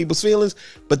invalidating people's feelings,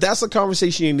 but that's a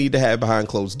conversation you need to have behind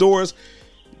closed doors.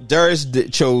 Darius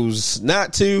chose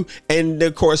not to. And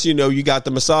of course, you got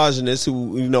the misogynists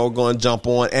who, are going to jump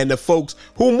on, and the folks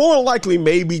who more likely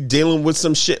may be dealing with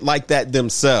some shit like that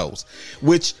themselves,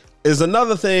 which is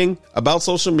another thing about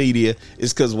social media,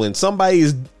 is because when somebody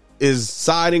is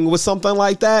siding with something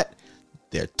like that,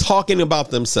 they're talking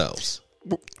about themselves.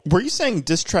 Were you saying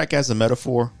diss track as a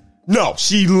metaphor? No,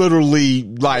 she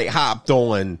literally hopped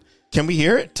on. Can we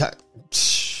hear it?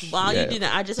 While you do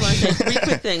that, I just want to say 3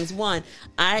 quick things. One,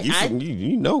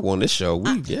 you know on this show,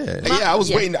 I was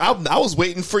waiting. I was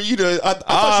waiting for you to. I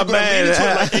thought you were going to lead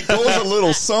into it like it goes a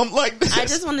little something like this. I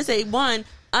just want to say, one,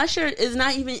 Usher is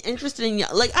not even interested in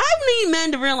y'all. Like, I need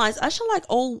men to realize Usher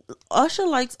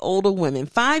likes older women,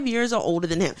 5 years or older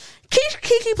than him.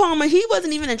 Keke Palmer, he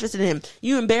wasn't even interested in him.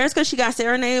 You embarrassed because she got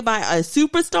serenaded by a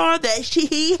superstar that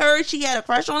he heard she had a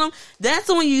crush on him? That's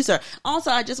on you, sir.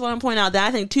 Also, I just want to point out that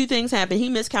I think 2 things happened. He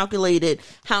miscalculated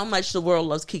how much the world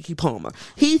loves Keke Palmer.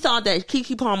 He thought that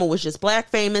Keke Palmer was just black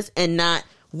famous and not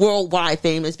worldwide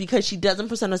famous because she doesn't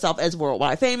present herself as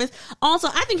worldwide famous. Also,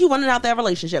 I think he wanted out that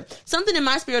relationship. Something in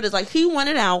my spirit is like, he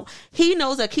wanted out. He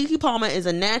knows that Keke Palmer is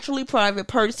a naturally private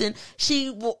person. She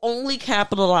will only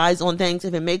capitalize on things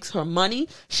if it makes her money.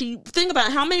 Think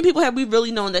about how many people have we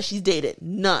really known that she's dated?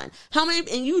 None. How many,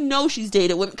 and you know she's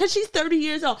dated women because she's 30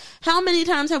 years old. How many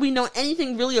times have we known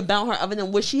anything really about her other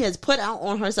than what she has put out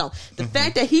on herself? The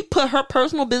fact that he put her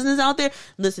personal business out there,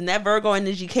 listen, that Virgo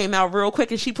energy came out real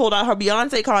quick and she pulled out her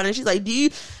Beyonce card and she's like,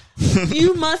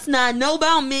 you must not know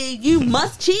about me. You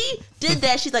must cheat. Did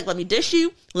that. She's like, let me dish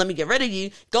you. Let me get rid of you.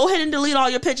 Go ahead and delete all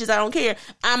your pictures. I don't care.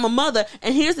 I'm a mother.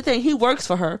 And here's the thing. He works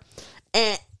for her.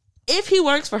 And if he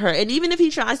works for her, and even if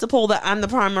he tries to pull that I'm the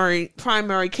primary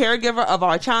caregiver of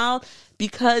our child,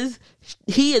 because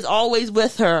he is always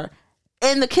with her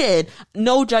and the kid,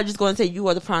 no judge is going to say you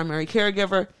are the primary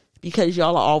caregiver, because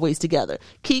y'all are always together.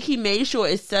 Keke made sure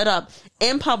it's set up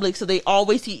in public so they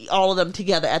always see all of them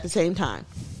together at the same time.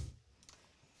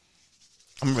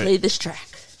 I'm ready. Play this track.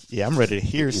 Yeah, I'm ready to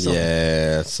hear some.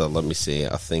 Yeah, so let me see.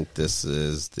 I think this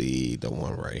is the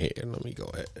one right here. Let me go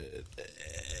ahead.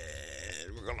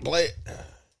 We're going to play it.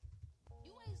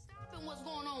 You ain't stopping what's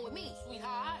going on with me,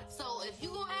 sweetheart. So if you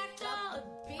gon' act up,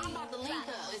 I'm about to link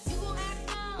up. If you gon'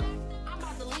 act up, I'm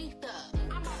about to link up.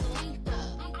 I'm about to link up.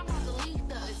 I'm about to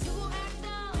link up. If you gon' act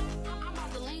up, I'm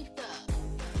about to link up.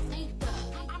 Link up.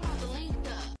 I'm about to link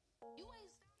up. You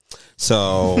ain't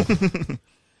So,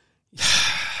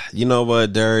 you know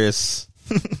what, Darius?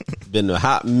 Been a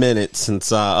hot minute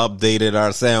since I updated our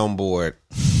soundboard.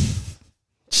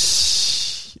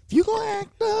 You gonna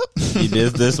act up?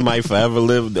 This might forever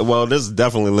live. Well, this is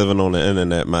definitely living on the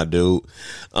internet, my dude.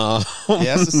 Yeah,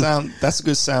 that's a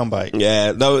good soundbite.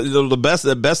 Yeah, the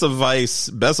best advice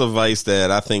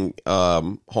that I think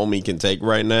homie can take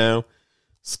right now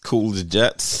is cool the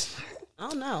jets.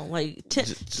 Oh no, like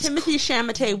Timothy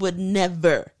Chalamet would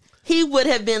never. He would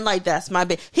have been like, that's my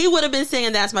baby. He would have been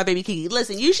saying, that's my baby Keke.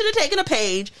 Listen, you should have taken a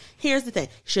page. Here's the thing.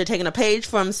 You should have taken a page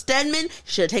from Stedman. You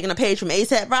should have taken a page from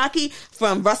A$AP Rocky,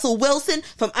 from Russell Wilson,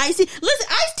 from Ice-T. Listen,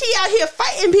 Ice-T out here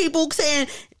fighting people saying,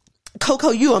 Coco,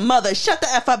 you a mother. Shut the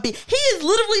F up. He is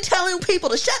literally telling people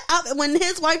to shut up when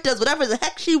his wife does whatever the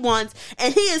heck she wants,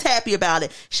 and he is happy about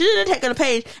it. Should have taken a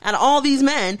page out of all these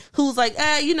men who's like,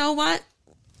 you know what?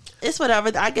 It's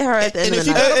whatever. I get her at the end of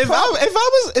the night. If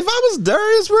I was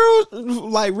Darius,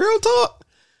 real talk,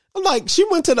 I'm like, she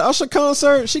went to the Usher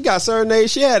concert. She got serenade.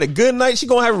 She had a good night. She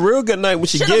gonna have a real good night when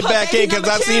she get back in because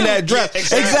I seen that dress.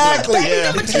 Exactly.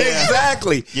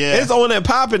 Exactly. Yeah. It's on and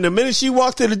popping the minute she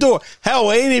walked through the door.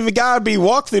 Hell, it ain't even gotta be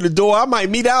walked through the door. I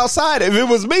might meet outside. If it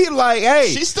was me, like, hey,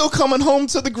 she's still coming home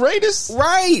to the greatest,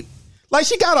 right? Like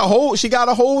she got a whole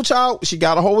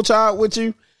child with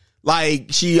you. Like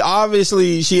she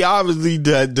obviously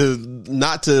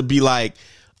not to be like,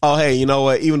 oh, hey, you know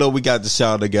what? Even though we got the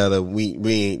show together, we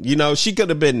ain't, you know, she could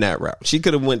have been that route. She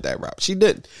could have went that route. She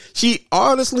didn't. She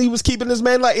honestly was keeping this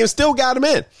man like, and still got him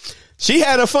in. She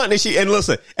had her fun, and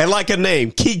listen, and like her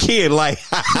name, Keke, like,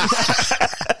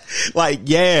 like,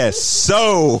 yeah,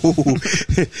 so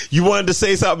you wanted to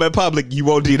say something in public. You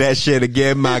won't do that shit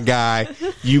again, my guy.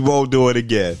 You won't do it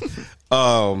again.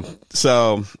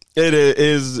 So it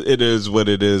is what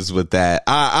it is with that.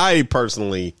 I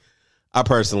personally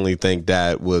think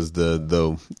that was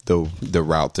the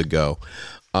route to go.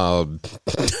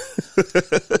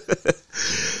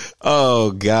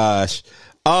 Oh gosh.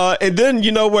 And then,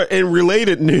 you know what, in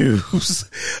related news,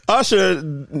 Usher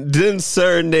then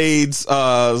serenades,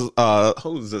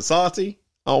 who is it? Salty?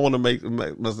 I don't want to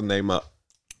mess the name up.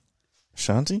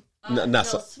 Shanti? No,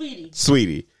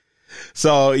 Sweetie.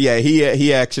 So yeah,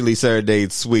 he actually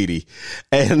serenades Sweetie,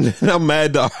 and I'm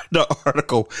mad the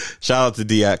article. Shout out to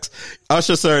DX.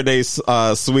 Usher serenades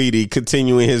Sweetie,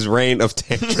 continuing his reign of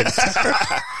tantrums.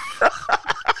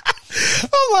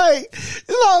 I'm like,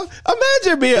 you know,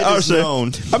 imagine being Usher.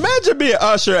 Imagine being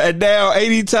Usher, and now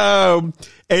anytime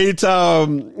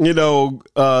anytime,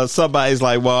 somebody's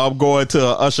like, well, I'm going to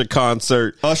an Usher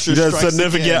concert. Usher the strikes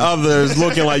significant again. other is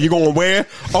looking like, you going where?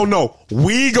 Oh, no,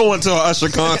 we going to an Usher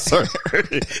concert.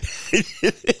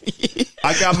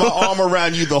 I got my arm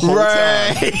around you the whole time.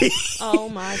 Right. Oh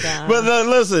my god! But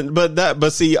listen, but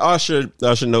see, Usher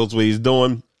knows what he's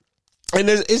doing. And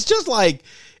it's just like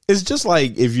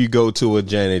if you go to a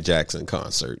Janet Jackson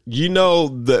concert,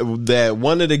 that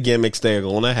one of the gimmicks they're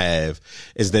going to have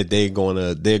is that they're going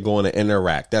to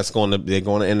interact. They're going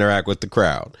to interact with the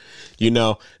crowd.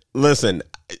 Listen,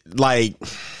 like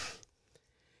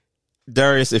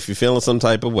Darius, if you're feeling some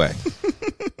type of way,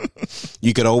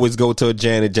 you could always go to a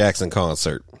Janet Jackson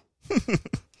concert.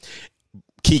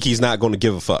 Kiki's not going to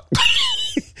give a fuck.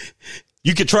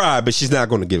 You could try, but she's not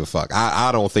going to give a fuck.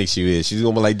 I don't think she is. She's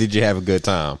going to be like, did you have a good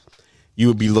time? You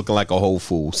would be looking like a whole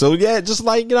fool. So, yeah, just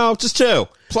like, just chill.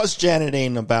 Plus, Janet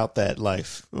ain't about that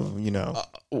life,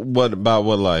 What about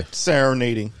what life?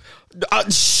 serenading.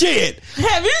 Have Shit. you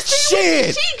seen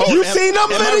Shit. what she did? You seen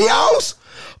them am I videos?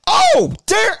 Oh,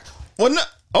 there. Well, no,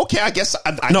 okay, I guess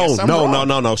I No, guess I'm wrong.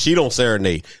 no. She don't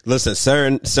serenade. Listen,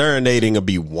 serenading would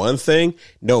be one thing.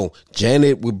 No,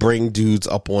 Janet would bring dudes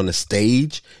up on the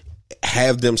stage,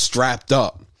 have them strapped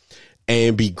up,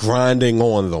 and be grinding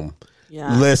on them.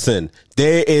 Yeah. Listen,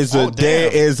 there is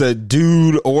a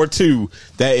dude or two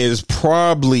that is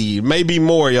probably maybe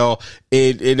more, y'all.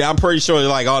 I'm pretty sure they're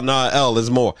like, oh no, L is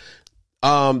more.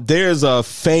 There's a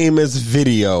famous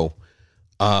video.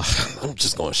 I'm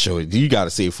just gonna show you. You got to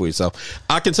see it for yourself.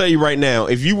 I can tell you right now,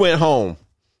 if you went home,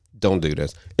 don't do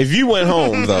this. If you went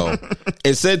home though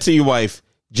and said to your wife,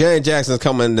 Janet Jackson's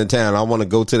coming into town, I want to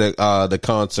go to the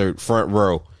concert front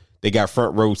row. They got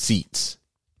front row seats.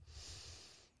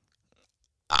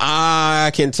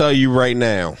 I can tell you right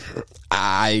now,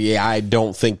 I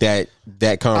don't think that I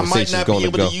might conversation is not going be to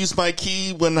able go. to use my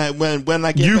key when I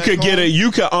get You back could home.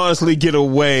 you could honestly get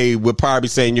away with probably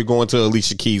saying you're going to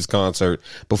Alicia Keys concert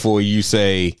before you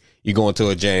say you're going to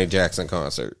a Janet Jackson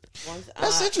concert.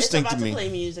 That's interesting it's about to me. Play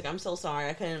music. I'm so sorry,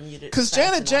 I couldn't mute it. Because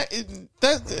fast Janet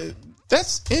enough.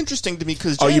 that's interesting to me.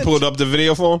 Because Oh, you pulled up the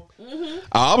video for him? Mm-hmm.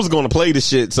 I was going to play the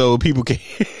shit so people can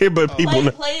hear, but people.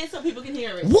 Play it so people can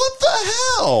hear it. What the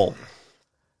hell?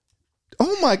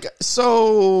 Oh my god!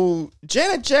 So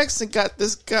Janet Jackson got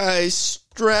this guy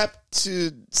strapped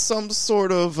to some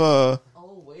sort of Oh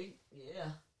wait, yeah.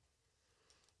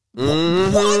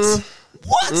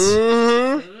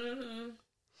 what?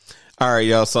 All right,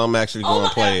 y'all. So I'm actually going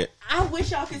to play it. I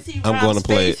wish y'all could see I'm Rob's gonna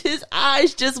play face. His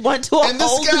eyes just went to a And this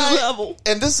whole guy- new level.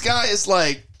 And this guy is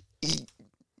like,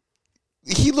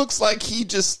 he looks like he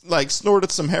just like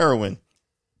snorted some heroin.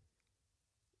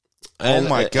 And, Oh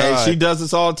my And God. she does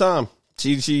this all the time.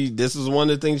 She this is one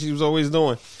of the things she was always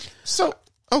doing. So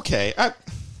okay,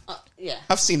 Yeah.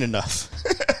 I've seen enough.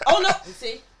 Oh no.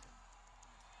 See.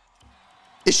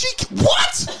 Is she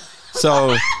what?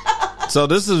 So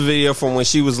this is a video from when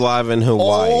she was live in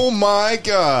Hawaii. Oh my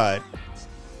god!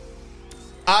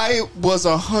 I was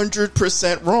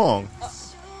 100% wrong.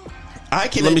 I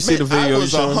can Let me admit see the video I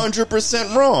was you're showing.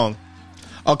 100% wrong.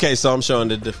 Okay, so I'm showing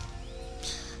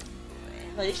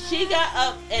Like she got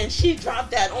up and she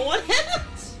dropped that on him.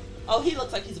 Oh, he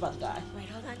looks like he's about to die. Wait,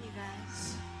 hold on, you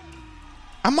guys.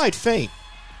 I might faint.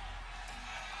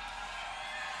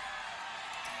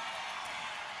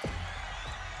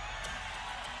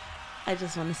 I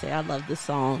just want to say I love this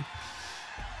song.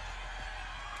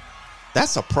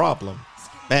 That's a problem.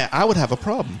 Man, I would have a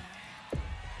problem.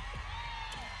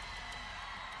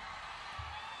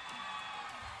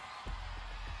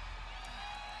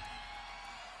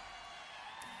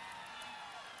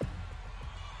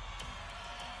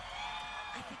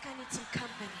 I think I need some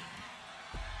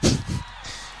company.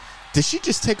 Did she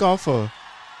just take off a...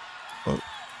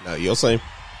 No, you'll see.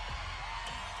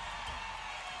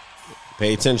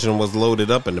 Pay attention to what's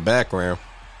loaded up in the background.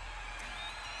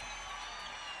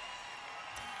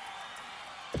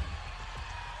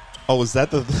 Oh, is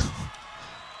that the...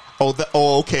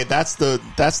 Oh, okay. That's the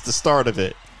start of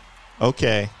it.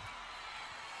 Okay.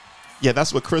 Yeah,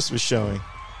 that's what Chris was showing.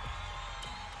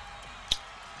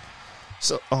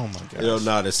 So, oh my god. You don't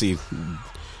know how to see.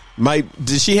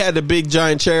 Did she have the big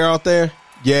giant chair out there?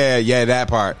 Yeah, that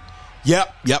part.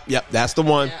 Yep. That's the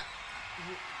one.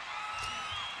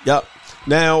 Yep.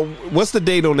 Now, what's the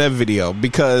date on that video?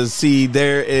 Because see,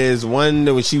 there is one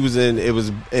when she was it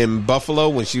was in Buffalo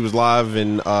when she was live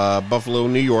in Buffalo,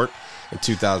 New York in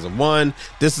 2001.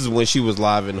 This is when she was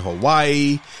live in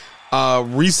Hawaii.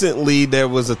 Recently, there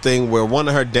was a thing where one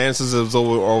of her dancers was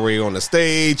already on the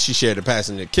stage. She shared a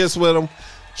passenger kiss with him.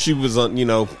 She was on,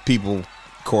 people, of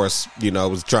course,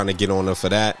 was trying to get on her for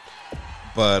that.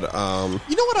 But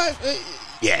You know what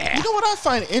I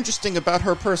find interesting about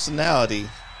her personality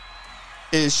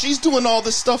is she's doing all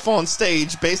this stuff on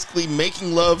stage, basically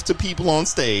making love to people on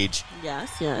stage. Yes.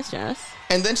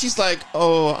 And then she's like,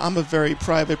 "Oh, I'm a very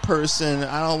private person.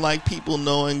 I don't like people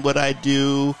knowing what I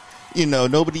do. You know,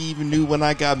 nobody even knew when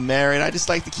I got married. I just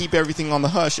like to keep everything on the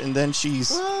hush." And then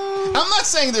she's... I'm not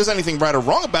saying there's anything right or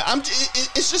wrong about it.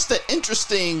 It's just an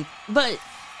interesting But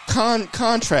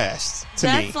contrast to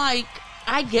me. that's like,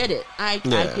 I get it. I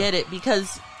get it,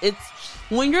 because it's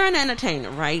when you're an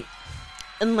entertainer, right?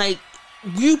 And like,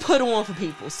 you put on for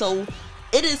people, so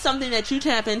it is something that you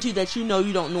tap into that you know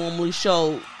you don't normally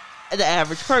show the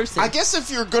average person. I guess if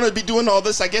you're going to be doing all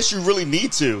this, I guess you really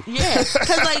need to. Yeah,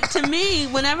 because like, to me,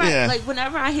 whenever Yeah.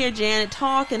 whenever I hear Janet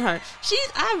talk and her,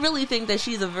 I really think that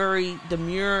she's a very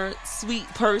demure, sweet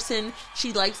person.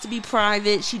 She likes to be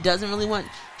private. She doesn't really want...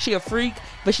 She a freak,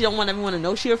 but she don't want everyone to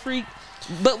know she a freak.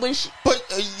 But when she... But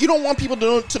you don't want people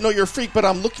to know you're a freak, but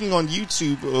I'm looking on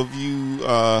YouTube of you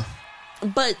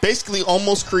But basically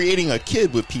almost creating a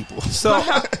kid with people. so But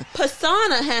her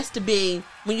persona has to be,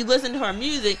 when you listen to her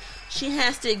music, she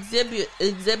has to exhibit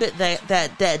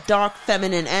that dark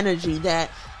feminine energy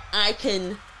that I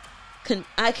can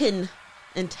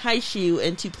entice you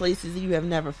into places you have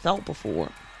never felt before.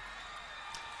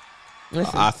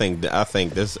 Listen, I think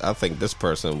this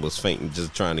person was fainting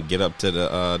just trying to get up to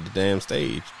the damn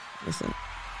stage. listen.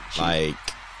 Like,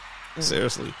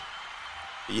 seriously.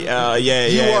 Yeah.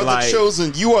 You are like, the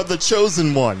chosen. You are the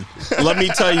chosen one. let me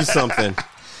tell you something.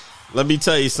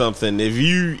 If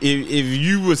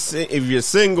you're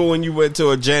single and you went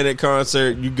to a Janet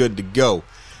concert, you good to go.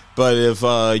 But if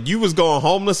you was going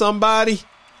home to somebody,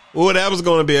 well, that was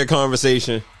going to be a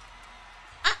conversation.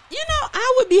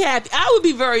 I would be happy. I would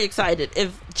be very excited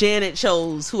if Janet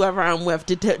chose whoever I'm with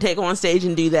to take on stage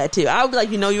and do that too. I would be like,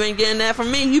 you ain't getting that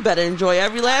from me. You better enjoy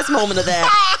every last moment of that.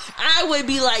 I would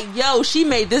be like, yo, she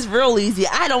made this real easy.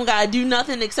 I don't gotta do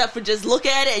nothing except for just look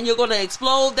at it and you're gonna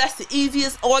explode. That's the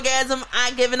easiest orgasm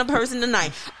I given a person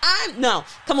tonight. No,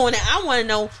 come on now. I want to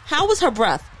know, how was her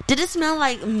breath? Did it smell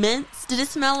like mints? Did it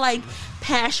smell like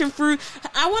passion fruit?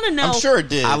 I want to know. I'm sure it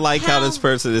did. I like how this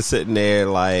person is sitting there,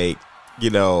 like,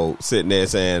 sitting there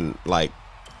saying, like,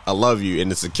 I love you.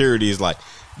 And the security is like,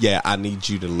 yeah, I need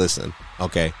you to listen.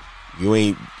 Okay.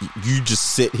 You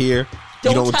just sit here.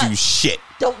 You don't do shit.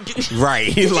 Don't do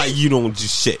Right. Like, you don't do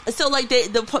shit. So, like,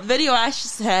 the video I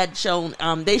had shown,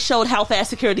 they showed how fast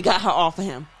security got her off of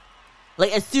him.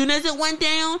 Like, as soon as it went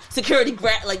down, security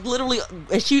grabbed, like, literally,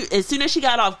 as soon as she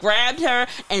got off, grabbed her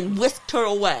and whisked her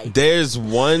away. There's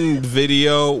one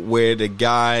video where the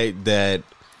guy that,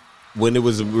 when it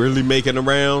was really making the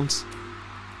rounds,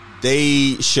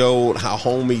 they showed how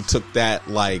homie took that,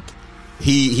 like,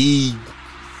 he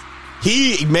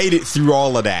made it through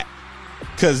all of that.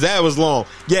 Cause that was long.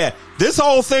 Yeah, this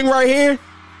whole thing right here,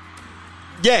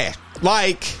 yeah,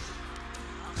 like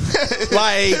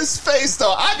his face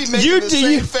though. I be making the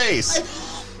same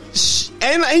face.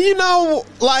 And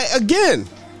like, again,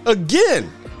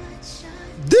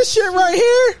 this shit right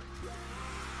here,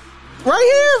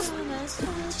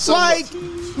 So like,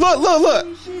 look.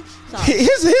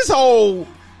 His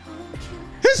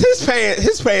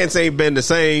pants ain't been the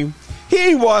same. He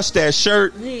ain't washed that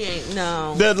shirt. He ain't,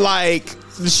 no. That, like,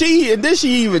 she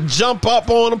even jump up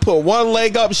on him, put one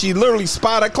leg up. She literally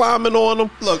spider climbing on him.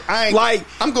 Look, I'm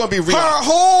gonna be real.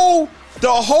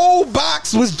 The whole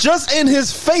box was just in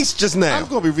his face just now. I'm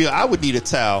gonna be real. I would need a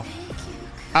towel.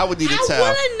 I would need a towel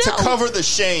wanna know. to cover the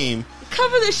shame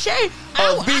Cover the shame.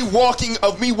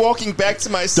 of me walking back to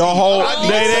my seat. The whole I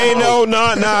need they a ain't towel.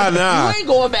 nah. You ain't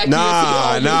going back to your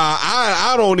seat.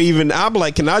 I don't even. I'm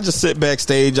like, can I just sit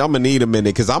backstage? I'm gonna need a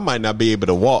minute because I might not be able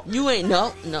to walk. You ain't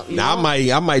no. Nah,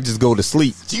 I might just go to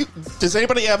sleep. Does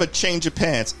anybody have a change of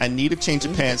pants? I need a change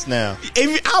of pants now.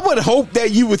 I would hope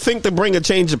that you would think to bring a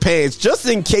change of pants just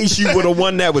in case you were the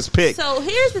one that was picked. So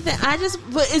here's the thing.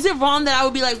 But is it wrong that I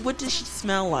would be like, what does she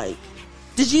smell like?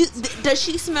 Does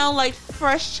she smell like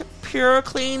fresh, pure,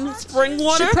 clean spring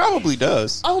water? She probably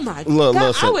does. Oh my Look, god!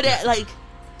 listen. I would have, like,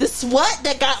 the sweat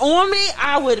that got on me.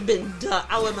 I would have been done.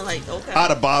 I would have been like, okay, I'd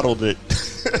have bottled it.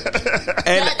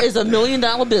 that is $1 million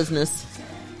business.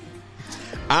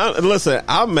 Listen,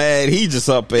 I'm mad. He just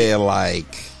up there like,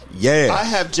 yeah. I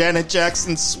have Janet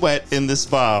Jackson's sweat in this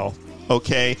vial.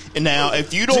 Okay, and now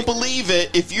if you don't believe it,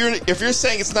 if you're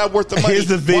saying it's not worth the money, Here's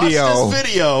the video. Watch this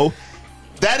video.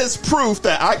 That is proof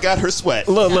that I got her sweat.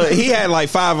 Look, he had like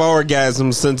 5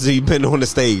 orgasms since he been on the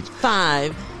stage.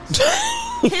 5.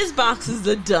 His boxes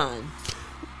are done.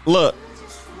 Look,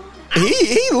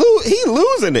 he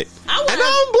losing it, I and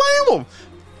I don't blame him.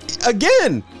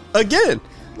 Again,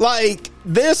 like,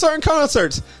 there's certain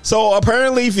concerts. So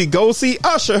apparently, if you go see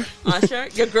Usher,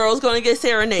 your girl's gonna get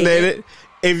serenaded.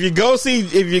 if you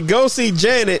go see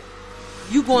Janet,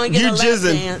 You going to get a lap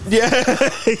dance. Yeah.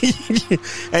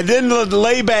 And then the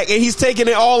layback, and he's taking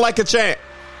it all like a champ.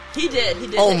 He did.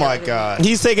 Oh my God.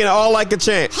 He's taking it all like a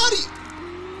champ. How do you?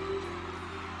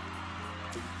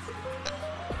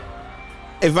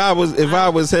 If I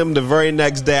was him, the very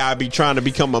next day I'd be trying to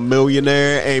become a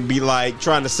millionaire and be like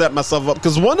trying to set myself up.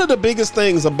 Because one of the biggest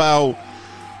things about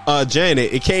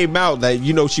Janet, it came out that,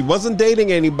 you know, she wasn't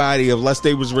dating anybody unless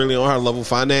they was really on her level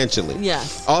financially.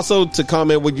 Yes. Also, to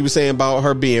comment what you were saying about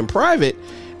her being private,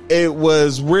 it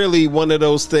was really one of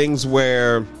those things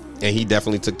where, and he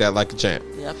definitely took that like a champ.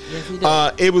 Yep. Yes, he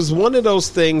did. It was one of those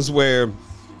things where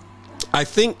I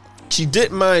think she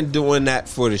didn't mind doing that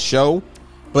for the show,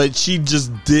 but she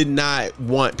just did not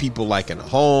want people like in a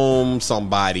home,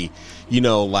 somebody, you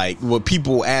know, like with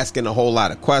people asking a whole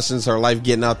lot of questions, her life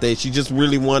getting out there. She just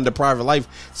really wanted a private life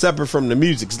separate from the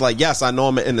music. It's like, yes, I know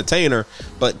I'm an entertainer,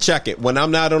 but check it. When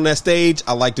I'm not on that stage,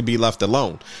 I like to be left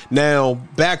alone. Now,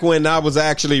 back when I was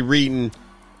actually reading,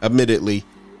 admittedly,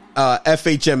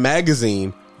 FHM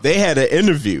magazine, they had an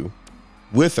interview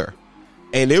with her.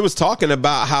 And it was talking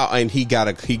about how, and he got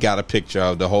a picture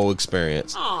of the whole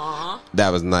experience. Aww.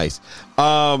 That was nice.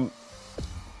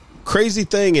 Crazy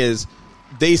thing is,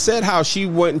 they said how they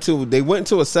went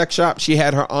into a sex shop. She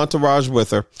had her entourage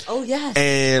with her. Oh yes.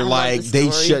 And I like love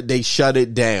the story. they shut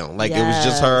it down. Like it was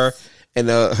just her and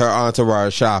her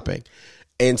entourage shopping.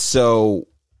 And so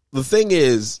the thing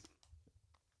is,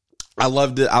 I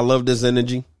loved it. I love this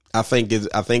energy. I think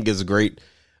it's great.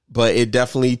 But it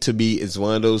definitely, to me, is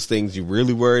one of those things you're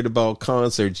really worried about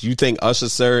concerts. You think Usher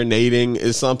serenading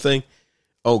is something?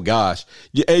 Oh gosh!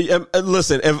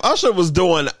 Listen, if Usher was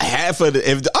doing half of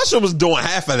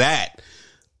that,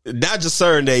 not just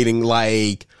serenading,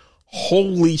 like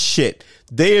holy shit,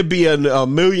 there'd be a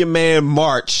Million Man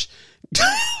March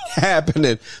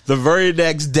happening the very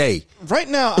next day. Right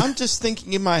now, I'm just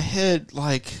thinking in my head,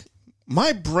 like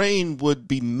my brain would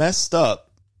be messed up.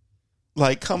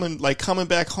 Like coming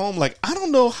back home, like I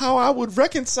don't know how I would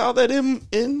reconcile that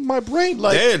in my brain.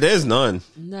 Like there's none.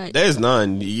 Right. There's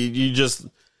none. You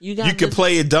could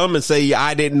play it dumb and say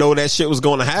I didn't know that shit was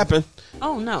going to happen.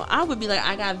 Oh no, I would be like,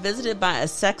 I got visited by a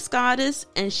sex goddess,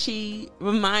 and she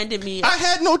reminded me. I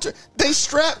had no. They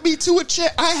strapped me to a chair.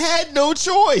 I had no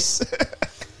choice.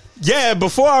 Yeah,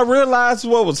 before I realized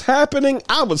what was happening,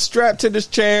 I was strapped to this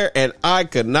chair and I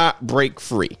could not break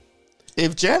free.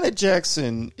 If Janet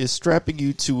Jackson is strapping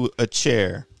you to a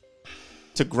chair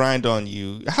to grind on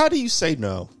you, how do you say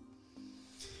no?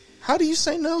 How do you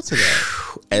say no to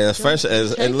that? And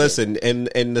especially and listen,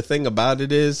 and the thing about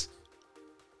it is,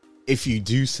 if you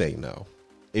do say no,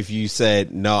 if you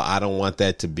said no, I don't want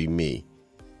that to be me,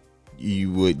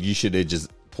 you should have just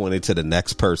pointed to the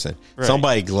next person. Right.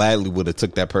 Somebody gladly would have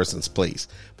took that person's place.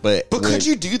 But could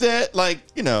you do that? Like,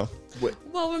 you know.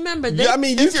 Well, remember, I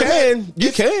mean, you can.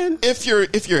 If you're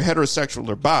heterosexual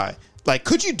or bi, like,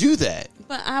 could you do that?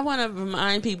 But I want to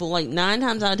remind people, like 9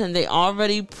 times out of 10, they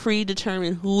already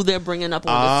predetermine who they're bringing up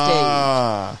on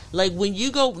the stage. Like when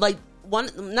you go, like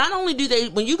not only do they,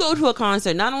 when you go to a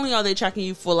concert, not only are they checking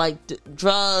you for like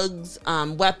drugs,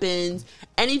 weapons,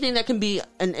 anything that can be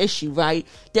an issue, right?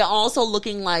 They're also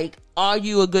looking like, are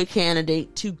you a good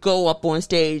candidate to go up on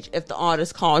stage if the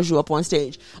artist calls you up on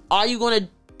stage? Are you going to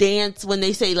dance when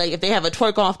they say, like, if they have a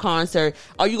twerk off concert,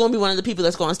 are you going to be one of the people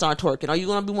that's going to start twerking? Are you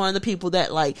going to be one of the people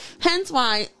that, like, hence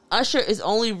why Usher is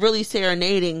only really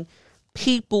serenading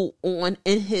people in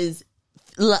his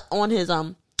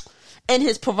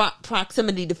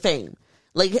proximity to fame.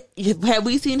 Like, have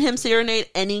we seen him serenade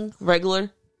any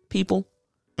regular people?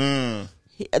 Like,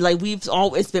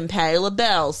 it's been Patti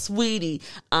LaBelle, Sweetie,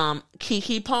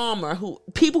 Keke Palmer,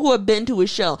 people who have been to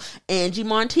his show, Angie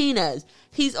Martinez.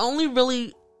 He's only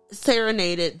really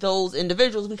serenaded those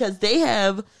individuals because they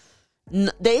have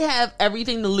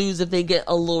everything to lose if they get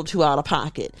a little too out of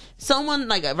pocket. Someone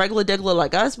like a regular diggler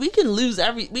like us, we can lose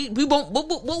we won't. What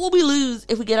will we lose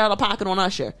if we get out of pocket on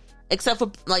Usher? Except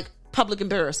for like public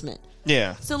embarrassment.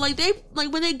 Yeah. So like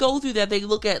when they go through that, they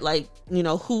look at like, you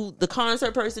know, who the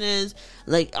concert person is.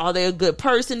 Like, are they a good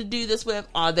person to do this with?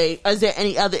 Is there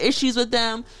any other issues with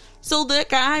them? So that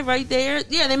guy right there,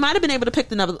 yeah, they might have been able to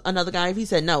pick another guy if he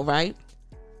said no, right?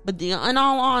 But in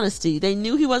all honesty, they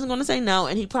knew he wasn't going to say no,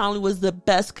 and he probably was the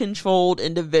best controlled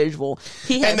individual.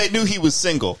 And they knew he was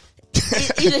single.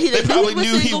 They probably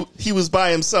knew he was by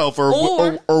himself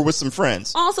or with some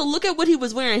friends. Also, look at what he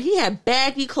was wearing. He had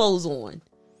baggy clothes on,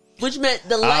 which meant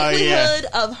the likelihood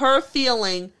of her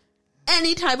feeling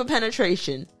any type of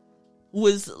penetration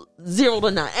was 0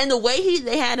 to 9. And the way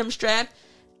they had him strapped,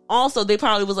 also they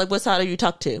probably was like, what side are you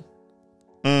tucked to?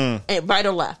 And right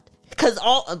or left? Because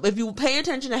if you pay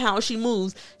attention to how she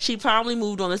moves, she probably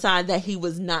moved on the side that he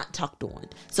was not tucked on.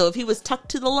 So if he was tucked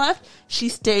to the left, she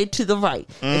stayed to the right.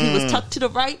 If he was tucked to the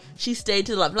right, she stayed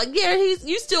to the left. Like, yeah,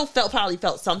 you still probably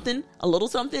felt something, a little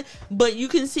something, but you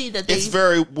can see that It's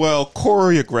very well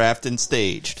choreographed and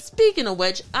staged. Speaking of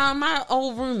which, my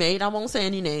old roommate, I won't say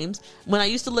any names, when I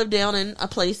used to live down in a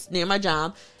place near my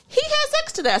job, he had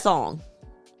sex to that song.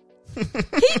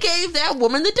 He gave that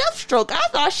woman the death stroke. I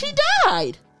thought she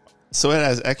died. So it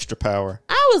has extra power.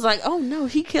 I was like, oh no,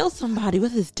 he killed somebody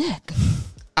with his dick.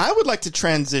 I would like to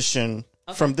transition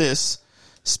from this.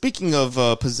 Speaking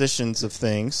of positions of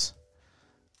things,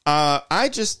 I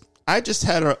just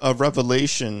had a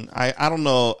revelation. I don't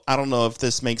know if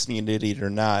this makes me an idiot or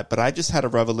not, but I just had a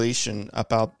revelation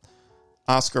about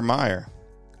Oscar Mayer.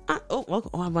 I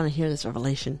want to hear this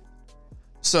revelation.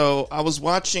 So I was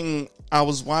watching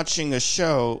a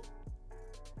show.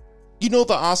 You know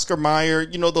the Oscar Mayer,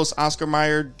 those Oscar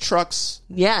Mayer trucks?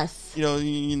 Yes.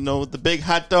 You know the big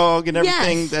hot dog and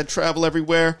everything that travel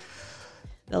everywhere.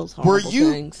 Those horrible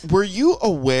things. Were you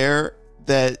aware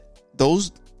that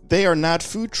they are not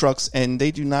food trucks and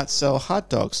they do not sell hot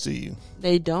dogs to you?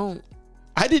 They don't.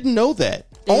 I didn't know that.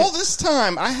 All this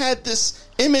time I had this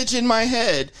image in my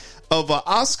head of an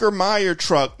Oscar Mayer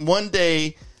truck one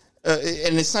day.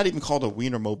 And it's not even called a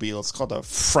Wienermobile. It's called a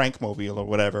Frankmobile or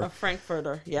whatever. A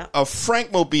Frankfurter, yeah. A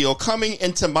Frankmobile coming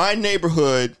into my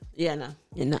neighborhood. Yeah, no.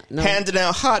 You're not, no. Handing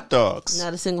out hot dogs.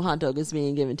 Not a single hot dog is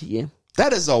being given to you.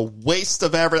 That is a waste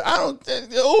of advertising.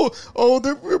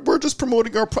 We're just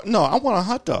promoting our... No, I want a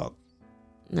hot dog.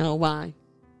 No, why?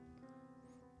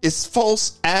 It's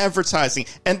false advertising.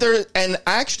 And I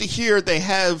actually hear they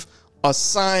have a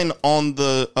sign on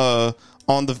the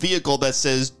vehicle that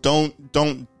says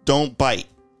don't bite.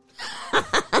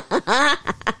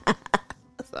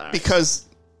 Because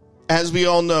as we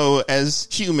all know, as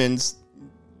humans,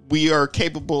 we are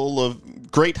capable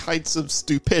of great heights of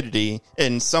stupidity,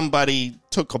 and somebody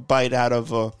took a bite out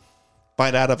of a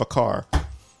car.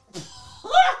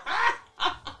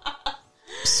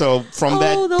 So from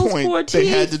that point, they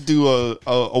had to do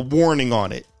a warning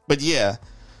on it. But yeah,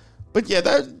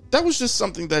 that was just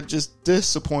something that just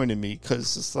disappointed me,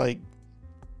 because it's like,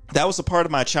 that was a part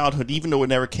of my childhood. Even though it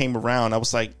never came around, I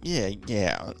was like, yeah,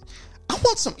 I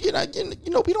want some. We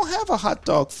don't have a hot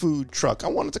dog food truck. I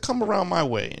want it to come around my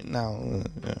way. Now,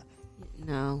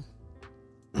 no.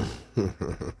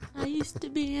 I used to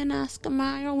be an Oscar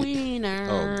Mayer wiener.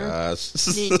 Oh gosh.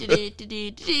 I don't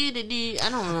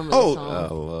remember the song. Oh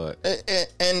Lord.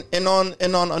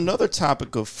 And on another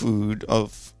topic of food,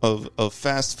 of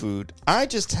fast food, I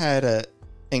just had a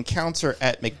encounter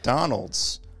at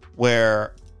McDonald's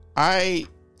where have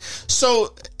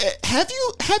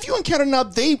you encountered now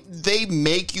they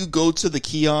make you go to the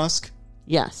kiosk?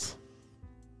 Yes.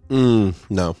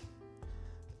 No.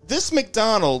 This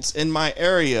McDonald's in my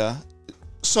area,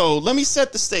 so let me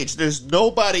set the stage. There's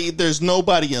nobody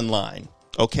in line.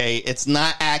 Okay, it's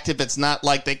not active. It's not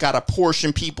like they got to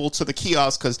portion people to the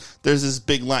kiosk because there's this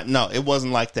big line. No, it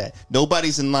wasn't like that.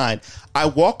 Nobody's in line. I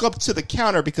walk up to the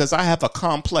counter because I have a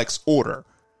complex order.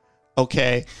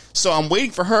 Okay, so I'm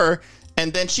waiting for her,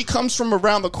 and then she comes from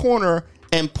around the corner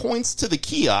and points to the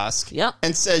kiosk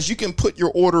and says, "You can put your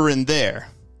order in there."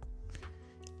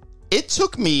 It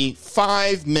took me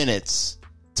 5 minutes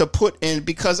to put in,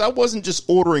 because I wasn't just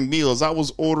ordering meals. I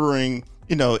was ordering,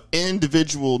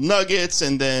 individual nuggets,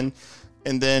 and then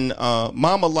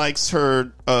Mama likes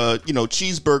her,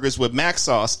 cheeseburgers with mac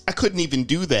sauce. I couldn't even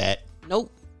do that. Nope.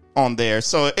 On there.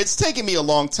 So it's taken me a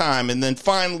long time. And then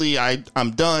finally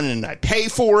I'm done and I pay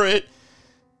for it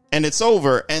and it's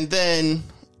over. And then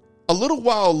a little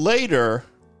while later,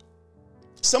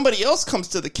 somebody else comes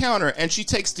to the counter and she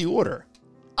takes the order.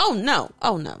 Oh no.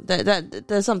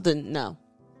 There's something. No.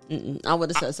 I would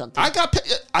have said something.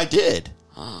 I did.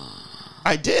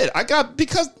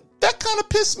 Because that kind of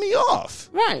pissed me off.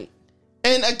 Right.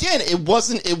 And again, it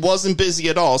wasn't busy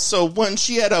at all. So when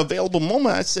she had an available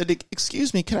moment, I said,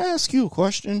 "Excuse me, can I ask you a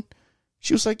question?"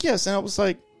 She was like, "Yes." And I was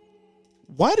like,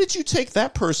 "Why did you take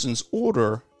that person's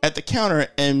order at the counter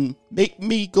and make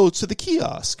me go to the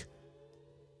kiosk?"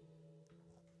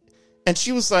 And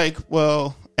she was like,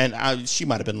 "Well," and she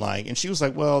might have been lying. And she was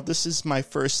like, "Well, this is my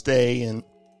first day and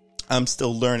I'm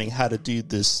still learning how to do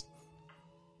this."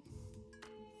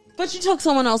 But you took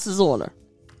someone else's order.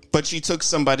 But she took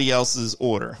somebody else's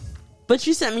order. But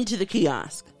you sent me to the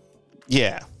kiosk.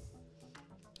 Yeah.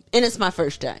 And it's my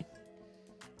first day.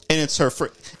 And it's her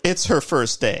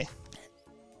first day.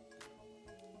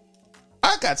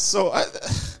 I I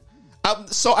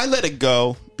let it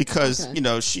go because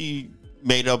Okay. she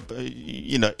made up.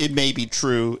 It may be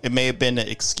true. It may have been an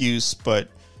excuse, but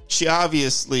she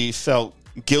obviously felt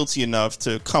guilty enough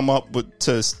to come up with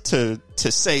to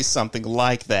say something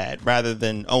like that rather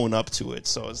than own up to it.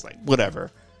 So it's like,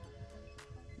 whatever.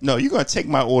 No, you're gonna take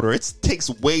my order. It takes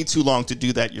way too long to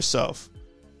do that yourself.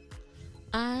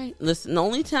 Listen, the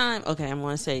only time, okay, I'm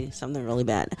going to say something really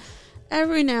bad.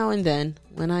 Every now and then,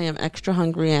 when I am extra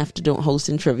hungry after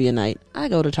hosting trivia night, I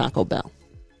go to Taco Bell.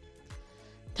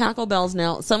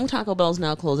 Some Taco Bells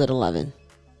now close at 11.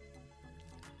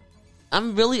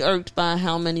 I'm really irked by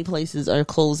how many places are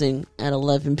closing at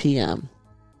 11 p.m.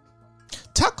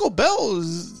 Taco Bell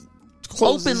is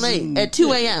closes Open late at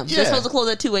 2 a.m. Yeah. They're supposed to close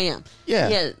at 2 a.m.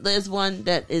 Yeah. There's one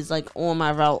that is like on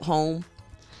my route home.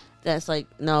 That's like,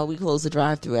 no, we close the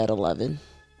drive-thru at 11.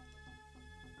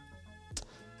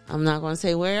 I'm not going to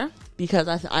say where because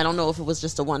I don't know if it was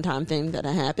just a one-time thing that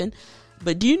happened.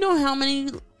 But do you know how many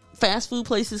fast food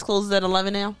places closes at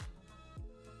 11 now?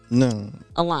 No.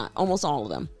 A lot. Almost all of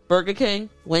them. Burger King,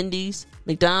 Wendy's,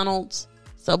 McDonald's,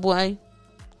 Subway.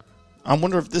 I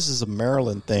wonder if this is a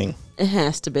Maryland thing. It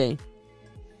has to be.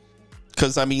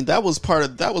 Because that was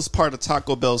part of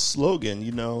Taco Bell's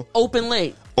slogan. Open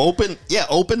late. Open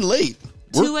late.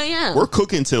 2 a.m. We're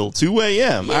cooking till 2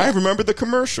 a.m. Yeah. I remember the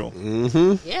commercial.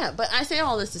 Yeah, but I say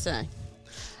all this to say,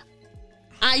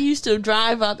 I used to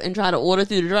drive up and try to order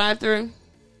through the drive-thru,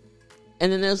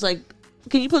 and then there's like,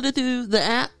 can you put it through the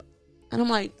app? And I'm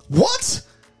like, What?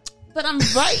 but I'm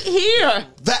right here.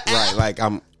 The app? Right, like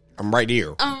I'm right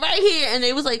here. I'm right here. And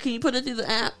they was like, can you put it through the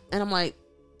app? And I'm like,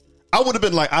 I would have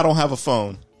been like, I don't have a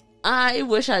phone. I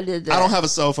wish I did that. I don't have a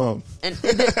cell phone. And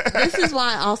this is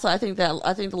why also I think the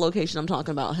location I'm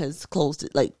talking about has closed.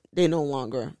 Like, they're no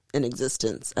longer in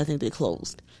existence. I think they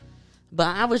closed. But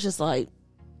I was just like,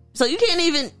 so you can't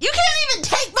even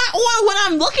take my order when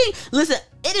I'm looking. Listen,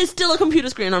 it is still a computer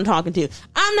screen I'm talking to.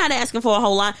 I'm not asking for a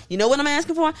whole lot. You know what I'm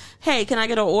asking for? Hey, can I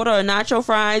get an order of nacho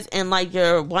fries and like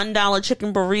your $1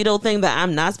 chicken burrito thing that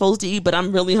I'm not supposed to eat, but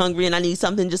I'm really hungry and I need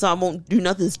something just so I won't do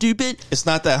nothing stupid? It's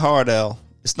not that hard, El.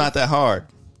 It's not that hard.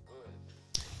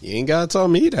 You ain't gotta tell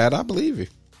me that. I believe you.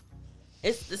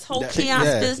 It's this whole That- kiosk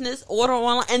yeah. business, order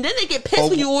online, and then they get pissed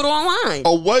when you order online.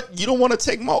 Oh, what? You don't want to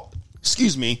take my...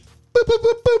 Excuse me. Boop, boop,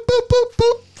 boop, boop, boop, boop,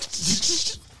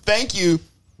 boop. Thank you.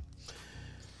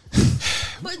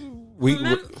 But We-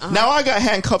 remember, Now I got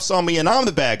handcuffs on me and I'm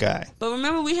the bad guy. but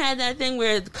remember we had that thing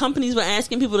where the companies were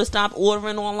asking people to stop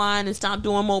ordering online and stop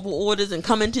doing mobile orders and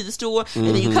come into the store. And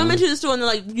then you come into the store and they're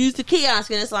like, use the kiosk.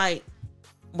 And it's like,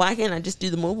 why can't I just do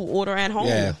the mobile order at home?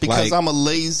 Yeah. Because Like- I'm a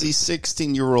lazy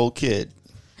 16-year-old kid.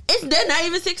 They're not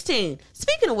even 16.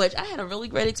 Speaking of which, I had a really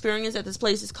great experience at this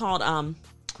place. It's called,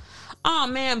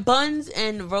 Buns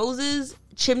and Roses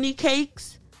Chimney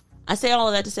Cakes. I say all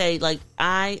of that to say, like,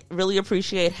 I really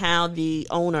appreciate how the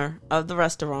owner of the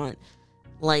restaurant,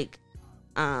 like,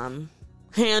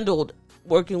 handled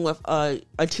working with a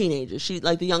teenager. She,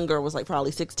 like, the young girl was, like,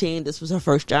 probably 16. This was her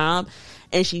first job.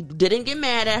 And she didn't get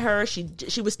mad at her.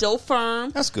 She was still firm.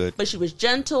 That's good. But she was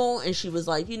gentle, and she was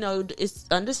like, it's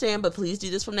understand, but please do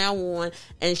this from now on.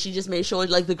 And she just made sure,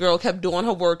 like, the girl kept doing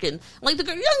her work. And, like, the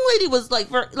young lady was, like,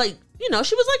 she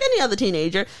was like any other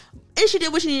teenager. And she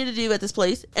did what she needed to do at this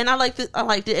place. And I liked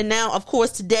it. And now, of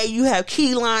course, today you have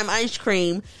key lime ice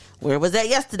cream. Where was that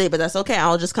yesterday? But that's okay.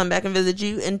 I'll just come back and visit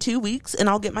you in 2 weeks, and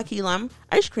I'll get my key lime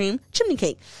ice cream chimney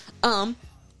cake. And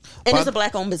it's a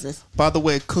black-owned business. By the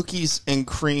way, cookies and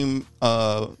cream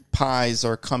pies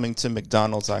are coming to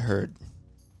McDonald's, I heard.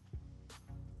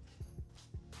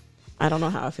 I don't know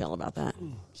how I feel about that.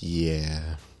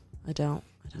 Yeah. I don't.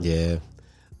 Yeah.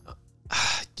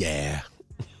 Yeah.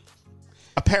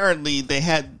 Apparently,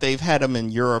 they've had them in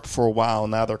Europe for a while.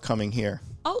 Now they're coming here.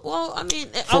 Oh, well, I mean,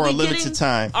 For a limited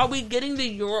time. Are we getting the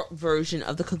Europe version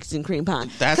of the cookies and cream pie?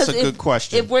 That's 'Cause a good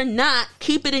question. If we're not,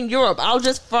 keep it in Europe. I'll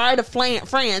just fly to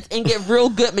France and get real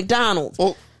good McDonald's.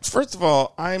 Well, first of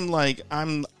all, I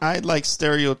like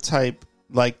stereotype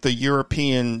like the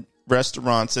European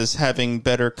restaurants as having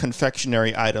better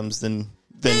confectionery items than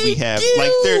we have.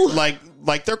 do.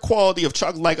 Like their quality of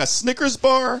chocolate, like a Snickers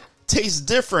bar tastes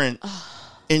different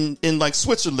in like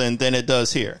Switzerland than it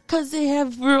does here. Because they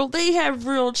have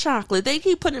real chocolate. They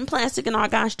keep putting plastic in our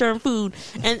gosh darn food.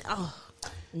 And,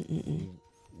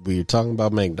 We were talking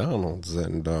about McDonald's,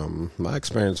 and my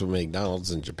experience with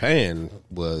McDonald's in Japan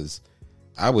was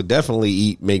I would definitely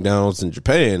eat McDonald's in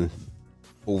Japan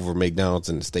over McDonald's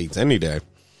in the States any day.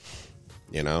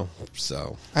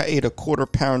 So I ate a quarter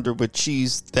pounder with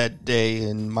cheese that day,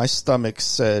 and my stomach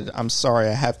said, "I'm sorry,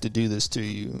 I have to do this to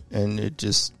you," and it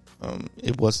just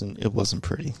It wasn't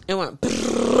pretty. It went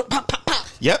pop, pop, pop.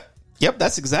 Yep,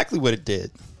 that's exactly what it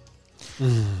did.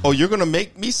 Oh, you're gonna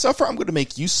make me suffer? I'm gonna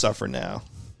make you suffer now.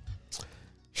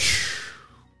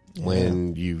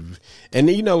 When and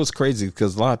you know it's crazy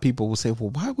because a lot of people will say, well,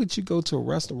 why would you go to a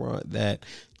restaurant that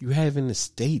you have in the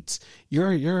States?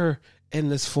 You're in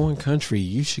this foreign country.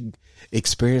 You should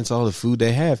experience all the food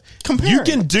they have. Comparing. You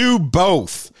can do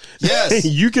both. Yes.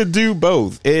 You can do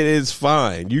both. It is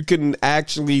fine. You can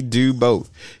actually do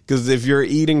both. Because if you're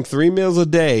eating 3 meals a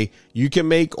day, you can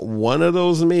make one of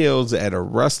those meals at a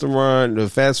restaurant, a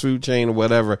fast food chain, or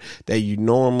whatever that you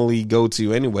normally go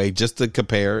to anyway, just to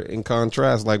compare and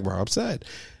contrast, like Rob said.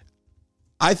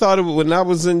 I thought it when I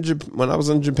was in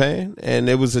Japan and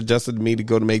it was suggested to me to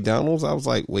go to McDonald's. I was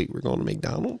like, wait, we're going to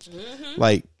McDonald's? Mm-hmm.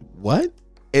 Like, what?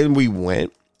 And we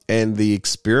went, and the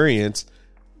experience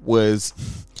was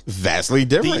vastly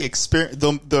different. The experience,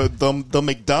 the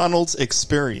McDonald's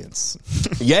experience.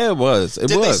 Yeah, it was.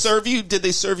 Did they serve you? Did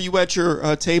they serve you at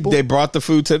your table? They brought the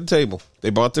food to the table.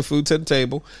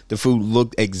 The food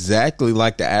looked exactly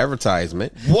like the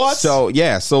advertisement. What? So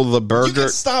yeah, so the burger. You can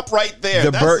stop right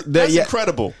there. That's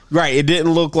incredible. Right. It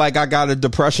didn't look like I got a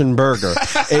depression burger.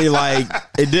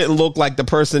 It didn't look like the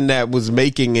person that was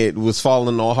making it was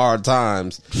falling on hard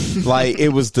times. Like it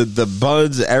was the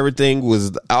buns. Everything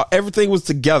was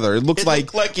together. It looked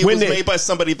like it was made by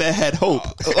somebody that had hope.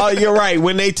 You're right.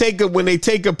 When they take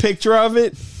a picture of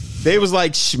it, they was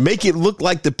like, make it look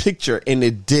like the picture, and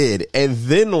it did. And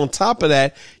then on top of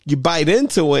that, you bite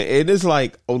into it, and it's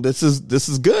like, oh, this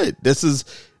is good. This is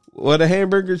what a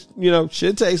hamburger,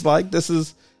 should taste like. This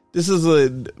is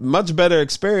a much better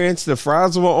experience. The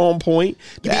fries were on point.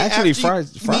 After you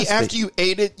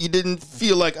ate it, you didn't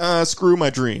feel like, screw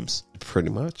my dreams. Pretty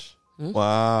much.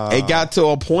 Wow. It got to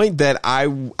a point that I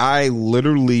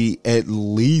literally, at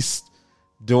least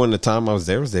during the time I was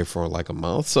there for like a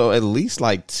month. So at least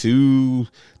like 2-3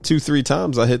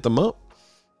 times I hit them up.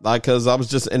 Like, cause I was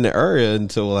just in the area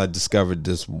until I discovered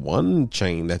this one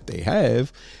chain that they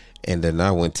have. And then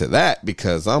I went to that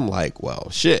because I'm like,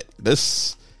 well, shit,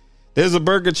 there's a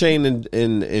burger chain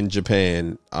in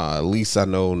Japan. At least I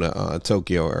know in the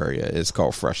Tokyo area. It's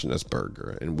called Freshness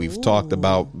Burger. And I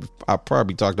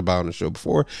probably talked about it on the show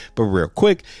before, but real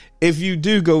quick, if you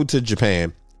do go to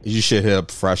Japan, you should hit up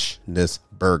Freshness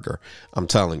Burger. I'm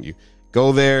telling you,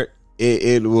 go there.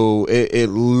 It'll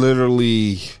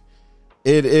definitely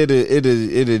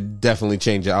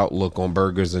change your outlook on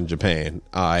burgers in Japan.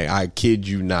 I kid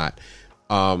you not.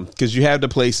 Because you have the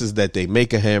places that they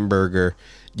make a hamburger,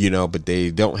 but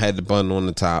they don't have the bun on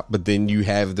the top. But then you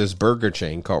have this burger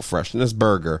chain called Freshness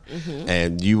Burger,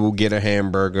 and you will get a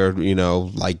hamburger,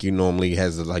 like you normally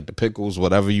has like the pickles,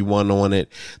 whatever you want on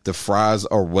it. The fries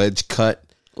are wedge cut.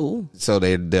 Ooh. So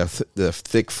they're the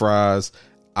thick fries.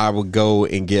 I would go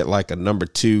and get like a number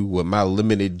 2 with my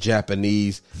limited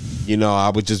Japanese.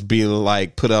 I would just be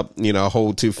like, put up,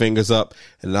 hold 2 fingers up,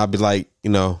 and I'd be like,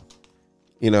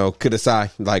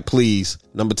 kudasai, like, please,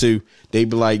 number 2. They'd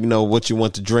be like, what you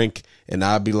want to drink, and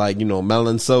I'd be like,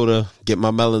 melon soda, get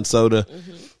my melon soda,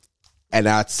 and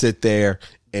I'd sit there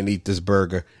and eat this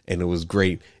burger, and it was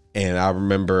great. And I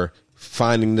remember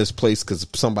finding this place because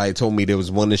somebody told me there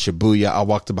was one in Shibuya. I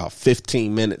walked about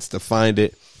 15 minutes to find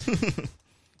it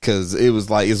because it was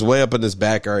like, it's way up in this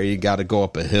back area. You got to go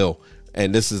up a hill,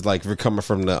 and this is like, we're coming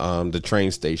from the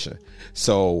train station.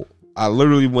 So I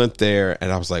literally went there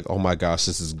and I was like, oh my gosh,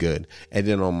 this is good. And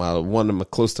then on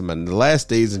close to my last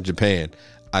days in Japan,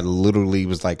 I literally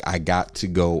was like, I got to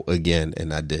go again,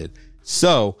 and I did.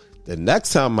 So the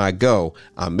next time I go,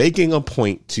 I'm making a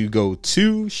point to go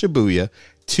to Shibuya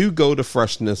to go to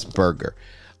Freshness Burger.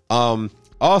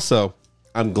 Also,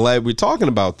 I'm glad we're talking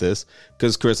about this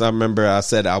because, Chris, I remember I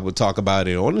said I would talk about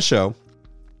it on the show.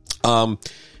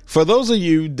 For those of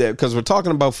you that, because we're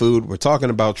talking about food, we're talking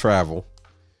about travel.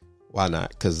 Why not?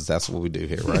 Because that's what we do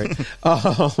here, right?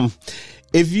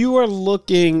 If you are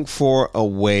looking for a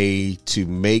way to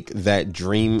make that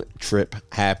dream trip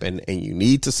happen and you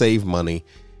need to save money,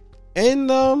 and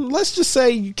let's just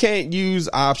say you can't use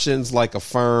options like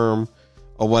Affirm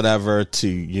or whatever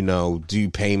to, do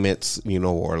payments,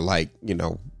 or like,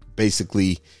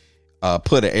 basically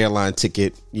put an airline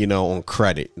ticket, on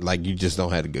credit. Like you just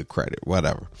don't have a good credit,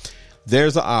 whatever.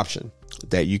 There's an option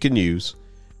that you can use,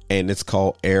 and it's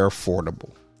called Airfordable.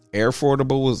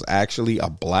 Airfordable is actually a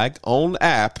Black-owned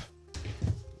app.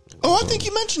 Oh, I think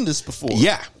you mentioned this before.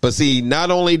 Yeah, but see,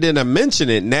 not only did I mention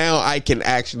it, now I can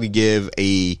actually give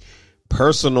a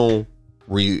personal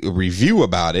review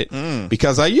about it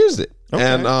because I used it. Okay.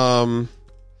 And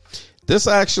this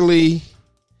actually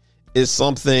is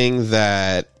something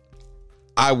that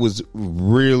I was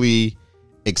really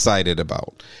excited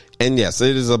about. And yes,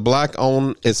 it is a black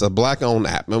owned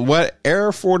app. And what Air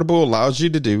Affordable allows you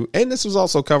to do, and this was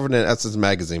also covered in Essence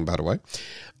Magazine, by the way,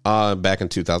 back in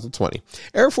 2020.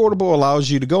 Air Affordable allows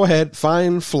you to go ahead,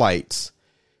 find flights,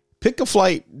 pick a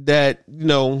flight that,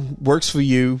 works for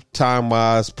you time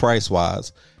wise, price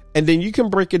wise, and then you can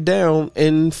break it down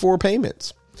in 4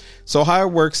 payments. So how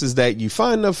it works is that you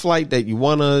find the flight that you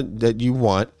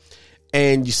want,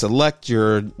 and you select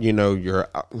your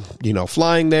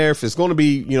flying there. If it's going to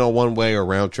be, one way or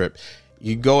round trip,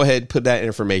 you go ahead, put that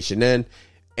information in,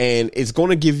 and it's going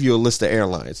to give you a list of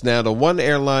airlines. Now, the one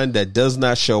airline that does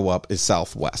not show up is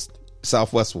Southwest.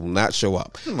 Southwest will not show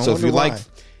up. So if you like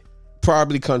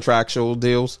probably contractual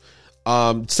deals,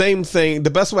 same thing. The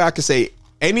best way I could say,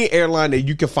 any airline that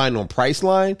you can find on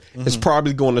Priceline is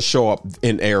probably going to show up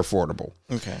in Air Affordable.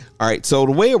 Okay. All right. So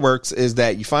the way it works is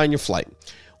that you find your flight.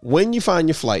 When you find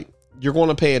your flight, you're going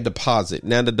to pay a deposit.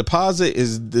 Now, the deposit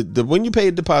is when you pay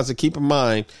a deposit, keep in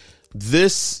mind,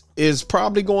 this is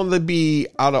probably going to be,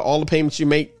 out of all the payments you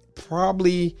make,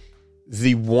 probably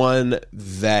the one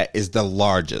that is the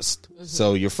largest.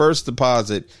 So your first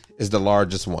deposit is the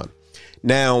largest one.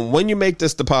 Now, when you make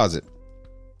this deposit,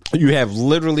 you have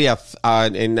literally,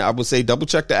 and I would say double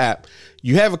check the app,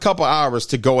 you have a couple hours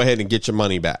to go ahead and get your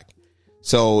money back.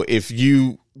 So if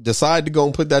you decide to go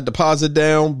and put that deposit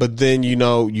down, but then,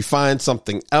 you find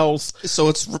something else. So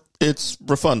it's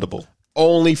refundable.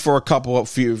 Only for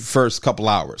first couple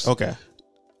hours. Okay.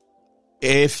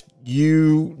 If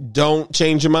you don't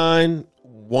change your mind,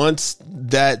 once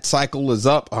that cycle is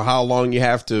up or how long you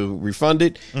have to refund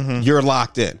it, you're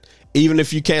locked in. Even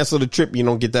if you cancel the trip, you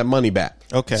don't get that money back.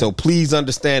 Okay. So please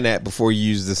understand that before you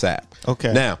use this app.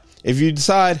 Okay. Now, if you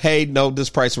decide, hey, no, this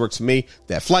price works for me,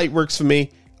 that flight works for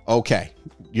me, okay,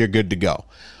 you're good to go.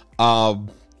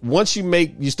 Once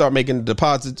you start making the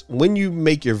deposits, when you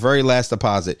make your very last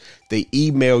deposit, they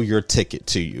email your ticket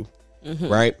to you,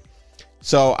 right?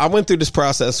 So I went through this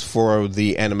process for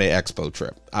the Anime Expo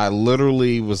trip. I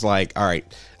literally was like, all right,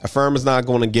 Affirm is not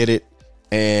going to get it.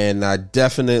 And I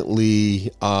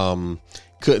definitely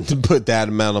couldn't put that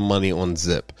amount of money on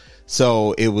Zip.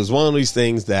 So it was one of these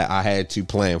things that I had to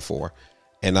plan for.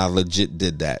 And I legit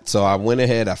did that. So I went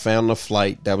ahead, I found a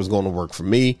flight that was going to work for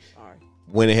me.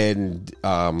 Went ahead and,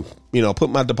 put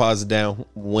my deposit down,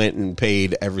 went and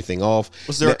paid everything off.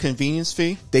 Was there a convenience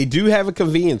fee? They do have a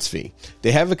convenience fee.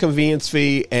 They have a convenience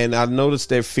fee, and I noticed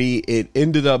their fee. It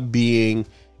ended up adding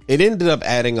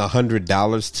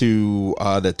 $100 to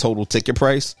the total ticket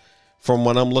price from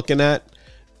what I'm looking at.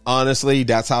 Honestly,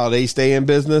 that's how they stay in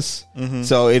business.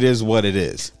 So it is what it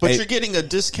is. But you're getting a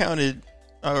discounted,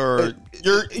 or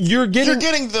you're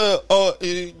getting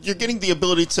the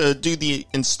ability to do the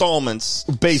installments.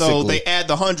 Basically, so they add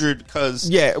the 100 because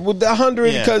the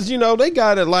 100 because they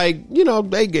got it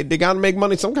they got to make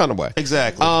money some kind of way.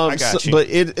 Exactly. I got you. But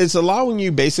it's allowing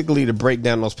you basically to break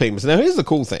down those payments. Now, here's the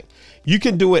cool thing: you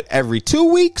can do it every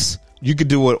 2 weeks. You could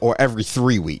do it or every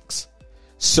 3 weeks.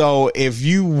 So if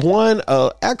you want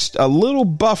a little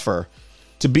buffer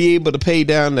to be able to pay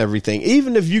down everything,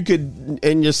 even if you could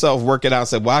in yourself work it out and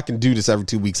say, well, I can do this every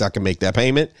 2 weeks, I can make that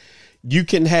payment. You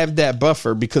can have that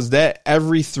buffer because that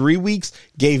every 3 weeks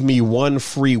gave me 1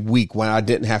 free week when I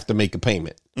didn't have to make a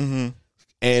payment.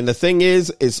 And the thing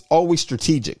is, it's always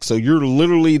strategic. So you're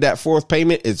literally, that 4th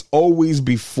payment is always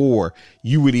before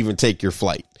you would even take your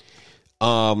flight.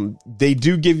 They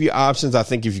do give you options. I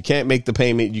think if you can't make the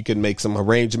payment, you can make some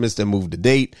arrangements to move the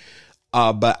date.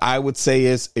 But I would say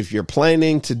if you're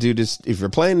planning to do this, if you're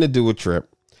planning to do a trip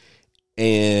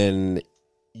and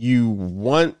you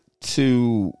want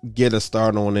to get a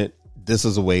start on it, this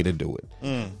is a way to do it.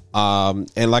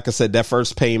 And like I said, that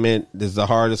first payment is the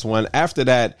hardest one. After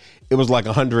that, it was like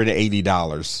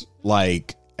 $180,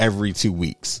 like every 2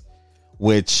 weeks.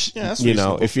 Which,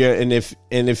 if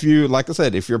you're like I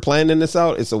said, if you're planning this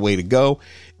out, it's a way to go.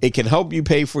 It can help you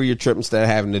pay for your trip instead of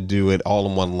having to do it all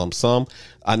in one lump sum.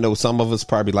 I know some of us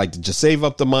probably like to just save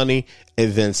up the money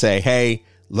and then say, hey,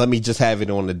 let me just have it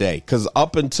on the day. Because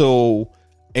up until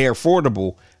Air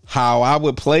Affordable, how I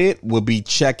would play it would be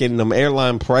checking them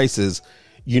airline prices,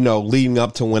 leading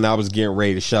up to when I was getting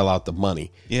ready to shell out the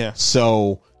money. Yeah.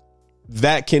 So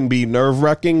that can be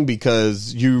nerve-wracking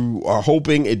because you are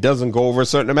hoping it doesn't go over a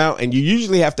certain amount, and you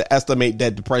usually have to estimate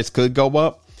that the price could go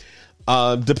up.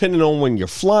 Depending on when you're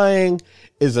flying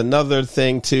is another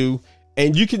thing too,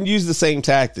 and you can use the same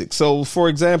tactic. So, for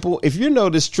example, if you know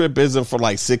this trip isn't for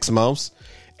like 6 months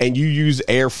and you use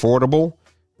Air Affordable,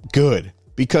 good,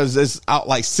 because it's out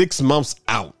like 6 months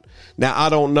out. Now, I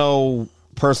don't know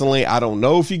Personally, I don't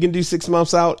know if you can do 6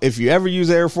 months out. If you ever use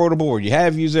Air Affordable or you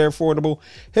have used Air Affordable,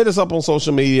 hit us up on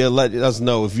social media. Let us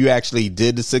know if you actually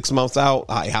did the 6 months out,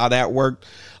 how that worked.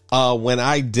 When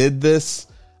I did this,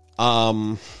 I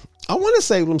want to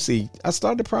say, let me see, I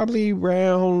started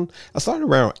around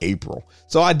April.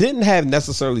 So I didn't have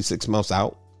necessarily 6 months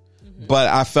out, but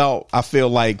I feel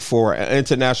like for an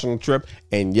international trip,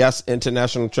 and yes,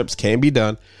 international trips can be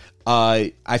done.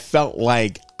 I felt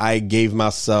like I gave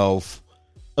myself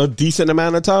a decent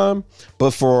amount of time,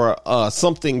 but for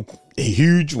something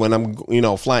huge when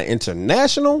I'm flying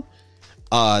international,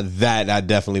 that I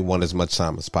definitely want as much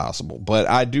time as possible. But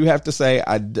I do have to say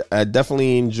I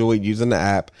definitely enjoyed using the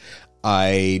app.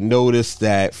 I noticed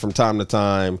that from time to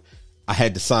time I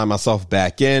had to sign myself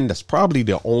back in. That's probably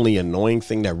the only annoying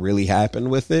thing that really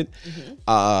happened with it.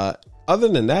 Other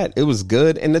than that, it was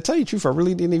good. And to tell you the truth, I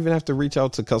really didn't even have to reach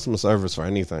out to customer service for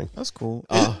anything. That's cool.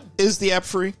 Is the app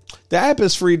free? The app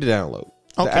is free to download.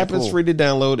 Okay, the app cool. is free to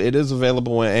download. It is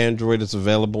available on Android. It's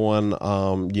available on,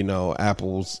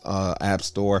 Apple's App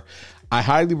Store. I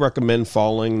highly recommend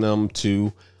following them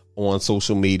too on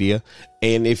social media.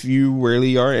 And if you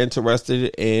really are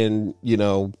interested in,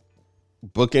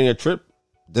 booking a trip,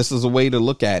 this is a way to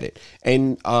look at it.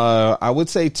 And I would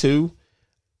say too,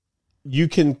 you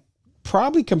can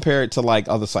probably compare it to like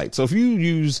other sites. So if you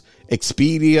use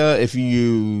Expedia, if you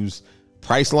use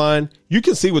Priceline, you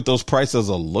can see what those prices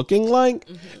are looking like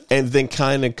and then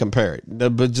kind of compare it.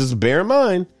 But just bear in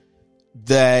mind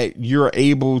that you're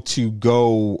able to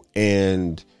go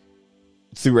and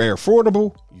through Air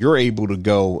Affordable, you're able to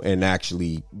go and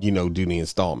actually, do the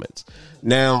installments.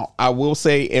 Now, I will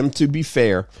say, and to be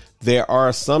fair, there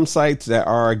are some sites that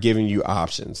are giving you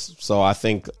options. So I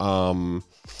think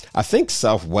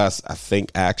Southwest,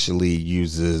 actually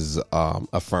uses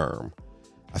Affirm.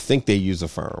 I think they use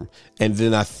Affirm. And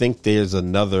then I think there's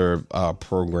another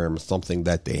program or something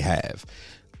that they have.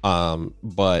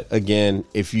 But again,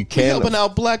 if you can, helping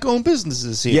out black-owned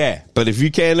businesses here. Yeah, but if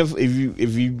you can,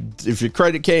 if your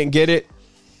credit can't get it,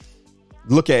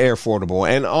 look at Air Affordable.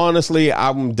 And honestly,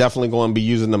 I'm definitely going to be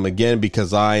using them again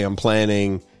because I am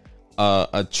planning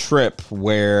a trip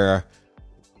where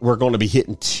we're going to be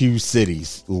hitting 2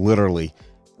 cities, literally.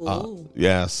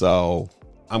 So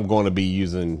I'm going to be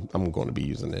using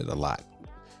it a lot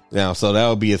now. So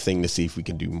that'll be a thing to see if we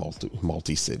can do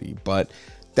multi-city. But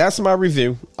that's my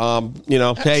review.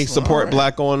 Hey, support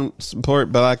black-owned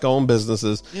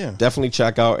businesses. Yeah, definitely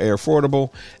check out Air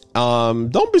Affordable.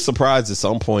 Don't be surprised at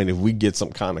some point if we get some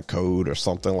kind of code or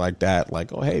something like that.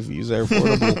 Like, oh, hey, if you use Air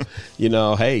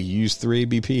Affordable, hey, use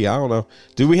 3ABP. I don't know.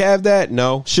 Do we have that?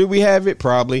 No. Should we have it?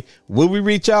 Probably. Will we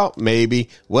reach out? Maybe.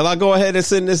 Will I go ahead and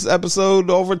send this episode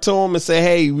over to them and say,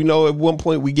 hey, at one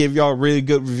point we gave y'all a really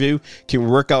good review. Can we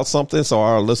work out something so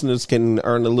our listeners can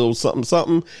earn a little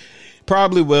something?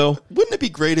 Probably will. Wouldn't it be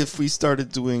great if we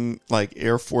started doing like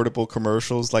Air Affordable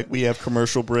commercials, like we have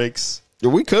commercial breaks?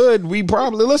 We could. We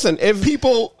probably listen. If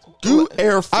people do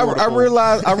Air Affordable,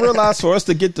 I realize for us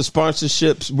to get the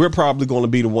sponsorships, we're probably going to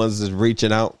be the ones that's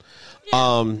reaching out.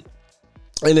 And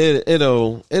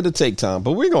it'll take time,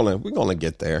 but we're gonna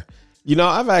get there.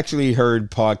 I've actually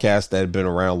heard podcasts that have been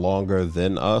around longer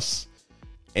than us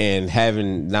and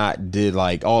haven't not did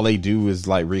like all they do is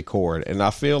like record. And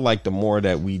I feel like the more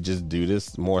that we just do this,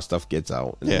 the more stuff gets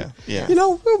out. And,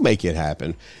 we'll make it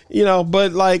happen.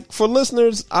 But like for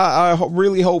listeners, I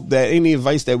really hope that any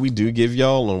advice that we do give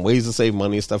y'all on ways to save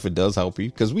money and stuff, it does help you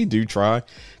because we do try.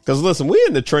 Because listen, we're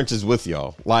in the trenches with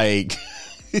y'all. Like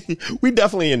we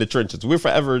definitely in the trenches. We're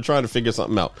forever trying to figure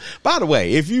something out. By the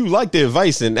way, if you like the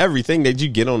advice and everything that you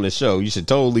get on the show, you should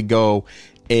totally go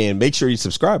and make sure you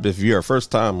subscribe if you're a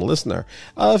first-time listener.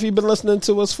 If you've been listening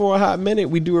to us for a hot minute,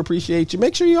 we do appreciate you.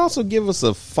 Make sure you also give us a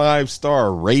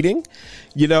 5-star rating.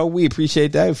 We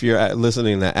appreciate that. If you're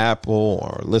listening to Apple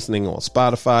or listening on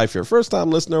Spotify, if you're a first-time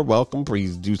listener, welcome.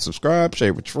 Please do subscribe,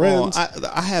 share with friends.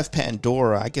 I have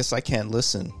Pandora. I guess I can't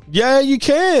listen. Yeah, you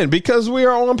can because we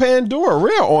are on Pandora.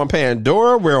 We're on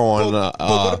Pandora. We're on. But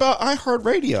what about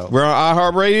iHeartRadio? We're on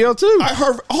iHeartRadio too.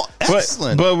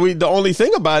 Excellent. But the only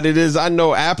thing about it is I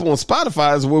know Apple and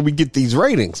Spotify is where we get these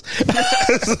ratings.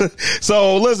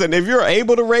 So listen, if you're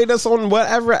able to rate us on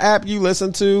whatever app you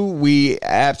listen to, we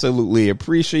absolutely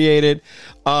appreciate it.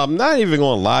 Not even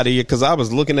going to lie to you because I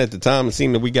was looking at the time and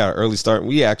seeing that we got an early start.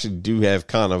 We actually do have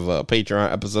kind of a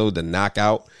Patreon episode to knock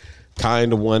out.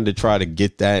 Kind of one to try to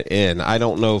get that in. I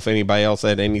don't know if anybody else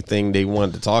had anything they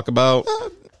wanted to talk about.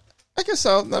 I guess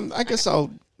I'll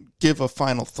give a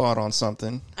final thought on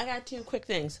something. I got 2 quick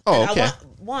things. Oh, okay.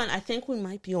 I think we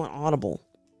might be on Audible.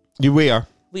 Yeah, we are.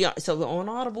 we're on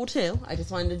Audible too. I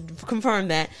just wanted to confirm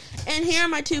that. And here are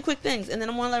my 2 quick things, and then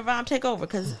I'm going to let Rob take over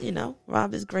because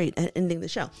Rob is great at ending the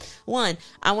show. One,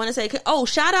 I want to say,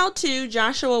 shout out to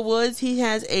Joshua Woods. He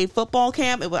has a football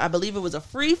camp. I believe it was a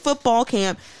free football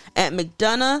camp at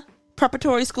McDonough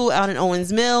Preparatory School out in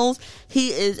Owens Mills. He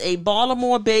is a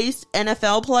Baltimore-based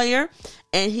NFL player,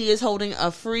 and he is holding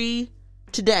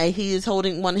today. He is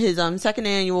holding one of his second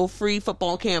annual free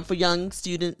football camp for young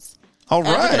students. All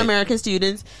right. African American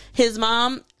students. His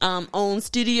mom owns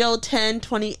Studio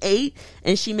 1028,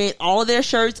 and she made all of their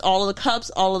shirts, all of the cups,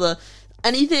 all of the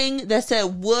anything that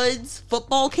said Woods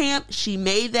Football Camp. She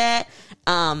made that.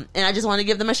 And I just want to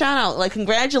give them a shout out. Like,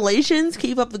 congratulations.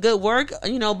 Keep up the good work.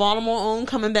 Baltimore owned,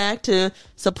 coming back to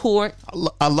support.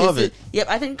 I love it. Yep.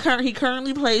 I think he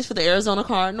currently plays for the Arizona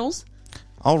Cardinals.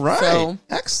 All right. So,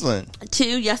 excellent.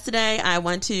 2, yesterday I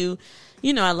went to,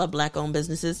 I love black owned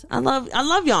businesses. I love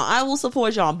y'all. I will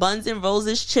support y'all. Buns and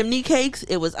Roses chimney cakes.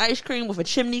 It was ice cream with a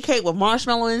chimney cake with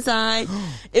marshmallow inside.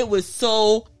 It was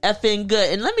so effing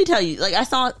good. And let me tell you, like, I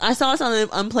saw something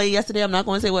Unplayed yesterday. I'm not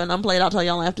going to say what an Unplayed. I'll tell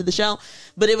y'all after the show.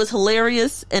 But it was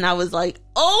hilarious, and I was like,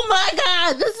 "Oh my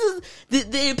god, this is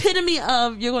the epitome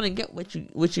of you're going to get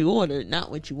what you ordered, not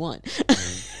what you want."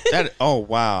 Oh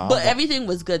wow! But everything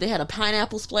was good. They had a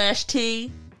pineapple splash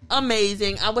tea.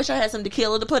 Amazing. I wish I had some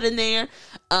tequila to put in there.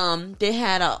 They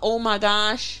had a oh my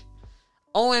gosh,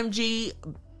 OMG,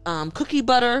 cookie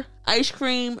butter ice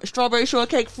cream, strawberry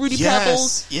shortcake, fruity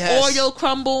pebbles, Oreo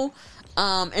crumble,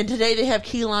 and today they have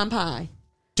key lime pie.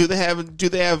 Do they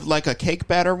have like a cake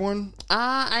batter one?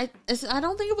 I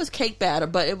don't think it was cake batter,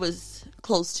 but it was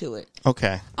close to it.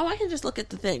 Okay. Oh, I can just look at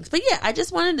the things. But yeah, I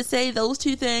just wanted to say those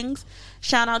 2 things.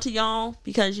 Shout out to y'all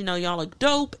because, y'all look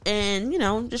dope and,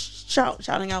 just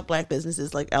shouting out black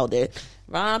businesses like Al did.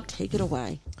 Rob, take it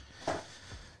away.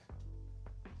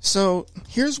 So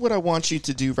here's what I want you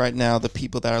to do right now, the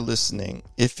people that are listening.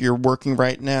 If you're working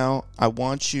right now, I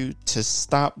want you to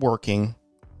stop working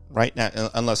right now,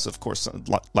 unless, of course,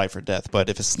 life or death. But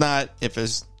if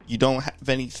you don't have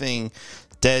anything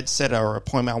dead set or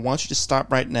appointment, I want you to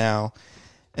stop right now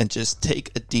and just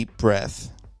take a deep breath.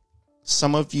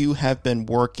 Some of you have been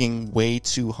working way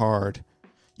too hard.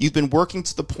 You've been working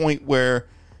to the point where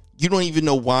you don't even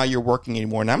know why you're working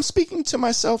anymore. And I'm speaking to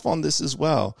myself on this as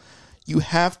well. You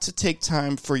have to take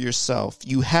time for yourself.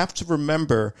 You have to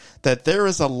remember that there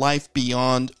is a life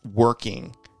beyond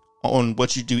working on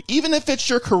what you do, even if it's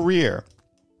your career.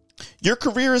 Your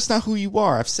career is not who you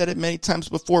are. I've said it many times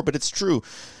before, but it's true.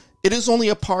 It is only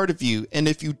a part of you. And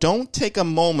if you don't take a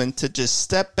moment to just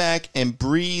step back and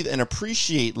breathe and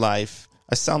appreciate life,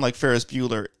 I sound like Ferris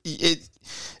Bueller, it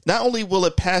not only will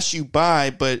it pass you by,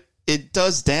 but it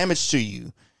does damage to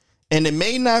you. And it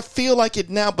may not feel like it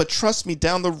now, but trust me,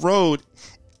 down the road,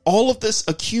 all of this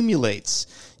accumulates.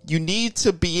 You need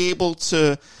to be able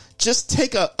to just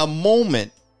take a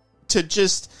moment to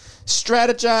just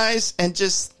strategize and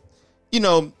just,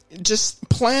 just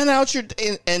plan out your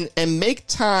and make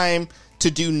time to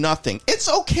do nothing. It's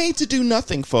okay to do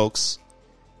nothing, folks.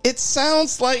 It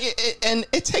sounds like it, and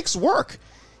it takes work.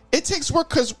 It takes work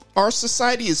because our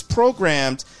society is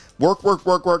programmed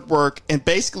work, and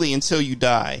basically until you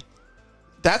die.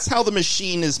 That's how the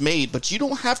machine is made, but you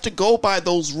don't have to go by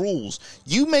those rules.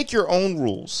 You make your own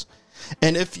rules.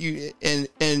 And if you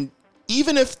and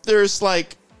even if there's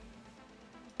like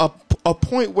a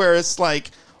point where it's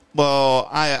like, well,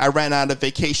 I ran out of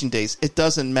vacation days, it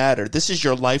doesn't matter. This is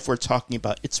your life we're talking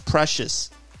about. It's precious.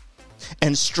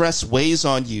 And stress weighs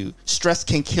on you. Stress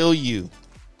can kill you.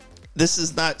 This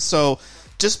is not so.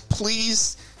 Just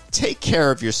please take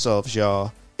care of yourselves,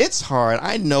 y'all. It's hard.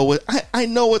 I know it. I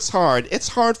know it's hard. It's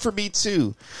hard for me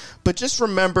too. But just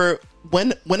remember,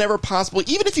 whenever possible,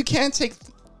 even if you can't take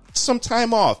some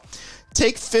time off,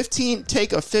 take a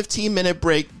 15-minute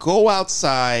break, go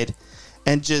outside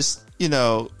and just,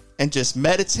 and just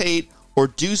meditate or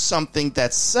do something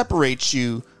that separates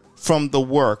you from the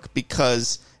work,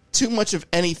 because too much of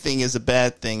anything is a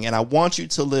bad thing. And I want you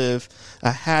to live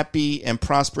a happy and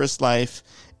prosperous life.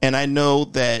 And I know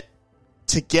that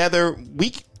together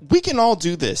we can all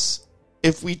do this.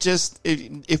 If we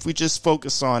just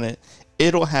focus on it,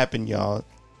 it'll happen, y'all.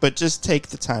 But just take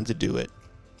the time to do it.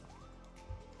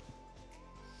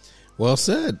 Well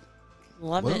said.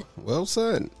 Love it. Well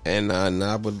said. And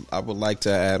I would like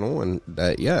to add on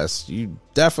that, yes, you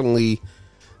definitely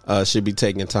should be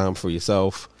taking time for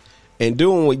yourself and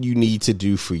doing what you need to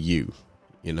do for you.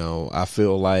 I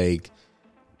feel like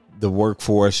the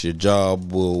workforce, your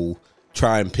job will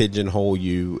try and pigeonhole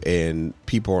you, and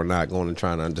people are not going to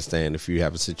try to understand if you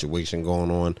have a situation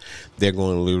going on. They're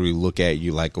going to literally look at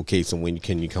you like, okay, so when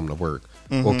can you come to work?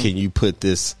 Or can you put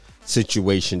this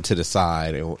situation to the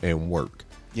side and work?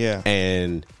 Yeah.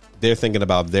 And they're thinking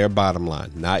about their bottom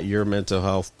line, not your mental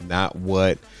health, not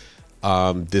what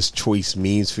this choice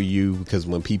means for you. Because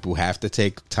when people have to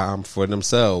take time for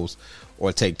themselves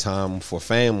or take time for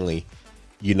family,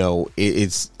 you know,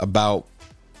 it's about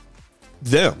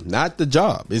them, not the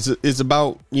job. It's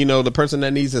about, you know, the person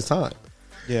that needs his time.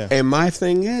 Yeah. And my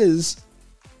thing is,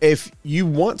 if you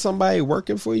want somebody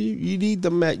working for you, you need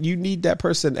them you need that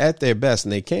person at their best,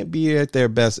 and they can't be at their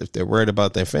best if they're worried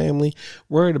about their family,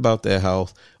 worried about their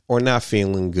health, or not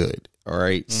feeling good. All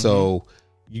right. So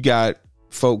you got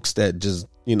folks that just,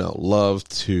 you know, love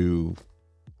to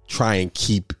try and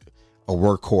keep a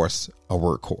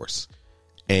workhorse,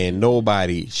 and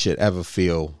nobody should ever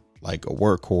feel like a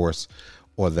workhorse,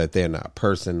 or that they're not a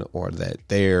person, or that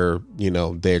their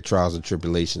trials and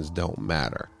tribulations don't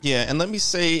matter. Yeah, and let me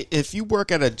say, if you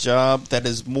work at a job that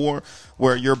is more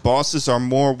where your bosses are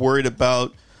more worried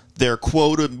about their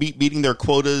quota, meeting their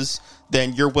quotas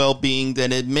than your well-being,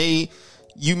 then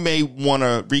you may want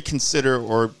to reconsider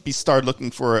or start looking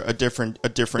for a different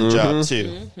job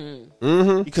too,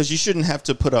 because you shouldn't have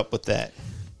to put up with that.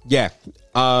 Yeah,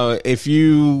 if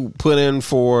you put in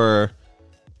for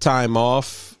time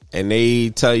off and they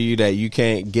tell you that you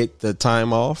can't get the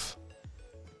time off,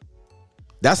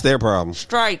 that's their problem.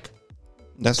 Strike.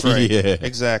 That's right. Yeah.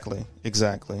 Exactly.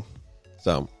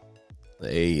 So,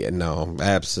 no,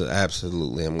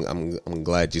 absolutely. I'm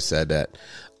glad you said that.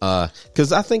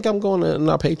 Because I think I'm going to, in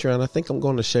our Patreon, I think I'm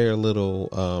going to share a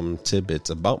little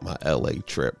tidbits about my LA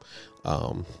trip.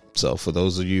 So for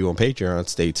those of you on Patreon,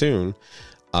 stay tuned.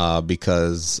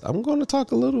 Because I'm going to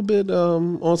talk a little bit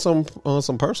on some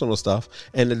personal stuff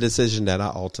and the decision that I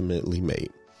ultimately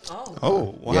made.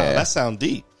 Oh, wow. Yeah. That sounds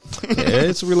deep. Yeah,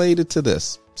 it's related to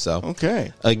this. So,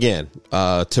 okay. Again,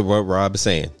 to what Rob is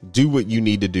saying, do what you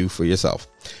need to do for yourself.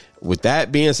 With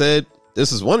that being said,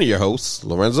 this is one of your hosts,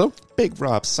 Lorenzo. Big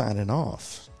Rob signing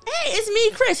off. Hey, it's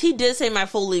me, Chris. He did say my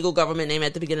full legal government name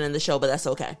at the beginning of the show, but that's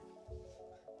okay.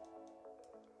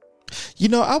 You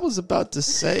know, I was about to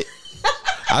say...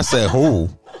 I said who?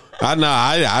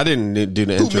 I didn't do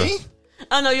the intro. Me?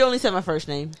 Oh, no, you only said my first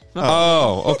name.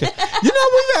 Oh, okay. You know,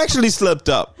 we've actually slipped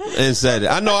up and said it.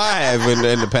 I know I have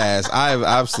in the past.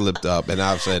 I've slipped up and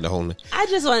I've said the whole name. I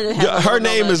just wanted to have her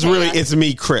name is really, it's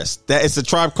me, Chris. That it's a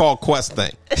Tribe Called Quest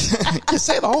thing. Just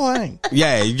say the whole thing.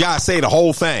 Yeah, you gotta say the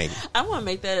whole thing. I want to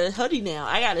make that a hoodie now.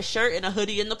 I got a shirt and a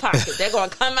hoodie in the pocket. They're going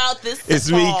to come out this It's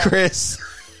fall. me, Chris.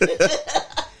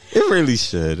 It really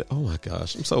should. Oh my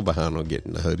gosh, I'm so behind on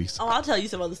getting the hoodies. Oh, I'll tell you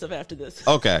some other stuff after this.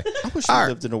 Okay. I wish we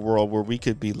lived in a world where we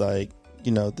could be like,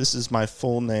 you know, this is my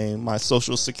full name. My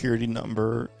social security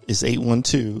number is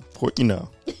 812. You know.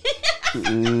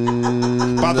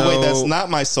 By the way, that's not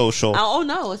my social. Oh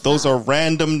no, those are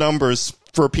random numbers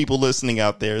for people listening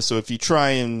out there. So if you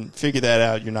try and figure that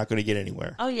out, you're not going to get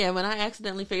anywhere. Oh yeah, when I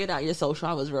accidentally figured out your social,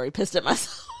 I was very pissed at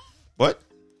myself. What?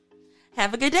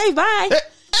 Have a good day. Bye.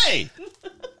 Hey.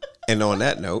 And on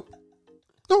that note,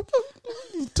 we're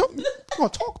going to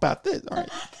talk about this. All right.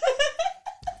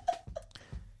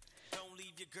 Don't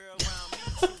leave your girl around me.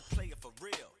 You play it for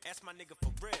real. Ask my nigga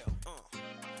for real. Come on.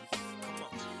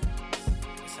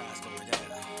 That's how it's going down.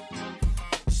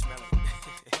 You smell it?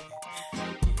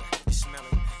 Yeah. You smell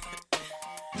it?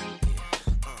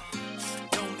 Yeah.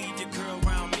 Don't leave your girl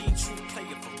around me. True play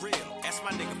it for real. Ask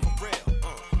my nigga for real.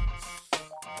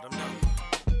 Let him know.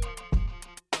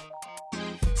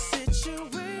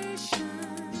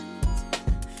 Situations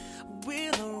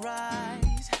will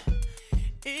arise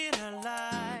in our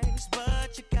lives,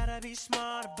 but you gotta be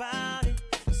smart about it.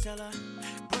 Celebrations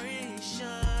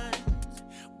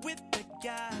with the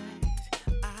guys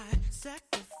I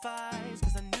sacrificed,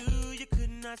 cause I knew you could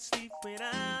not sleep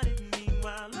without it.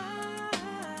 Meanwhile